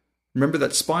 Remember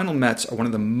that spinal METs are one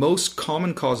of the most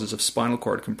common causes of spinal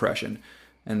cord compression,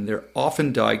 and they're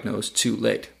often diagnosed too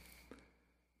late.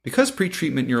 Because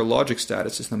pretreatment neurologic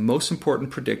status is the most important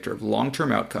predictor of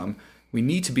long-term outcome, we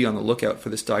need to be on the lookout for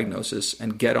this diagnosis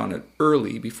and get on it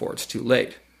early before it's too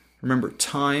late. Remember,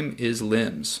 time is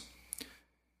limbs.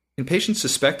 In patients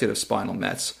suspected of spinal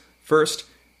METs, first,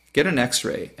 get an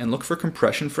X-ray and look for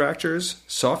compression fractures,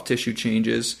 soft tissue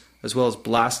changes, as well as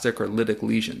blastic or lytic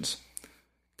lesions.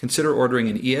 Consider ordering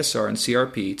an ESR and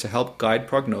CRP to help guide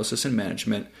prognosis and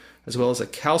management, as well as a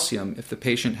calcium if the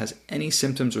patient has any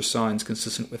symptoms or signs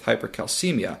consistent with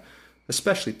hypercalcemia,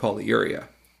 especially polyuria.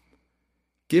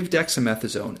 Give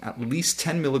dexamethasone at least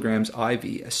 10 milligrams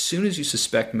IV as soon as you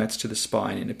suspect METs to the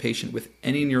spine in a patient with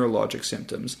any neurologic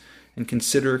symptoms, and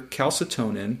consider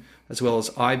calcitonin as well as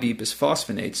IV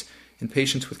bisphosphonates in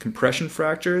patients with compression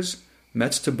fractures,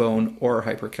 METs to bone, or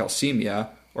hypercalcemia,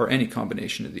 or any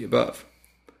combination of the above.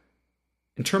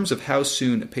 In terms of how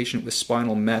soon a patient with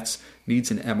spinal METs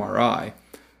needs an MRI,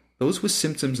 those with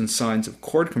symptoms and signs of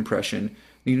cord compression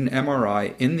need an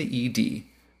MRI in the ED,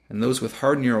 and those with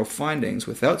hard neuro findings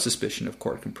without suspicion of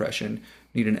cord compression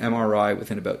need an MRI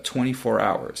within about 24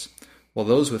 hours, while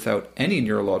those without any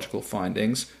neurological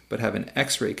findings but have an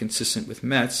X-ray consistent with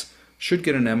METs should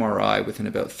get an MRI within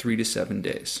about 3 to 7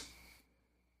 days.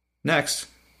 Next,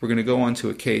 we're going to go on to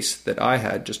a case that I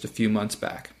had just a few months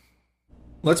back.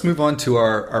 Let's move on to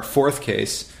our fourth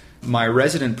case. My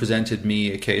resident presented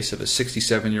me a case of a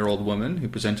 67-year-old woman who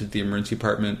presented to the emergency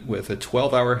department with a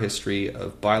 12-hour history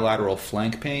of bilateral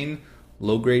flank pain,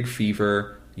 low-grade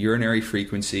fever, urinary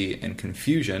frequency, and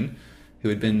confusion, who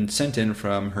had been sent in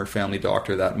from her family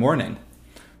doctor that morning.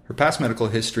 Her past medical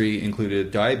history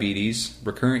included diabetes,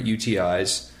 recurrent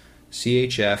UTIs,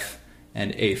 CHF,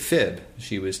 and AFib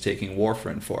she was taking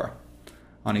warfarin for.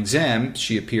 On exam,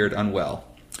 she appeared unwell.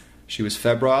 She was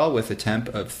febrile with a temp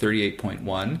of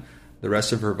 38.1. The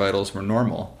rest of her vitals were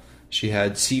normal. She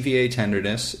had CVA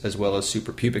tenderness as well as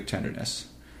suprapubic tenderness.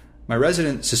 My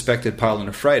resident suspected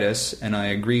pyelonephritis, and I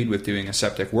agreed with doing a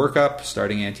septic workup,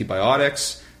 starting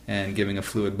antibiotics, and giving a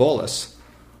fluid bolus.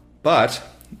 But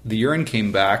the urine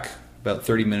came back about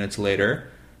 30 minutes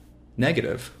later,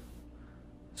 negative.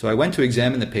 So I went to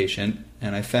examine the patient,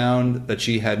 and I found that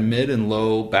she had mid and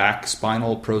low back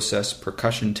spinal process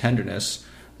percussion tenderness,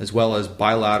 as well as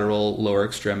bilateral lower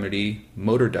extremity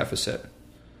motor deficit.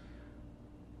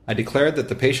 I declared that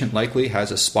the patient likely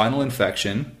has a spinal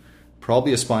infection,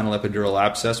 probably a spinal epidural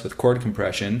abscess with cord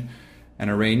compression, and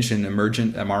arranged an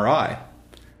emergent MRI.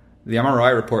 The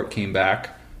MRI report came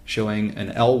back showing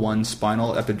an L1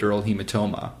 spinal epidural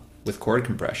hematoma with cord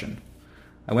compression.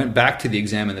 I went back to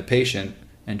examine the patient,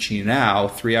 and she now,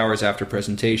 3 hours after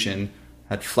presentation,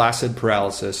 had flaccid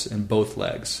paralysis in both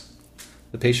legs.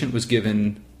 The patient was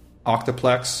given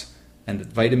Octaplex and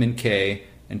vitamin K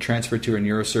and transferred to a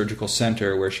neurosurgical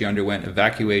center where she underwent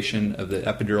evacuation of the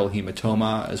epidural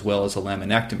hematoma as well as a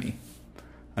laminectomy.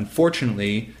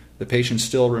 Unfortunately, the patient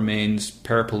still remains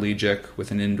paraplegic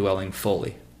with an indwelling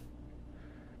Foley.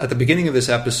 At the beginning of this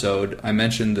episode, I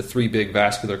mentioned the three big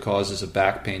vascular causes of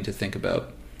back pain to think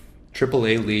about: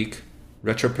 AAA leak,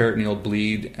 retroperitoneal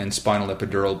bleed, and spinal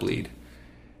epidural bleed.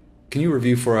 Can you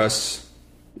review for us,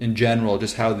 in general,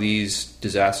 just how these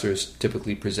disasters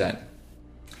typically present?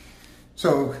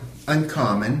 So,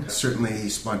 uncommon, certainly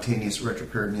spontaneous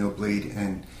retroperitoneal bleed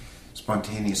and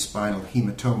spontaneous spinal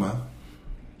hematoma.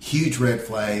 Huge red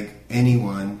flag,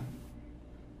 anyone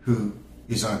who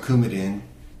is on Coumadin,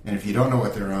 and if you don't know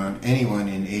what they're on, anyone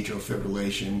in atrial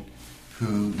fibrillation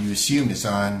who you assume is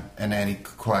on an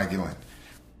anticoagulant.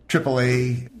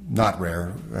 AAA, not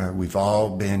rare. We've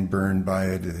all been burned by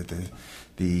it.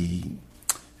 The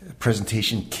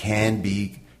presentation can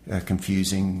be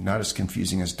confusing, not as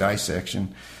confusing as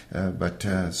dissection, but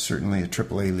certainly a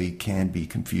AAA leak can be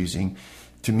confusing.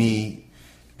 To me,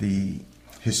 the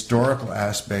historical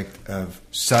aspect of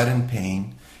sudden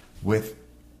pain with,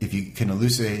 if you can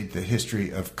elucidate the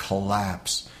history of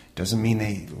collapse, doesn't mean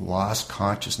they lost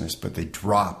consciousness, but they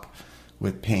drop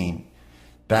with pain.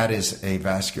 That is a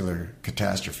vascular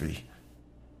catastrophe.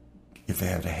 If they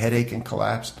have a headache and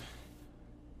collapse,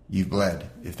 you've bled.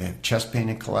 If they have chest pain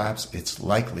and collapse, it's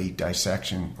likely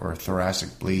dissection or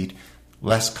thoracic bleed,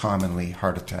 less commonly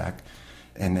heart attack.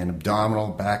 And then abdominal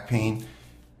back pain,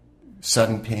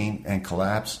 sudden pain and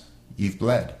collapse, you've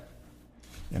bled.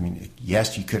 I mean,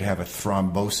 yes, you could have a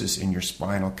thrombosis in your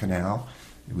spinal canal.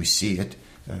 We see it,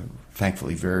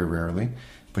 thankfully very rarely,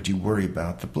 but you worry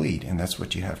about the bleed, and that's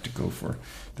what you have to go for.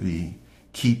 The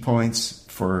key points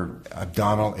for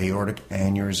abdominal aortic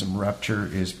aneurysm rupture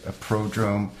is a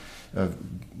prodrome,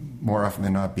 more often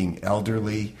than not being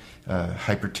elderly,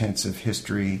 hypertensive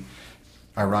history.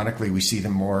 Ironically, we see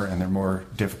them more, and they're more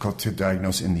difficult to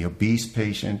diagnose in the obese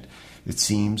patient, it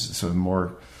seems, so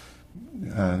more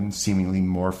seemingly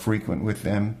more frequent with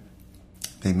them.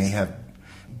 They may have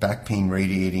back pain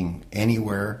radiating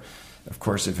anywhere. Of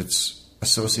course, if it's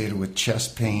associated with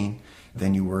chest pain,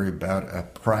 then you worry about a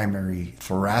primary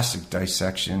thoracic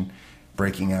dissection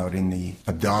breaking out in the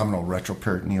abdominal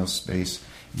retroperitoneal space.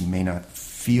 You may not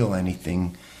feel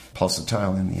anything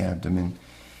pulsatile in the abdomen.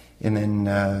 And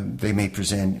then they may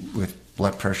present with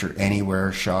blood pressure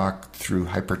anywhere, shock through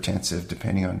hypertensive,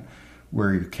 depending on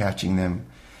where you're catching them.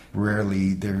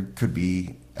 Rarely there could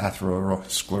be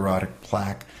atherosclerotic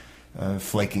plaque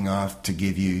flaking off to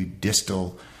give you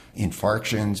distal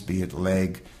infarctions, be it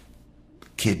leg,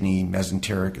 kidney,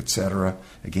 mesenteric, etc.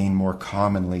 Again, more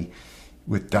commonly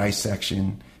with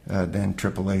dissection than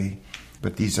AAA.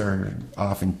 But these are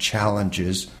often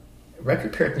challenges.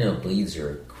 Retroperitoneal bleeds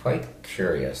are quite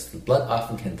curious. The blood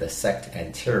often can dissect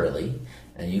anteriorly,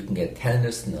 and you can get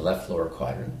tenderness in the left lower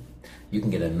quadrant. You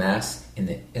can get a mass in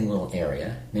the inguinal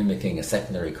area, mimicking a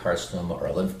secondary carcinoma or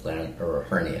a lymph gland or a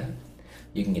hernia.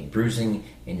 You can get bruising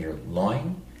in your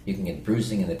loin. You can get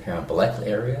bruising in the paraumbilical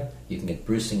area. You can get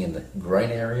bruising in the groin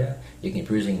area. You can get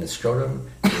bruising in the scrotum,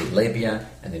 the labia,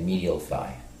 and the medial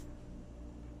thigh.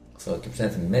 So it can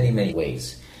present in many, many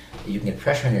ways. You can get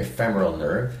pressure on your femoral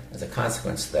nerve. As a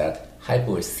consequence of that,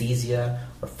 hypoesthesia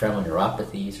or femoral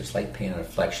neuropathies or slight pain on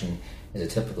flexion is a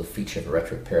typical feature of a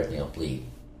retroperitoneal bleed.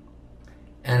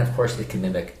 And of course, it can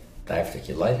mimic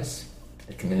diverticulitis.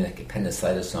 It can mimic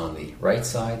appendicitis on the right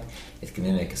side. It can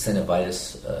mimic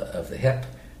synovitis of the hip.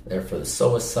 Therefore, the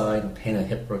psoas side, pain on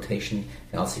hip rotation,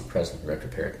 can also be present in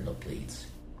retroperitoneal bleeds.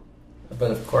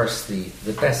 But of course, the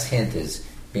best hint is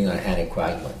being on an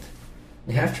anticoagulant.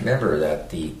 You have to remember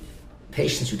that the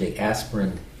patients who take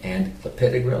aspirin and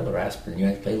clopidogrel or aspirin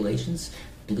and antiplatelet agents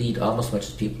bleed almost as much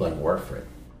as people on warfarin.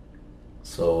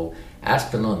 So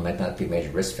aspirin alone might not be a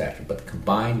major risk factor, but the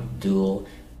combined dual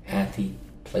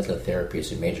antiplatelet therapy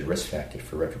is a major risk factor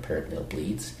for retroperitoneal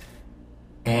bleeds,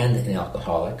 and in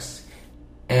alcoholics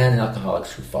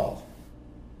who fall.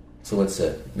 So it's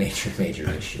a major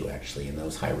issue, actually, in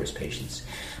those high-risk patients.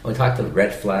 When we talked about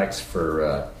red flags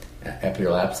for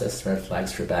epidural abscess, red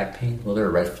flags for back pain, well, there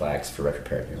are red flags for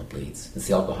retroperitoneal bleeds. It's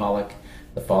the alcoholic,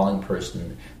 the falling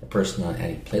person, the person on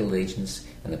antiplatelet agents,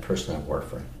 and the person on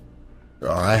warfarin.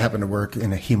 I happen to work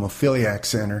in a hemophiliac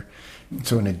center,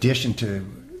 so in addition to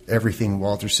everything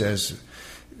Walter says,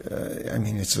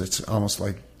 it's almost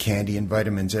like candy and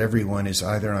vitamins. Everyone is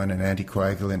either on an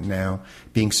anticoagulant now,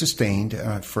 being sustained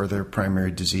for their primary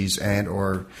disease and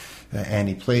or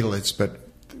antiplatelets, but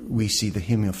we see the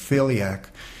hemophiliac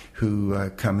who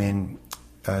come in.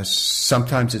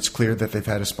 Sometimes it's clear that they've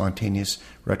had a spontaneous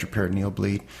retroperitoneal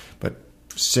bleed, but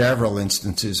several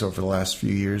instances over the last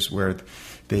few years where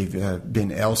they've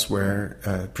been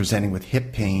elsewhere presenting with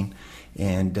hip pain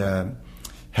and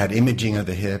had imaging of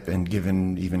the hip and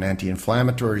given even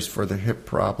anti-inflammatories for the hip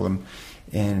problem,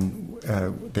 and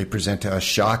they present to us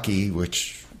shocky,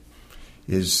 which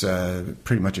is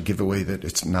pretty much a giveaway that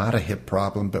it's not a hip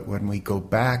problem. But when we go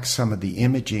back, some of the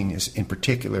imaging is, in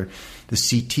particular, the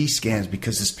CT scans,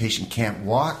 because this patient can't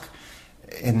walk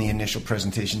in the initial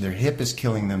presentation. Their hip is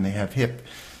killing them. They have hip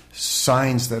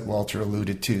signs that Walter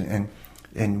alluded to,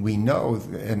 and we know,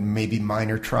 and maybe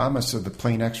minor trauma, so the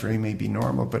plain x-ray may be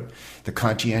normal, but the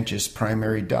conscientious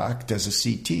primary doc does a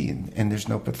CT and there's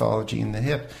no pathology in the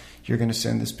hip. You're going to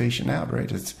send this patient out, right?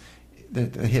 It's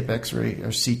the hip x-ray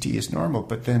or CT is normal,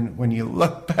 but then when you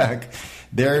look back,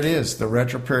 there it is, the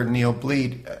retroperitoneal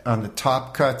bleed on the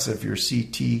top cuts of your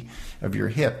CT of your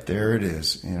hip. There it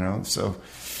is, So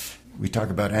we talk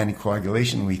about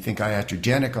anticoagulation, we think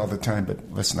iatrogenic all the time, but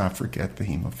let's not forget the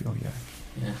hemophilia.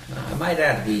 Yeah. I might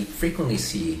add, we frequently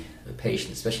see the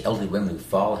patients, especially elderly women who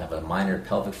fall, have a minor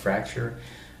pelvic fracture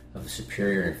of the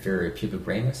superior and inferior pubic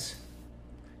ramus.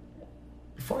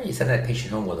 Before you send that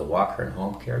patient home with a walker and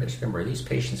home care, just remember these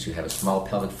patients who have a small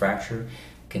pelvic fracture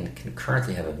can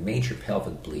currently have a major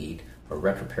pelvic bleed or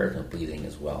retroperitoneal bleeding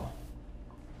as well.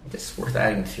 It's worth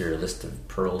adding to your list of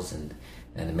pearls and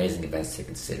amazing events to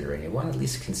consider, and you want to at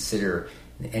least consider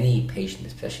in any patient,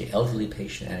 especially elderly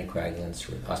patient, anticoagulants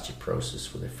with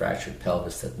osteoporosis with a fractured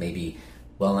pelvis that may be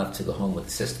well enough to go home with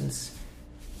assistance.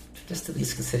 Just at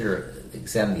least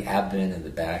examine the abdomen and the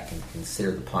back and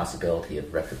consider the possibility of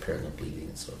retroperitoneal bleeding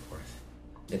and so forth.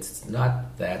 It's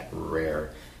not that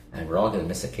rare, and we're all going to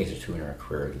miss a case or two in our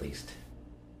career at least.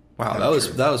 Wow,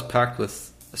 that was packed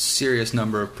with a serious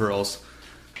number of pearls.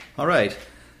 All right.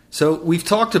 So we've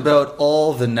talked about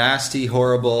all the nasty,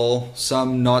 horrible,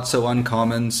 some not so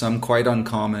uncommon, some quite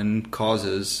uncommon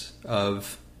causes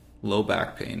of low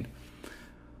back pain.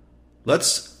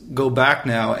 Let's go back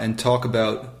now and talk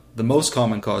about the most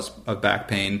common cause of back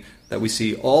pain that we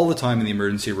see all the time in the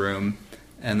emergency room,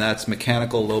 and that's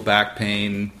mechanical low back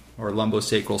pain or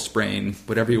lumbosacral sprain,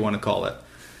 whatever you want to call it.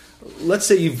 Let's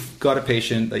say you've got a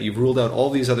patient that you've ruled out all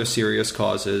these other serious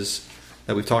causes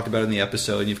that we've talked about in the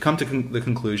episode, and you've come to the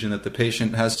conclusion that the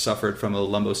patient has suffered from a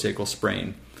lumbosacral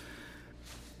sprain.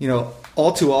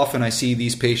 All too often I see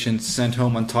these patients sent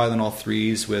home on Tylenol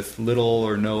 3s with little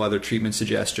or no other treatment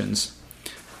suggestions.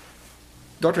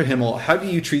 Dr. Himmel, how do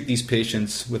you treat these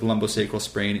patients with lumbosacral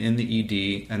sprain in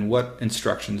the ED, and what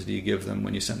instructions do you give them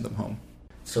when you send them home?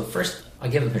 So first, I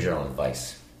give them general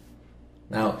advice.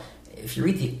 Now, if you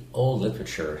read the old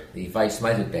literature, the advice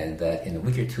might have been that in a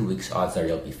week or 2 weeks, odds are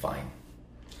you'll be fine.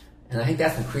 And I think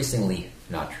that's increasingly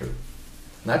not true.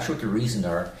 Not sure what the reasons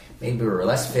are. Maybe we're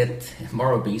less fit,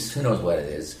 more obese, who knows what it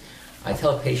is. I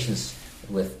tell patients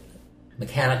with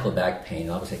mechanical back pain,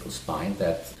 lumbosacral spine,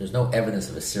 that there's no evidence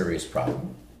of a serious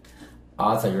problem.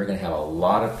 Odds are you're going to have a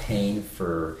lot of pain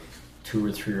for 2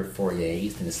 or 3 or 4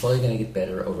 days, and it's slowly going to get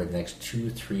better over the next 2,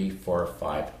 3, 4,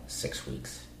 5, 6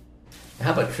 weeks. Now,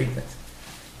 how about treatment?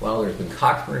 Well, there's been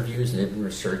Cochrane reviews and there's been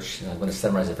research, and I'm going to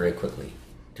summarize it very quickly.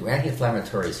 Do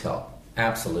anti-inflammatories help?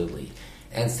 Absolutely.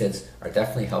 NSAIDs are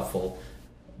definitely helpful,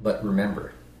 but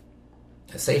remember,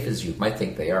 as safe as you might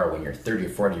think they are when you're 30 or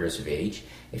 40 years of age,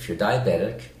 if you're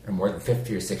diabetic or more than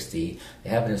 50 or 60, they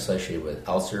have been associated with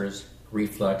ulcers,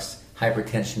 reflux,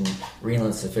 hypertension, renal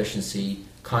insufficiency,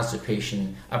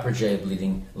 constipation, upper GI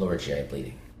bleeding, lower GI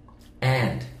bleeding.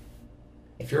 And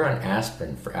if you're on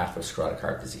aspirin for atherosclerotic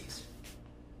heart disease,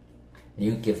 and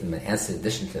you give them an NSAID in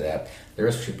addition to that, the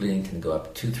risk for bleeding can go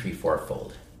up 2, 3,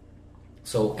 4-fold.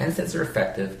 So NSAIDs are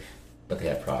effective, but they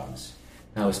have problems.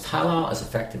 Now, is Tylenol as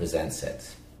effective as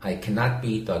NSAIDs? I cannot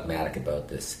be dogmatic about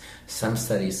this. Some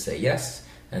studies say yes,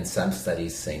 and some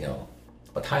studies say no.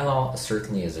 But Tylenol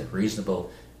certainly is a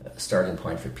reasonable starting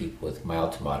point for people with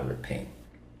mild to moderate pain.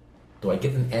 Do I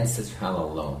give them NSAIDs or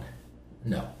Tylenol alone?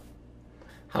 No.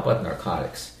 How about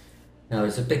narcotics? Now,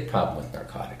 there's a big problem with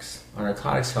narcotics. Are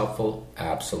narcotics helpful?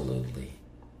 Absolutely.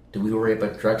 Do we worry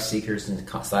about drug seekers and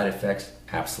side effects?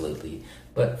 Absolutely.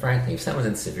 But frankly, if someone's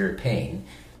in severe pain,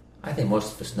 I think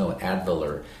most of us know Advil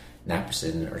or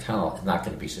naproxen or Tylenol is not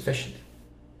going to be sufficient.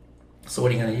 So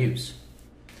what are you going to use?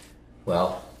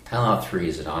 Well, Tylenol 3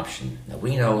 is an option. Now,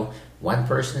 we know 1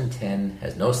 person in 10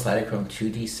 has no cytochrome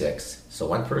 2D6, so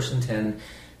 1 person in 10,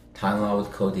 Tylenol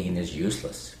with codeine is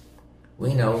useless.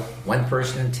 We know 1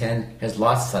 person in 10 has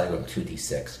lost cytochrome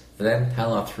 2D6. For them,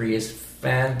 Tylenol 3 is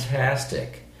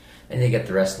fantastic. And you get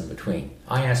the rest in between.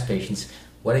 I ask patients,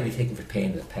 what have you taken for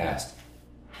pain in the past?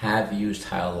 Have you used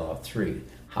Tylenol 3?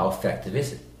 How effective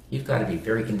is it? You've got to be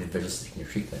very individualistic in your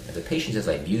treatment. If the patient says,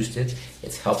 I've used it,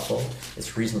 it's helpful,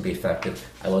 it's reasonably effective,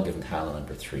 I will give them Tylenol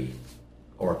number 3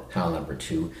 or Tylenol number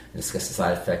 2 and discuss the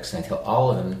side effects, and I tell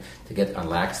all of them to get on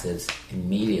laxatives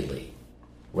immediately.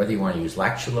 Whether you want to use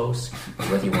lactulose,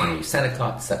 or whether you want to use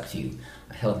Senecot, it's up to you.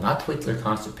 I tell them not to wait till they're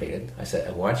constipated. I said,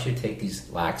 I want you to take these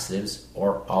laxatives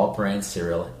or all bran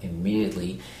cereal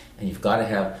immediately, and you've got to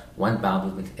have 1 bowel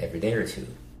movement every day or 2.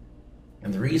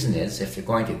 And the reason is, if they're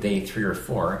going to day 3 or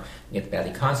 4 and get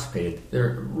badly constipated,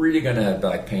 they're really going to have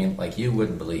back pain like you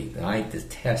wouldn't believe. And I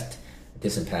detest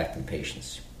this impact in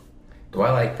patients. Do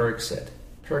I like Percocet?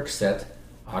 Percocet,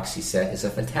 Oxycet is a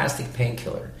fantastic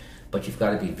painkiller, but you've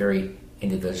got to be very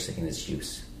individualistic in its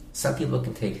use. Some people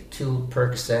can take 2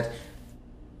 Percocet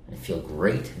and feel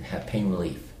great and have pain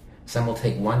relief. Some will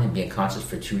take 1 and be unconscious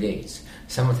for 2 days.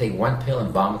 Some will take 1 pill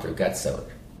and vomit their guts out.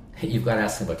 You've got to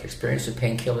ask them about their experience with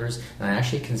painkillers, and I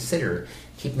actually consider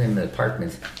keeping them in an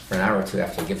apartment for an hour or 2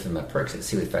 after I give them a Percocet to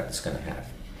see what effect it's going to have.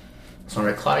 So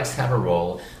narcotics have a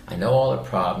role. I know all the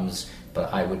problems,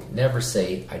 but I would never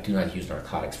say I do not use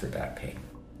narcotics for back pain.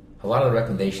 A lot of the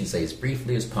recommendations say as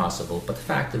briefly as possible, but the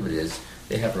fact of it is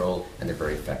they have a role and they're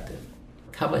very effective.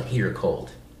 How about heat or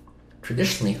cold?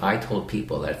 Traditionally, I told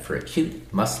people that for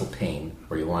acute muscle pain,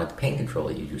 where you wanted pain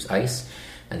control, you use ice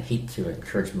and heat to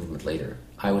encourage movement later.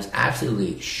 I was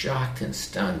absolutely shocked and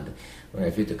stunned when I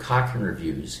viewed the Cochrane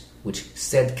reviews, which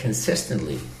said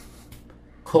consistently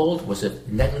cold was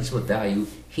of negligible value,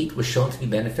 heat was shown to be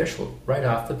beneficial right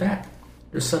off the bat.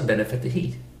 There's some benefit to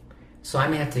heat. So I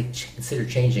may have to consider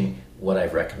changing what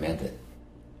I've recommended.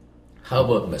 How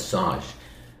about massage?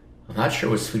 I'm not sure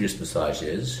what Swedish massage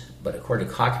is, but according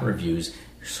to Cochrane reviews,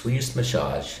 Swedish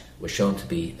massage was shown to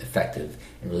be effective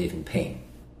in relieving pain.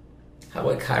 How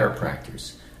about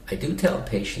chiropractors? I do tell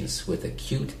patients with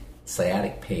acute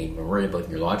sciatic pain when worried about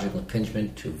neurological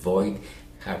impingement to avoid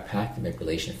chiropractic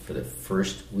manipulation for the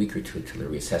first week or 2 until they're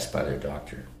reassessed by their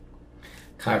doctor.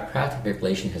 Chiropractic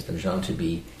manipulation has been shown to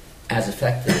be as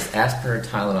effective as aspirin or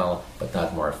Tylenol, but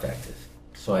not more effective.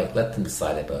 So I let them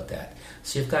decide about that.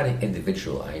 So you've got to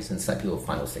individualize, and some people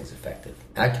find those things effective.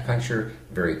 Acupuncture,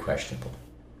 very questionable.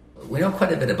 We know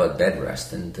quite a bit about bed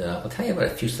rest, and I'll tell you about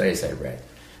a few studies I read.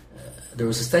 There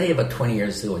was a study about 20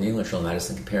 years ago in the English Journal of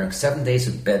Medicine comparing 7 days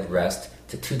of bed rest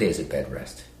to 2 days of bed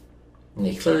rest. And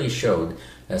they clearly showed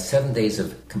that 7 days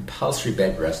of compulsory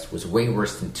bed rest was way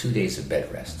worse than 2 days of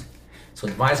bed rest. So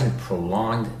advising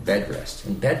prolonged bed rest.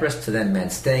 And bed rest to them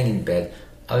meant staying in bed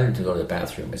other than to go to the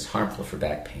bathroom is harmful for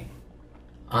back pain.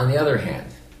 On the other hand,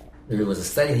 there was a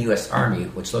study in the U.S. Army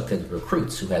which looked at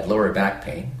recruits who had lower back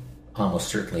pain, almost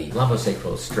certainly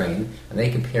lumbosacral strain, and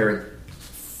they compared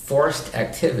forced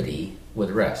activity with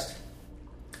rest.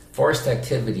 Forced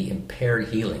activity impaired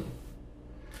healing.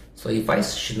 So the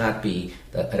advice should not be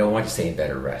that I don't want you to stay in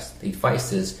bed or rest. The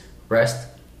advice is rest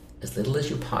as little as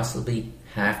you possibly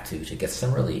have to get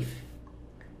some relief.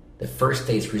 The first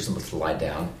day is reasonable to lie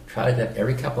down. Try to get up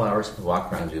every couple hours and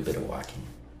walk around and do a bit of walking.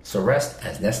 So rest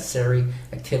as necessary,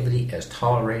 activity as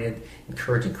tolerated,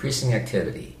 encourage increasing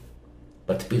activity.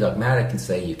 But to be dogmatic and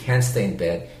say you can't stay in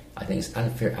bed, I think it's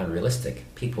unfair,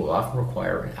 unrealistic. People will often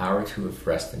require an hour or 2 of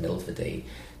rest in the middle of the day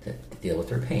to deal with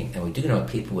their pain. And we do know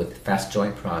people with fast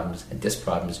joint problems and disc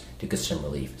problems do get some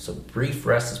relief. So brief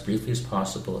rest as briefly as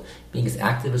possible, being as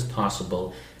active as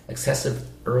possible. Excessive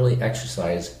early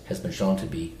exercise has been shown to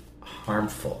be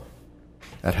harmful.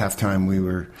 At halftime, we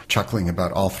were chuckling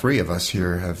about all three of us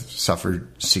here have suffered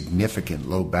significant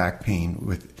low back pain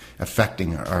with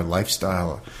affecting our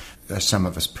lifestyle, some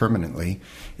of us permanently.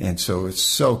 And so it's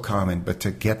so common, but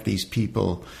to get these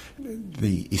people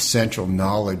the essential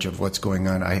knowledge of what's going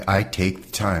on, I take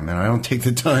the time. And I don't take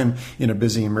the time in a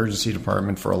busy emergency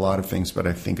department for a lot of things, but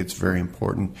I think it's very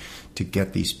important to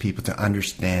get these people to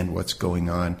understand what's going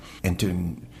on and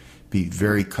to be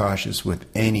very cautious with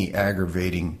any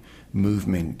aggravating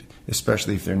movement,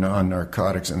 especially if they're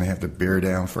non-narcotics and they have to bear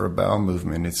down for a bowel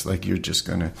movement. It's like you're just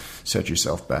going to set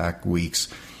yourself back weeks.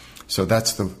 So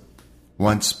that's the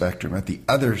one spectrum. At the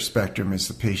other spectrum is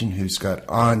the patient who's got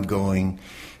ongoing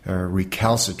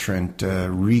recalcitrant,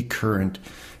 recurrent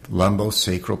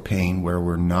lumbosacral pain where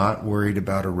we're not worried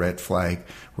about a red flag,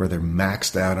 where they're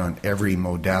maxed out on every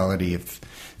modality of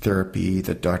therapy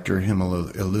that Dr.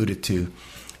 Himmel alluded to.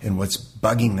 And what's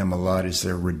bugging them a lot is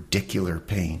their radicular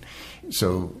pain.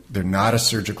 So they're not a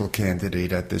surgical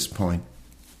candidate at this point.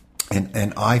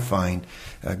 And I find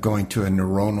going to a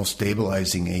neuronal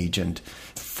stabilizing agent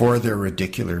for their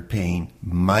radicular pain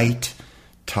might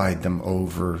tide them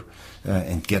over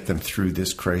and get them through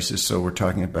this crisis. So we're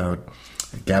talking about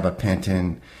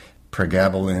gabapentin,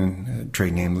 pregabalin,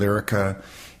 trade name Lyrica,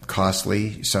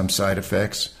 costly, some side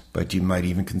effects, but you might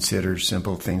even consider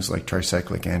simple things like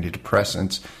tricyclic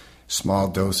antidepressants, small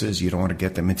doses. You don't want to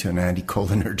get them into an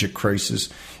anticholinergic crisis.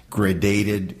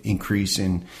 Gradated increase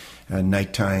in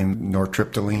nighttime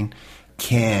nortriptyline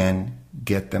can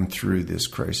get them through this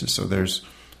crisis. So there's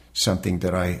something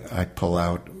that I pull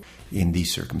out in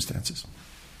these circumstances.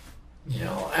 You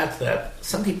know, after that,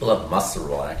 some people have muscle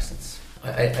relaxants.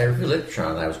 I read literature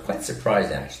on that. I was quite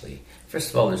surprised, actually.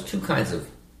 First of all, there's two kinds of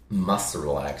muscle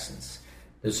relaxants.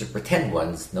 There's the pretend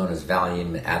ones known as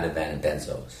Valium, Ativan, and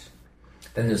benzos.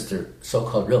 Then there's the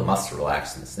so-called real muscle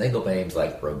relaxants. And they go by names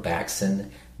like Robaxin,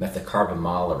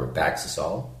 methocarbamol, or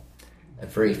Robaxisol, a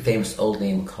very famous old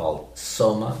name called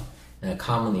Soma, and a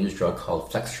commonly used drug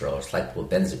called Flexeril, or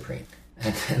cyclobenzaprine.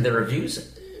 And the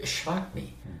reviews shocked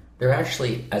me. They're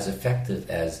actually as effective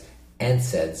as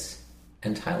NSAIDs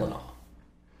and Tylenol.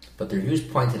 But the reviews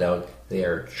pointed out they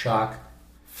are chock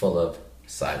full of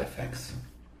side effects.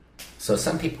 So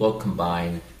some people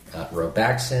combine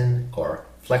Robaxin or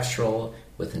Flexeril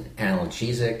with an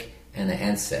analgesic and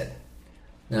an NSAID.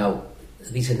 Now,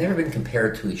 these have never been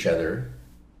compared to each other,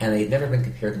 and they've never been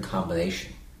compared in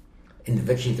combination.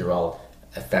 Individually, they're all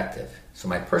effective. So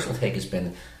my personal take has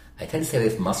been, I tend to stay away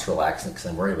from muscle relaxants because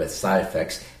I'm worried about side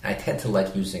effects, and I tend to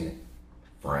like using,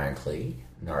 frankly,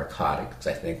 narcotics because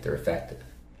I think they're effective.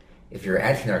 If you're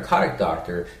an anti-narcotic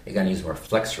doctor, you're going to use more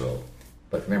Flexeril.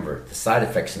 But remember, the side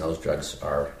effects in those drugs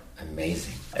are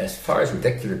amazing. As far as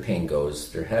radicular pain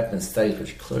goes, there have been studies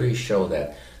which clearly show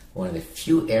that one of the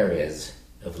few areas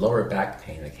of lower back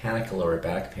pain, mechanical lower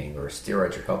back pain, where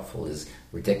steroids are helpful is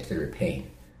radicular pain,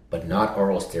 but not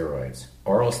oral steroids.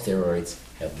 Oral steroids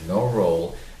have no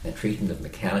role in the treatment of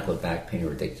mechanical back pain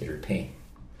or radicular pain.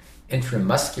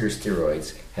 Intramuscular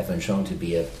steroids have been shown to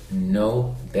be of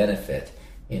no benefit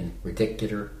in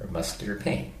radicular or muscular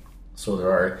pain. So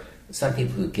there are some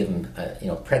people who give them,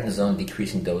 prednisone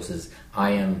decreasing doses,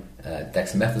 IM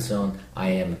dexamethasone,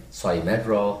 IM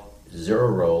solumedrol, zero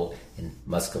role in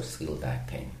musculoskeletal back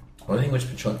pain. One thing which has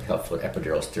been shown to be helpful are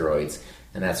epidural steroids,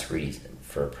 and that's really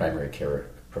for a primary care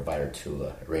provider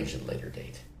to arrange at a later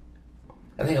date.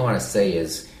 The thing I want to say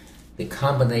is the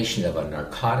combination of a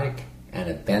narcotic and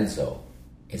a benzo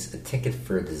is a ticket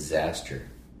for a disaster.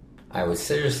 I would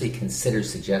seriously consider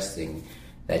suggesting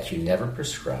that you never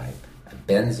prescribe a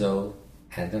benzo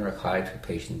and a narcotic to a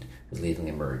patient who's leaving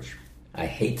Emerge. I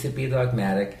hate to be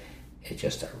dogmatic, it's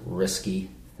just a risky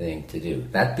thing to do.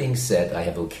 That being said, I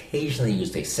have occasionally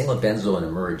used a single benzo in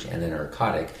Emerge and a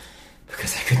narcotic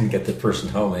because I couldn't get the person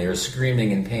home and they were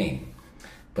screaming in pain.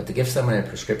 But to give someone a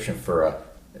prescription for a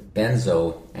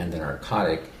benzo and a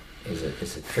narcotic is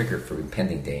a trigger for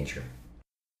impending danger.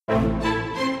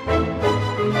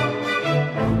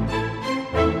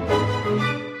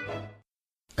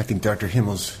 I think Dr.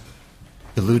 Himmel's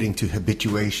alluding to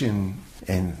habituation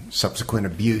and subsequent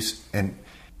abuse and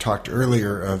talked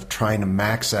earlier of trying to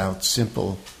max out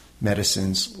simple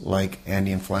medicines like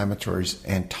anti-inflammatories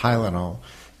and Tylenol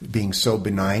being so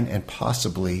benign and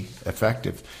possibly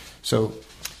effective. So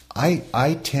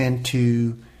I tend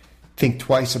to think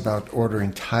twice about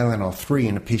ordering Tylenol 3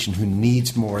 in a patient who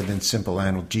needs more than simple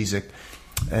analgesic,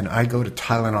 and I go to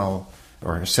Tylenol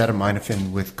or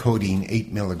acetaminophen with codeine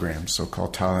 8 milligrams,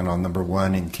 so-called Tylenol number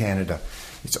 1 in Canada.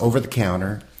 It's over the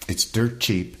counter. It's dirt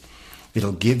cheap.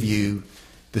 It'll give you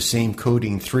the same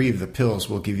codeine. 3 of the pills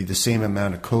will give you the same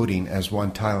amount of codeine as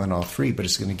one Tylenol 3, but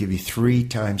it's going to give you 3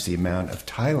 times the amount of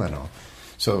Tylenol.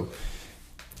 So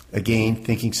again,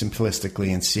 thinking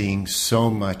simplistically and seeing so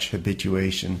much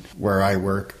habituation where I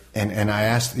work. And I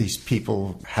ask these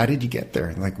people, how did you get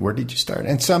there? Like, where did you start?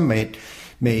 And some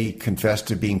may confess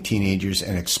to being teenagers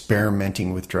and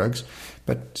experimenting with drugs,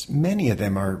 but many of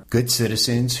them are good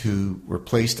citizens who were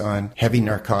placed on heavy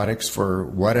narcotics for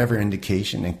whatever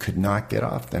indication and could not get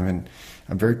off them. And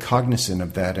I'm very cognizant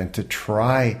of that. And to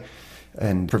try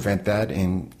and prevent that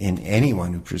in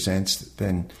anyone who presents,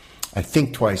 then I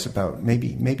think twice about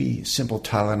maybe simple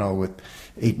Tylenol with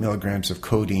 8 milligrams of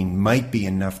codeine might be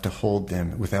enough to hold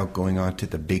them without going on to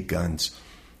the big guns.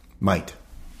 Might.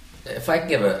 If I can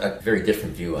give a very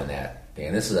different view on that,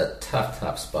 and this is a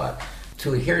tough spot,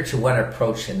 to adhere to one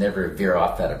approach and never veer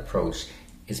off that approach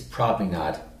is probably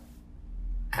not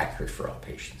accurate for all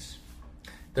patients.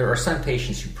 There are some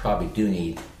patients who probably do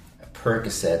need a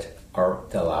Percocet or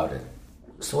Dilaudid.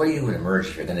 So what do you do in emerge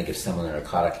if you're going to give someone a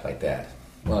narcotic like that?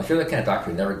 Well, if you're the kind of doctor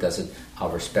who never does it, I'll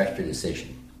respect your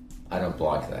decision. I don't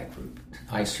belong to that group.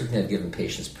 I certainly have given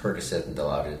patients Percocet and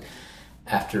Dilaudid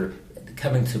after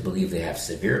coming to believe they have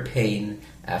severe pain,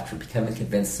 after becoming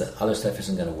convinced that other stuff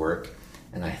isn't going to work,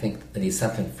 and I think they need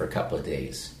something for a couple of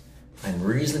days. I'm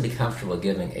reasonably comfortable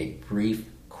giving a brief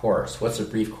course. What's a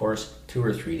brief course? 2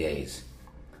 or 3 days.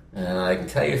 And I can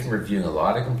tell you from reviewing a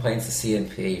lot of complaints to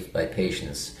CNP by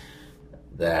patients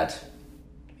that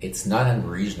it's not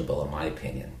unreasonable, in my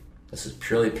opinion. This is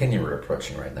purely opinion we're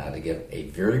approaching right now, to give a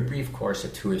very brief course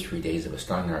of 2 or 3 days of a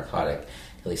strong narcotic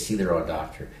till they see their own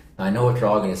doctor. Now, I know what you're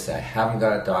all going to say. I haven't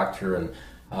got a doctor and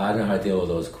I don't know how to deal with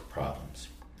those problems.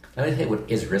 Let me tell you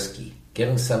what is risky.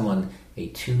 Giving someone a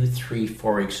 2, 3,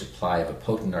 4 week supply of a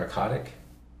potent narcotic,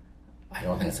 I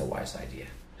don't think it's a wise idea.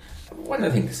 One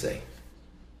other thing to say.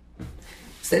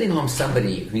 Sending home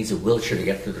somebody who needs a wheelchair to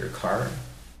get to their car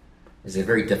is a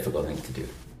very difficult thing to do.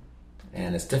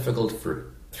 And it's difficult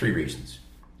for 3 reasons.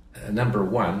 Number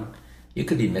 1, you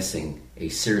could be missing a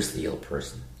seriously ill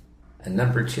person. And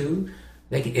number 2,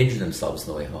 they could injure themselves on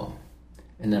the way home.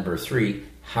 And number 3,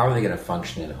 how are they going to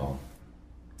function at home?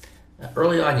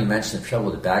 Early on you mentioned the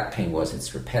trouble with back pain was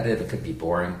it's repetitive, it could be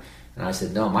boring. And I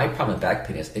said, no, my problem with back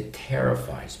pain is it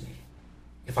terrifies me.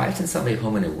 If I send somebody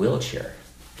home in a wheelchair,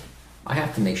 I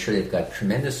have to make sure they've got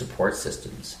tremendous support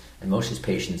systems, and most of these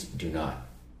patients do not.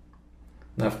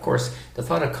 Now, of course, the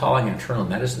thought of calling internal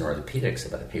medicine or orthopedics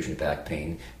about a patient with back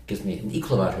pain gives me an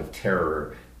equal amount of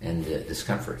terror and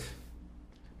discomfort.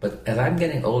 But as I'm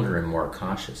getting older and more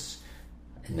conscious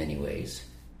in many ways,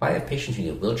 if I have patients who need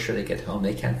a wheelchair to get home,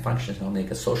 they can't function at home, they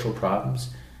get social problems,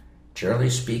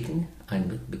 generally speaking,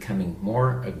 I'm becoming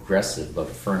more aggressive about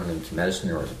referring them to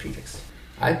medicine or orthopedics.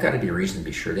 I've got to be a reason to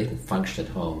be sure they can function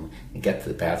at home and get to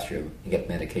the bathroom and get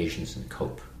medications and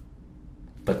cope.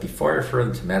 But before I refer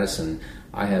them to medicine,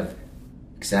 I have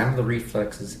examined the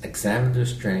reflexes, examined their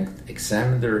strength,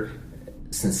 examined their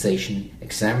sensation,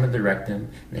 examined the rectum,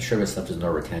 and assure myself there's no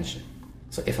retention.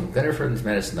 So if I'm going to refer them to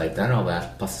medicine, I've done all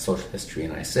that, plus the social history,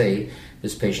 and I say,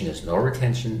 this patient has no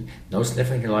retention, no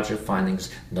significant neurologic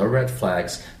findings, no red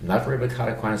flags, I'm not worried about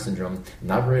Cotter-Quine syndrome, I'm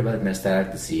not worried about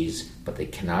metastatic disease, but they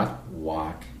cannot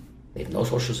walk, they have no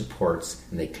social supports,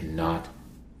 and they cannot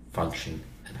function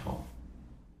at home.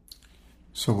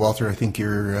 So, Walter, I think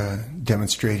you're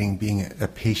demonstrating being a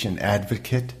patient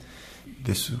advocate.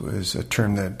 This was a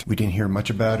term that we didn't hear much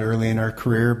about early in our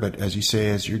career, but as you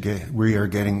say, we are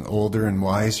getting older and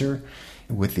wiser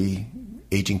with the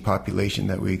aging population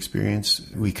that we experience,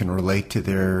 we can relate to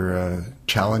their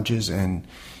challenges, and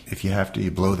if you have to, you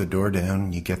blow the door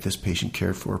down, you get this patient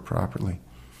cared for properly.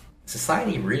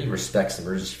 Society really respects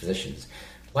emergency physicians.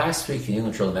 Last week, the New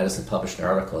England Journal of Medicine published an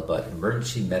article about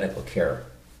emergency medical care.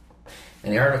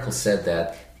 And the article said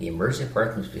that the emergency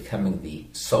department is becoming the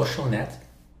social net.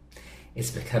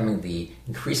 It's becoming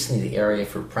increasingly the area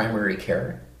for primary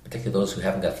care, particularly those who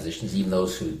haven't got physicians, even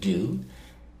those who do.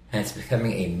 And it's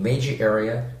becoming a major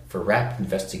area for rapid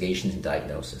investigations and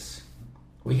diagnosis.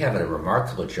 We have a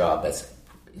remarkable job that's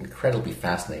incredibly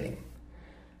fascinating.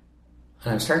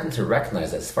 And I'm starting to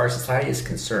recognize that as far as society is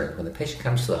concerned, when the patient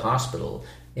comes to the hospital,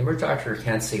 the emergency doctor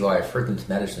can't say, I referred them to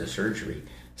medicine or surgery.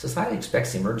 Society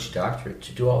expects the emergency doctor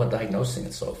to do all the diagnosing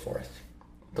and so forth.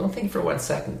 Don't think for 1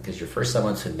 second, because you refer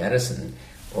someone to medicine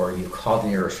or you called a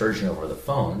neurosurgeon over the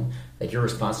phone, that your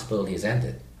responsibility is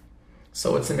ended.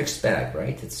 So it's a mixed bag,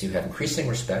 right? You have increasing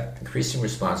respect, increasing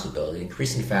responsibility,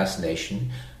 increasing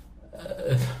fascination,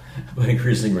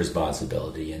 increasing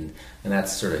responsibility, and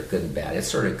that's sort of good and bad. It's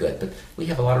sort of good, but we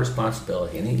have a lot of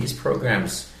responsibility, and these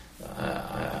programs,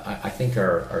 I think,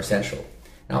 are essential.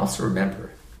 And also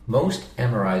remember, most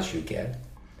MRIs you get,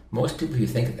 most people who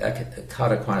think of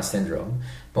Cauda-Equina syndrome,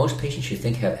 most patients you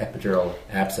think have epidural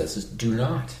abscesses do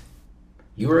not.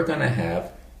 You are going to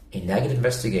have a negative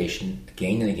investigation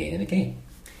again and again and again.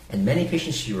 And many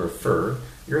patients you refer,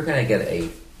 you're going to get a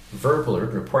verbal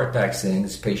report back saying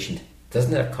this patient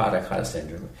doesn't have Cauda-Equina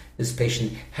syndrome, this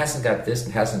patient hasn't got this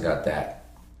and hasn't got that.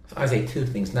 So I say two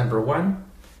things. Number one,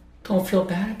 don't feel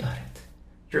bad about it.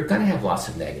 You're going to have lots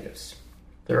of negatives.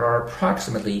 There are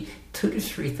approximately 2,000 to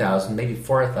 3,000, maybe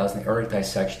 4,000 aortic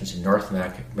dissections in North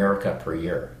America per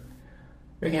year.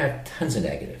 You're going to have tons of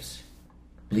negatives.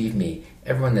 Believe me,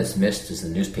 everyone that's missed is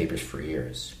in the newspapers for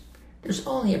years. There's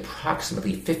only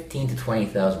approximately 15,000 to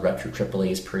 20,000 ruptured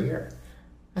AAAs per year.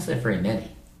 That's not very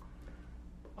many.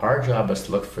 Our job is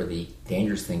to look for the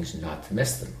dangerous things and not to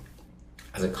miss them.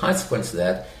 As a consequence of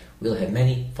that, we'll have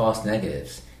many false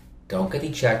negatives. Don't get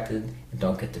ejected, and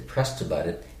don't get depressed about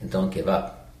it, and don't give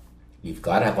up. You've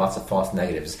got to have lots of false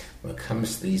negatives when it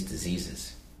comes to these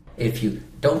diseases. If you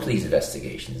don't do these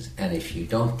investigations, and if you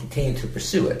don't continue to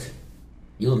pursue it,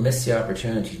 you'll miss the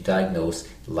opportunity to diagnose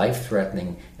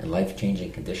life-threatening and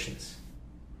life-changing conditions.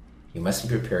 You must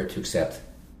be prepared to accept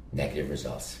negative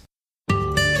results.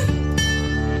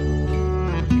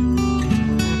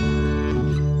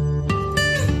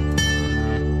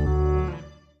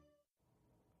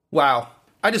 Wow,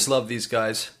 I just love these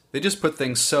guys. They just put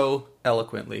things so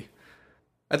eloquently.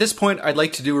 At this point, I'd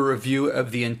like to do a review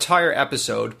of the entire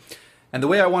episode, and the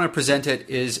way I want to present it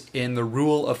is in the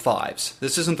rule of fives.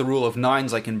 This isn't the rule of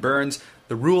nines like in burns,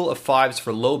 the rule of fives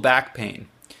for low back pain.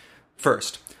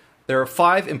 First, there are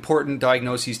 5 important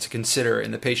diagnoses to consider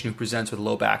in the patient who presents with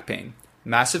low back pain.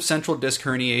 Massive central disc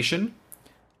herniation,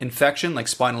 infection like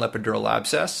spinal epidural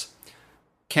abscess,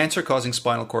 cancer causing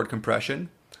spinal cord compression,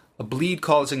 a bleed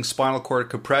causing spinal cord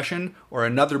compression or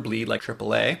another bleed like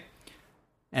AAA,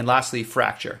 and lastly,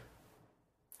 fracture.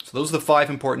 So those are the 5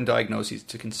 important diagnoses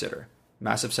to consider.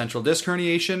 Massive central disc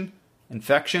herniation,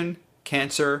 infection,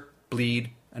 cancer,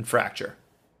 bleed, and fracture.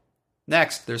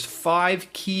 Next, there's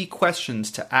 5 key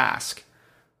questions to ask.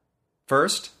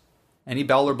 First, any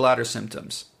bowel or bladder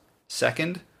symptoms.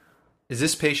 Second, is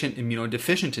this patient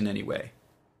immunodeficient in any way?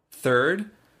 Third,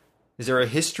 is there a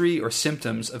history or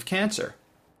symptoms of cancer?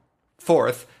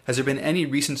 Fourth, has there been any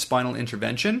recent spinal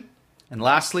intervention? And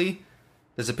lastly,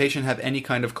 does the patient have any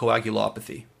kind of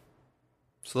coagulopathy?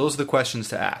 So those are the questions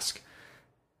to ask.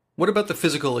 What about the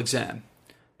physical exam?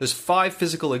 There's 5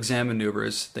 physical exam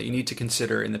maneuvers that you need to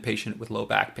consider in the patient with low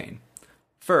back pain.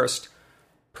 First,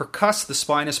 percuss the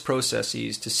spinous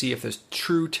processes to see if there's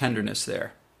true tenderness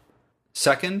there.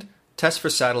 Second, test for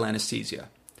saddle anesthesia.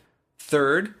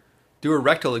 Third, do a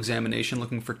rectal examination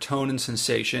looking for tone and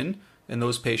sensation in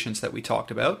those patients that we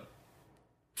talked about.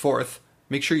 Fourth,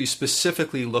 make sure you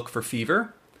specifically look for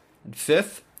fever. And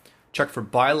fifth, check for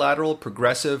bilateral,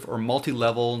 progressive, or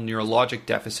multi-level neurologic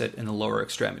deficit in the lower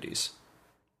extremities.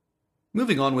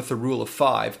 Moving on with the rule of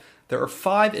 5, there are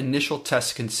 5 initial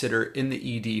tests to consider in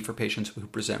the ED for patients who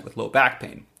present with low back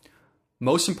pain.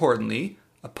 Most importantly,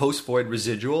 a post-void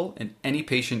residual in any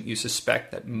patient you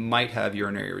suspect that might have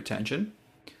urinary retention.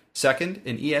 Second,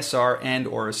 an ESR and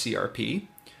or a CRP.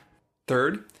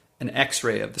 Third, an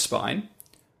X-ray of the spine.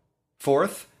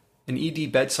 Fourth, an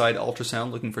ED bedside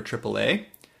ultrasound looking for AAA.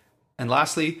 And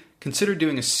lastly, consider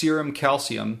doing a serum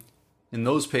calcium in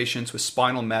those patients with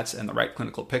spinal mets and the right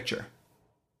clinical picture.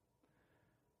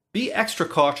 Be extra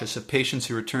cautious of patients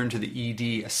who return to the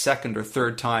ED a second or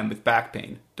third time with back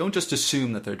pain. Don't just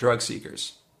assume that they're drug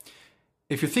seekers.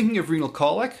 If you're thinking of renal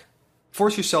colic,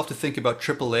 force yourself to think about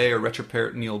AAA or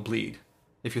retroperitoneal bleed.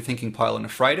 If you're thinking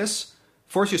pyelonephritis,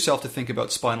 force yourself to think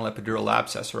about spinal epidural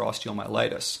abscess or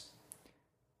osteomyelitis.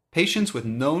 Patients with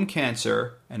known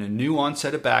cancer and a new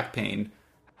onset of back pain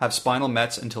have spinal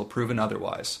mets until proven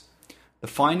otherwise. The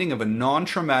finding of a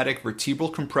non-traumatic vertebral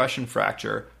compression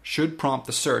fracture should prompt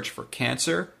the search for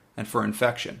cancer and for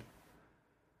infection.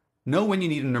 Know when you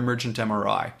need an emergent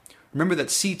MRI. Remember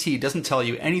that CT doesn't tell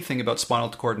you anything about spinal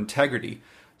cord integrity,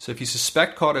 so if you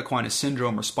suspect Cauda-Equina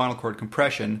syndrome or spinal cord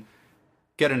compression,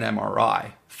 get an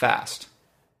MRI fast.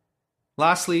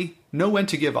 Lastly, know when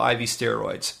to give IV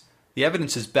steroids. The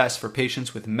evidence is best for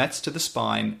patients with mets to the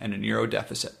spine and a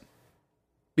neurodeficit.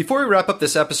 Before we wrap up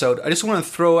this episode, I just want to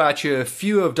throw at you a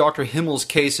few of Dr. Himmel's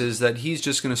cases that he's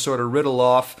just going to sort of riddle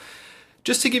off,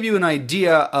 just to give you an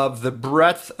idea of the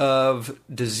breadth of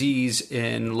disease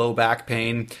in low back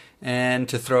pain and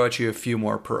to throw at you a few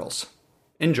more pearls.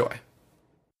 Enjoy.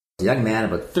 A young man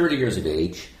about 30 years of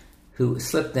age who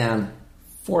slipped down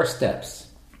 4 steps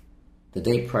the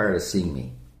day prior to seeing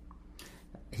me.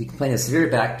 He complained of severe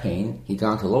back pain. He'd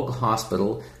gone to a local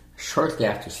hospital shortly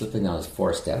after slipping down his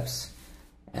 4 steps.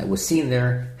 Was seen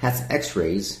there, had some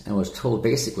x-rays, and was told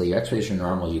basically, your x-rays are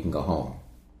normal, you can go home.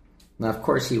 Now, of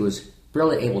course, he was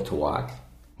barely able to walk,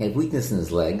 he had weakness in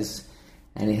his legs,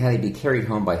 and he had to be carried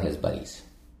home by his buddies.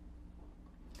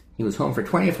 He was home for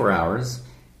 24 hours,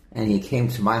 and he came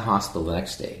to my hospital the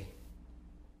next day,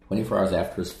 24 hours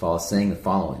after his fall, saying the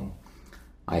following: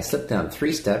 I slipped down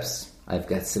 3 steps, I've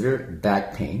got severe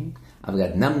back pain, I've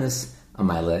got numbness on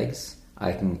my legs,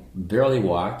 I can barely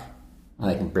walk, and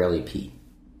I can barely pee.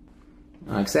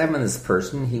 I examined this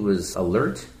person. He was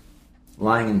alert,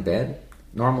 lying in bed,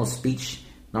 normal speech,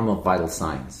 normal vital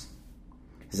signs.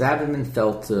 His abdomen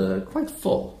felt quite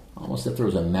full, almost as if there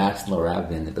was a mass in the lower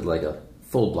abdomen, a bit like a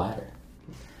full bladder.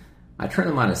 I turned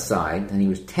him on his side, and he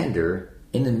was tender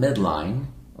in the midline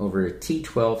over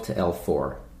T12 to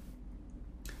L4.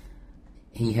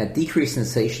 He had decreased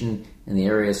sensation in the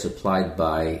area supplied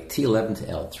by T11 to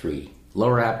L3,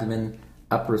 lower abdomen,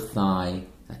 upper thigh,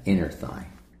 inner thigh.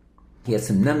 He had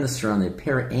some numbness around the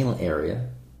perianal area,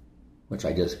 which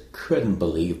I just couldn't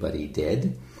believe, but he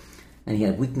did. And he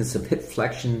had weakness of hip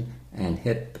flexion and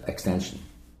hip extension.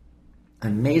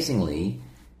 Amazingly,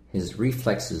 his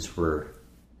reflexes were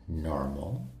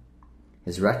normal.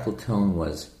 His rectal tone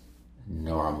was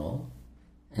normal.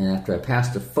 And after I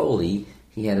passed a Foley,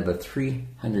 he had about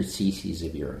 300 cc's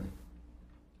of urine.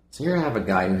 So here I have a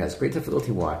guy who has great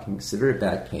difficulty walking, severe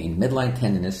back pain, midline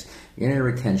tenderness,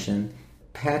 urinary retention,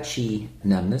 patchy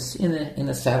numbness in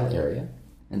the saddle area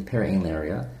and the perianal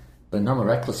area, but normal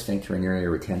rectal sphincter and urinary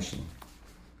retention.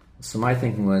 So my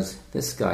thinking was, this guy